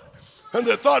help? And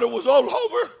they thought it was all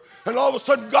over? And all of a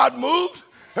sudden God moved?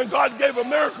 And God gave a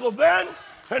miracle then?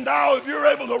 And now if you're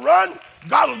able to run,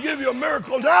 God will give you a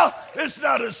miracle now. It's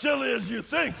not as silly as you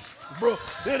think, bro.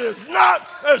 It is not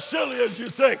as silly as you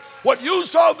think. What you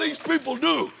saw these people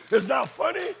do is not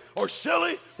funny or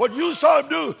silly. What you saw them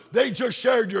do, they just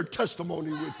shared your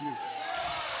testimony with you.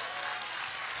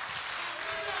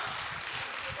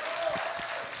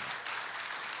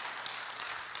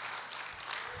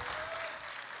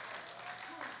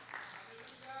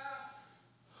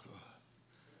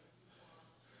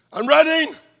 I'm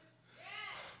running.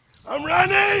 I'm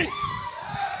running.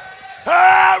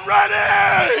 I'm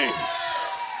running.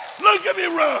 Look at me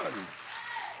run.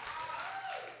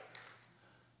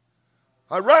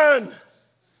 I ran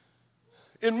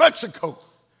in Mexico.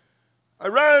 I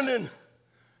ran in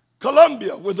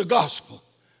Colombia with the gospel.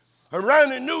 I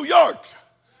ran in New York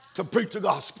to preach the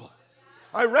gospel.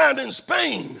 I ran in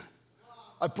Spain.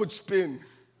 I put spin.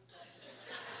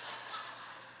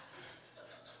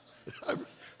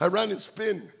 I ran in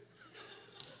Spain.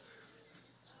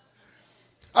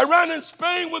 I ran in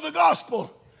Spain with the gospel.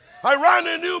 I ran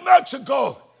in New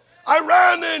Mexico. I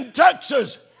ran in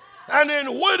Texas and in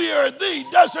Whittier, the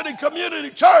Destiny Community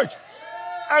Church.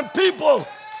 And people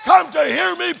come to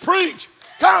hear me preach.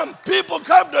 People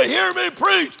come to hear me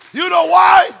preach. You know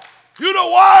why? You know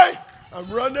why? I'm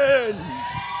running.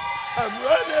 I'm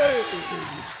running.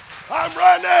 I'm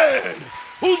running.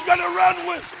 Who's going to run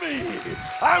with me?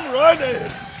 I'm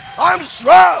running. I'm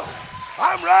strong.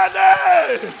 I'm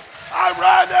running. I'm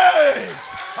running.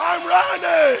 I'm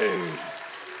running.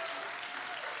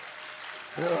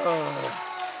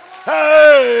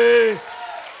 Hey.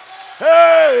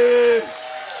 Hey.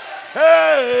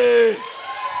 Hey.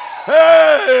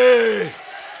 Hey.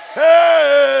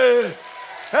 Hey.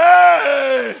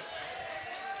 Hey.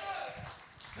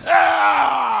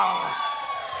 Ah.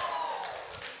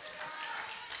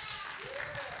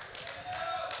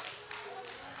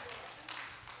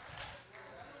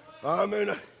 I mean,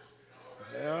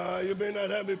 you may not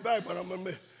have me back, but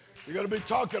you're going to be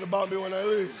talking about me when I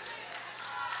leave.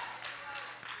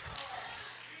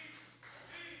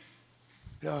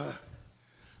 Yeah,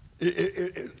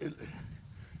 it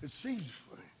seems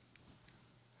funny.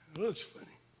 It looks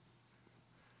funny.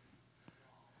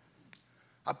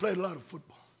 I played a lot of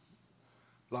football.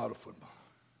 A lot of football.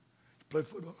 You play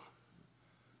football?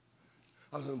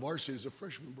 I was in varsity as a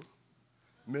freshman, bro.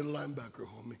 Middle linebacker,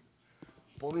 homie.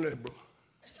 Ponle, bro.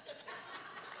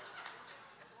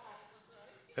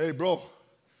 Hey, bro,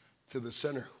 to the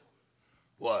center.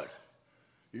 What?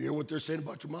 You hear what they're saying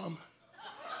about your mom?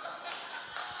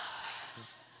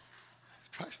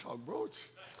 Trash talk, bro.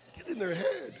 It's get in their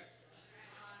head.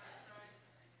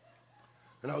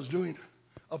 And I was doing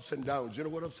ups and downs. You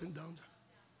know what ups and downs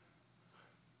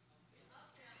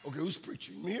are? Okay, who's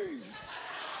preaching? Me or you?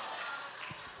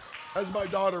 That's my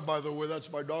daughter, by the way.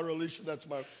 That's my daughter, Alicia. That's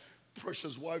my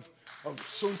precious wife of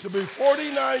soon to be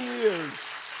 49 years.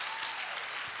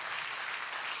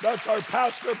 That's our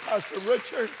pastor, Pastor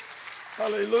Richard.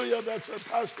 Hallelujah. That's our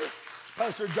pastor,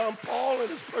 Pastor John Paul, and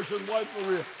his precious wife,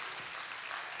 Maria.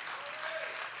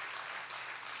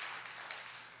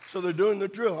 So they're doing the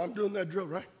drill. I'm doing that drill,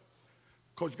 right?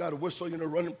 Coach got a whistle,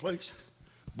 running place.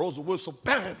 Blows a whistle,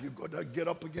 bam, you go down, get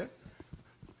up again.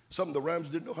 Something the Rams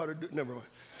didn't know how to do. Never mind.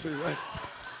 So you're right.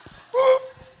 Boop,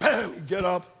 bam, you get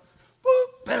up.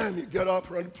 Boop, bam, you get up,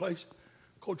 run the place.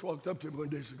 Coach walked up to him one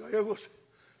day and said, Gallegos. I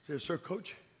said, sir,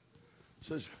 coach. He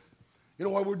says, you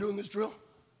know why we're doing this drill?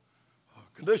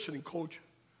 Conditioning, coach.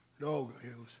 No,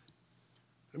 Gallegos.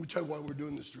 Let me tell you why we're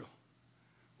doing this drill.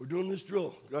 We're doing this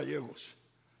drill, Gallegos.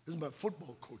 This is my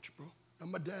football coach, bro. Not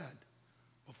my dad.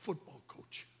 My football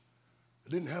coach. I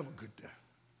didn't have a good dad.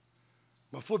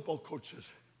 My football coach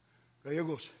says,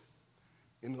 Gallegos,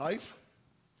 in life,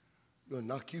 it's going to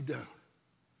knock you down.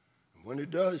 And when it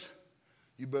does,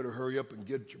 you better hurry up and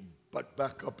get your butt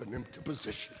back up and into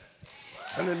position.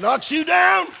 And it knocks you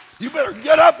down, you better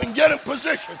get up and get in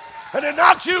position. And it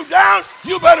knocks you down,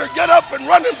 you better get up and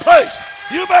run in place.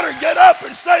 You better get up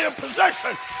and stay in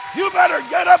position. You better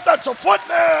get up. That's a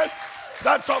footman.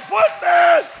 That's a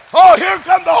footman. Oh, here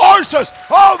come the horses.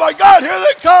 Oh, my God, here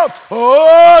they come.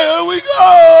 Oh, here we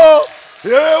go.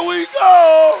 Here we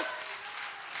go.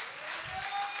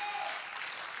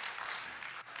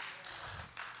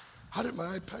 How did my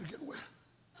iPad get wet?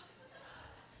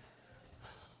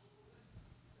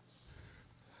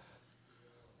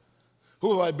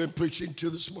 Who have I been preaching to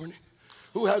this morning?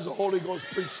 Who has the Holy Ghost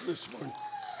preached this morning?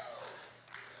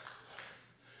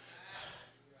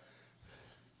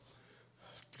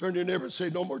 Turn to your neighbor and say,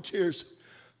 no more tears.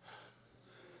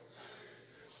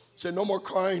 Say, no more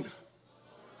crying.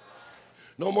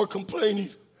 No more complaining.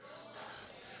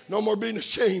 No more being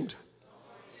ashamed.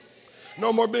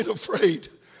 No more being afraid.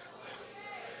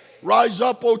 Rise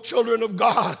up, O children of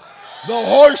God. The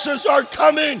horses are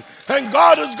coming, and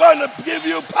God is going to give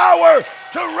you power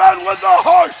to run with the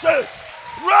horses.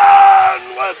 Run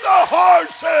with the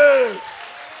horses.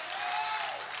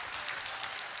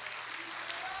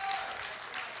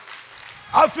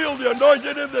 I feel the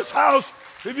anointing in this house.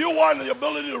 If you want the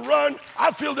ability to run,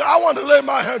 I feel that I want to lay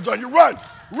my hands on you. Run,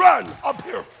 run up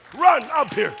here, run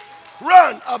up here,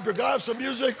 run up here. Can I have some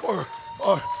music or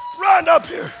run up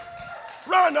here,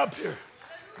 run up here.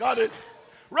 Got it?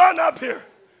 Run up here.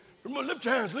 Lift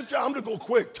your hands, lift your hands. I'm going to go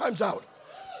quick. Time's out.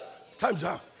 Time's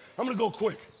out. I'm going to go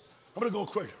quick. I'm going to go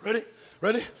quick. Ready?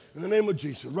 Ready? In the name of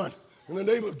Jesus, run. In the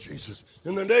name of Jesus.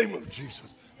 In the name of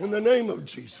Jesus. In the name of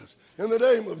Jesus. In the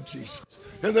name of Jesus.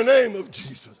 In the name of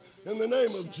Jesus. In the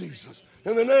name of Jesus.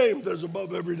 In the name that is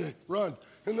above every name. Run.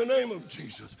 In the name of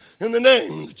Jesus. In the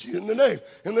name. In the name.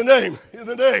 In the name. In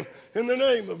the name. In the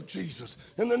name of Jesus.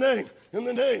 In the name. In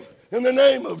the name. In the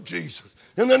name of Jesus.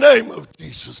 In the name of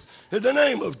Jesus. In the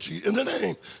name of Jesus. In the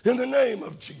name. In the name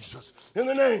of Jesus. In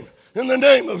the name. In the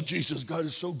name of Jesus. God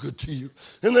is so good to you.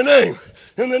 In the name.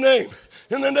 In the name.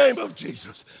 In the name of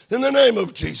Jesus. In the name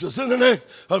of Jesus. In the name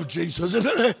of Jesus. In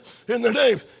the name. In the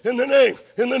name. In the name.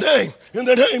 In the name. In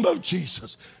the name of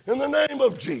Jesus. In the name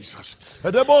of Jesus.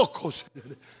 In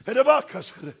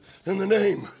the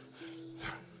name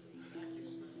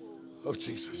of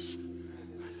Jesus.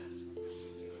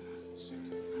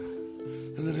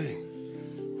 In the name.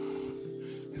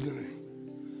 In the name.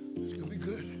 It's going to be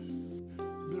good. It's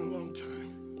been a long time.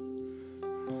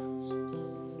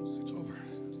 It's over.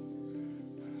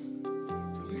 It's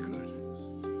going to be good.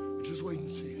 Just wait and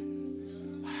see.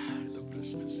 The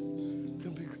blisters. It's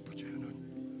going to be good. Put your hand on.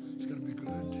 It's going to be good. It's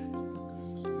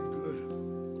going to be good.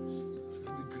 It's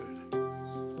going to be good.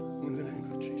 In the name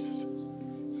of Jesus.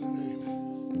 In the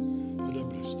name of the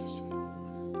blisters.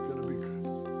 It's going to be good.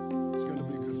 It's going to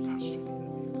be good, Pastor.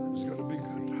 It's going to be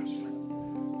good, Pastor.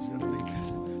 It's going to be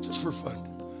good. Just for fun.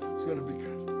 It's going to be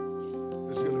good.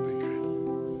 It's going to be good.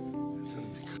 It's going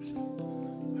to be good.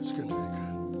 It's going to be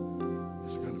good.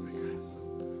 It's going to be good.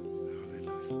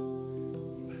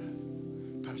 Hallelujah.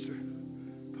 Pastor.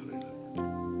 Hallelujah.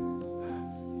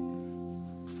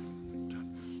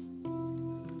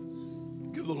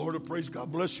 Give the Lord a praise.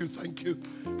 God bless you. Thank you,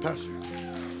 Pastor.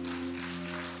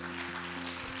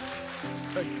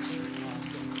 Thank you, sir.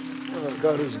 Oh,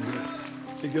 God is good.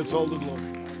 He gets all the glory.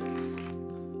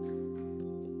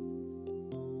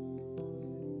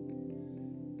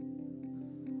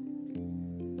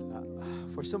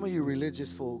 For some of you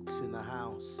religious folks in the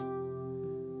house,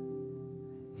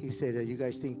 he said that you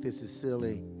guys think this is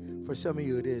silly. For some of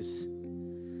you it is.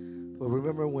 But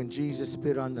remember when Jesus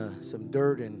spit on some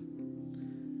dirt and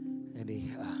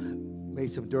he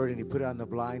made some dirt and he put it on the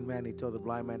blind man. He told the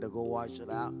blind man to go wash it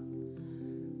out.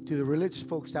 To the religious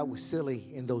folks, that was silly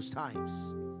in those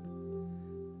times.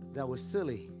 that was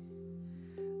silly.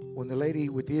 When the lady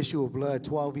with the issue of blood,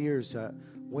 12 years,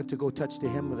 went to go touch the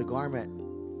hem of the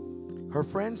garment, her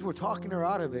friends were talking her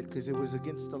out of it because it was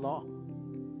against the law.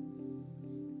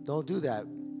 Don't do that.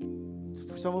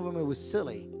 For some of them, it was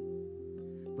silly,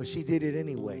 but she did it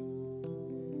anyway.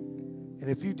 And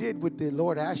if you did what the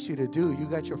Lord asked you to do, you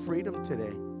got your freedom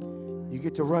today. You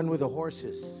get to run with the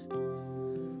horses.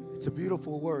 It's a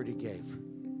beautiful word he gave.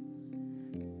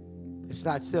 It's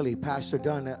not silly. Pastor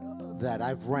done that.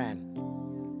 I've ran.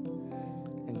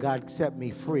 And God set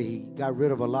me free. He got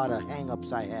rid of a lot of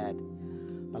hang-ups I had.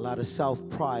 A lot of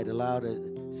self-pride, a lot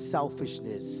of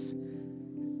selfishness.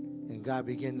 And God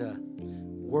began to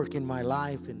work in my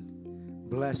life and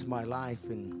bless my life.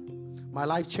 And my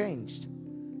life changed.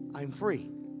 I'm free.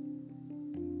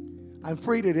 I'm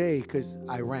free today because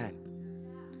I ran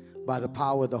by the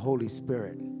power of the Holy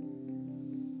Spirit.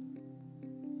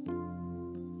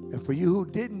 And for you who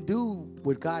didn't do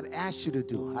what God asked you to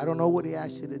do, I don't know what he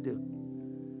asked you to do.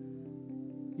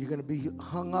 You're going to be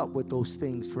hung up with those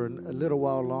things for a little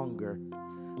while longer.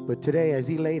 But today, as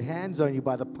he laid hands on you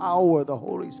by the power of the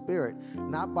Holy Spirit,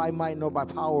 not by might nor by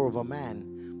power of a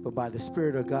man, but by the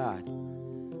Spirit of God,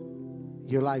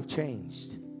 your life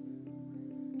changed.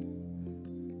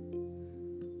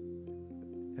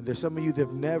 And there's some of you that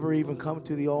have never even come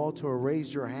to the altar or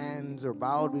raised your hands or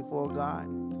bowed before God.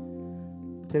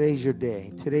 Today's your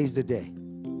day. Today's the day.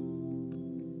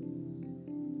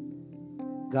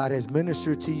 God has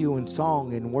ministered to you in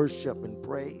song and worship and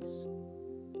praise.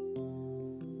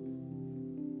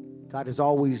 God is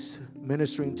always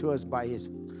ministering to us by His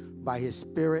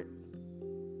Spirit.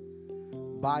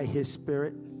 By His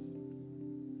Spirit.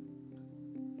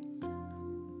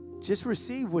 Just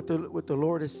receive what the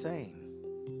Lord is saying.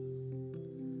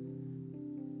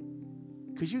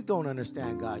 Because you don't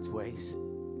understand God's ways.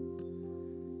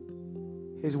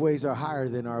 His ways are higher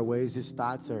than our ways. His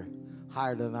thoughts are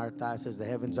higher than our thoughts. As the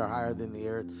heavens are higher than the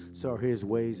earth, so are his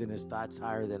ways and his thoughts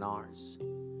higher than ours.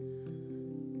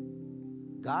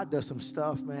 God does some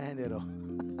stuff, man,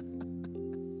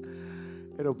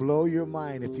 it'll blow your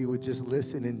mind if you would just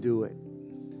listen and do it.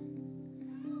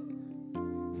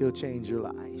 He'll change your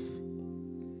life.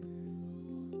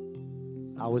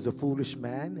 I was a foolish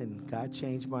man, and God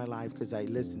changed my life because I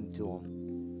listened to him.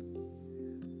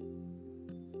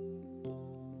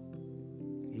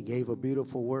 He gave a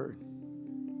beautiful word.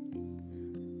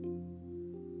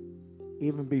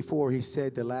 Even before he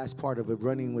said the last part of it,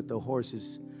 running with the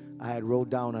horses, I had wrote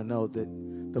down a note that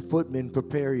the footmen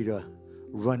prepare you to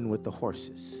run with the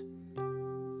horses.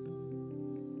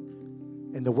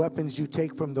 And the weapons you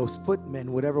take from those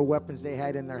footmen, whatever weapons they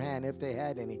had in their hand, if they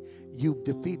had any, you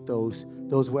defeat those.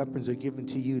 Those weapons are given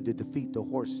to you to defeat the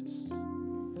horses.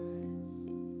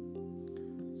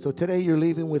 So today you're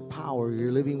leaving with power.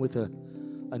 You're leaving with a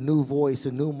new voice,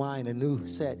 a new mind, a new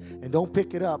set. And don't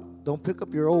pick it up. Don't pick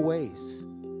up your old ways.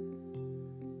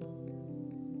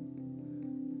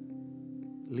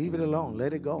 Leave it alone.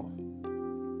 Let it go.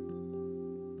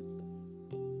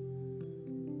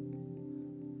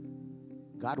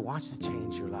 God wants to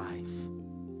change your life.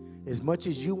 As much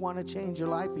as you want to change your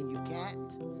life and you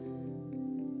can't,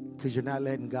 because you're not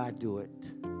letting God do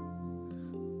it.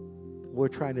 We're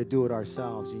trying to do it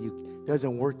ourselves. And it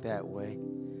doesn't work that way.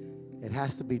 It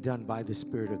has to be done by the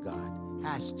Spirit of God.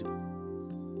 Has to.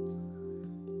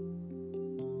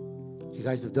 You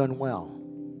guys have done well.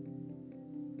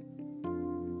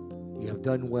 You have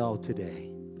done well today.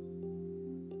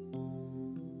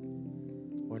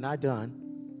 We're not done.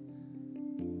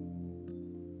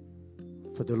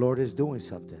 For the Lord is doing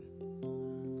something.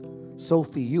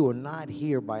 Sophie, you are not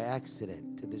here by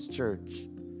accident to this church.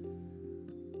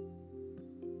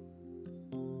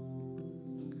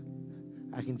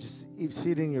 I can just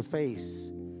see it in your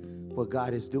face what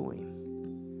God is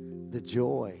doing. The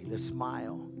joy, the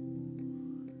smile.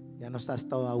 Ya no estás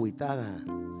toda aguitada.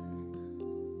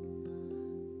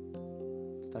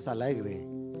 Estás alegre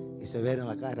y se ve en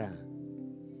la cara.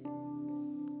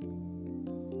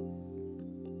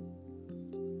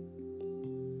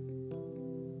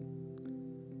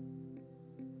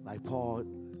 Like Paul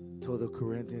told the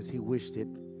Corinthians, he wished that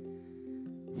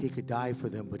he could die for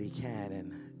them, but he can't.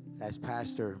 And as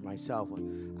pastor myself,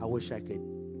 I wish I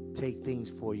could take things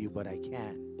for you, but I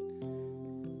can't.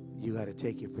 You got to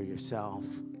take it for yourself.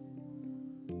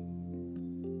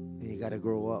 And you got to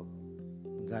grow up.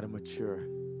 You got to mature.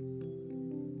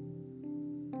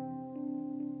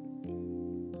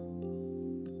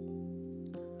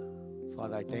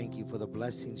 Father, I thank you for the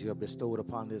blessings you have bestowed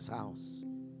upon this house.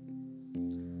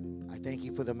 I thank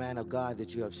you for the man of God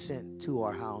that you have sent to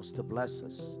our house to bless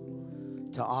us,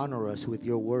 to honor us with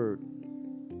your word.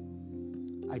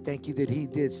 I thank you that he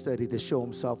did study to show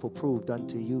himself approved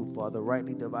unto you, Father,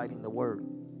 rightly dividing the word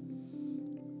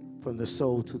from the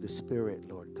soul to the spirit,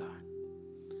 Lord God.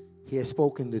 He has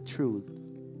spoken the truth.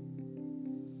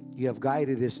 You have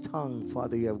guided his tongue,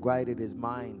 Father. You have guided his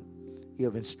mind. You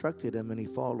have instructed him, and he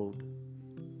followed.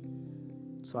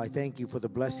 So I thank you for the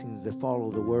blessings that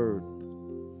follow the word,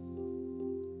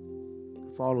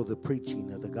 that follow the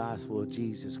preaching of the gospel of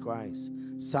Jesus Christ,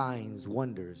 signs,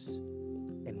 wonders,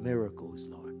 and miracles,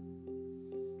 Lord.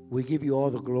 We give you all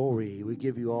the glory. We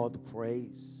give you all the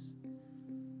praise.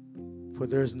 For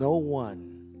there's no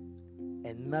one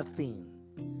and nothing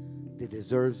that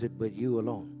deserves it but you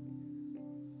alone.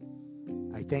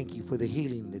 I thank you for the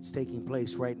healing that's taking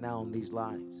place right now in these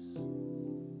lives.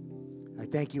 I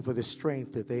thank you for the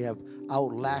strength that they have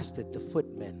outlasted the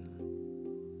footmen,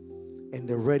 and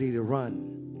they're ready to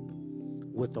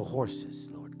run with the horses,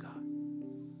 Lord God.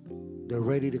 They're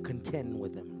ready to contend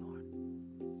with them, Lord.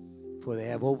 For they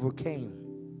have overcame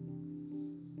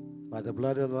by the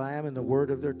blood of the Lamb and the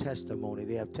word of their testimony.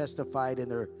 They have testified in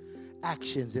their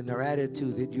actions and their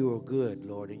attitude that you are good,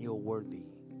 Lord, and you're worthy.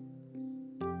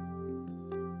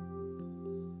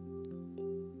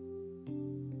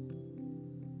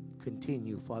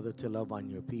 Continue, Father, to love on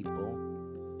your people.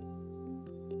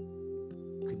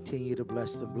 Continue to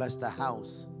bless them. Bless the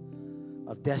house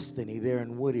of destiny there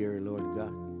in Whittier, Lord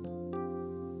God.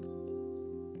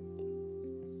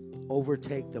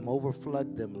 Overtake them,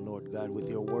 overflood them, Lord God, with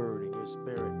your word and your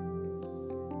spirit.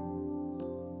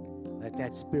 Let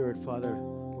that spirit, Father,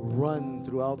 run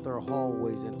throughout their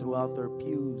hallways and throughout their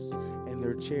pews and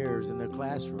their chairs and their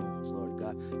classrooms, Lord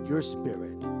God. Your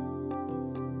spirit.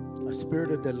 A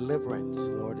spirit of deliverance,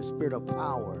 Lord, a spirit of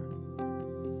power,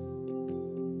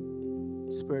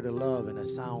 a spirit of love and a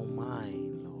sound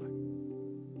mind, Lord.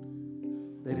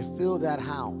 Let it fill that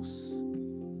house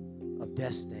of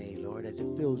destiny, Lord, as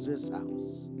it fills this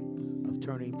house of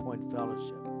Turning Point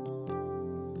Fellowship.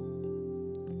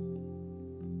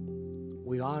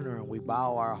 We honor and we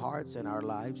bow our hearts and our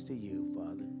lives to you,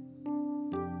 Father.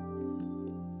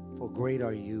 For great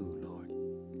are you, Lord.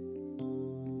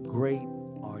 Great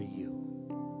are you.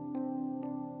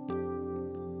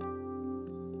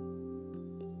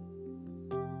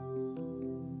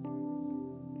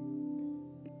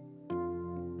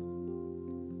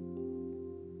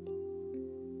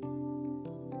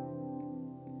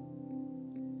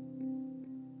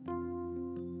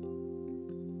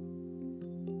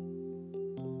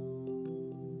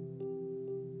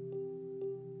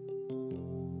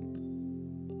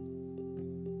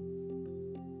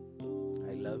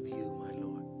 I love you, my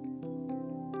Lord.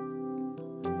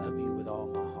 I love you with all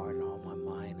my heart and all my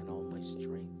mind and all my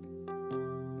strength.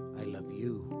 I love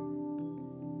you.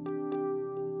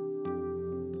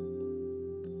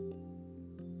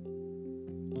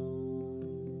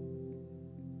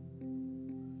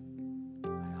 I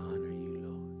honor you,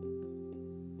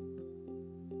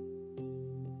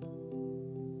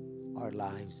 Lord. Our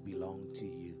lives belong to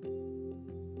you.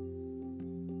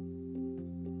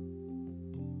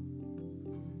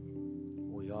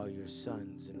 We are your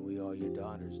sons and we are your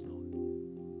daughters, Lord.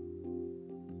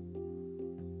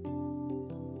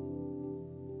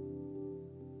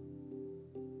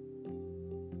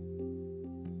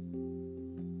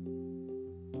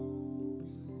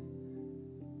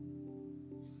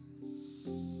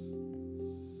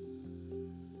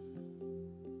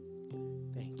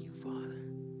 Thank you, Father.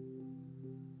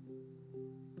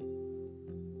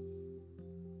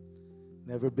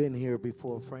 Never been here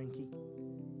before, Frankie.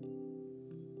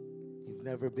 You've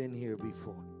never been here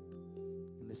before.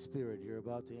 In the spirit, you're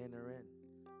about to enter in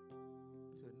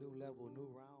to a new level, new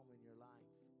realm in your life.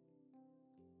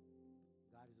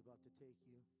 God is about to take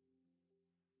you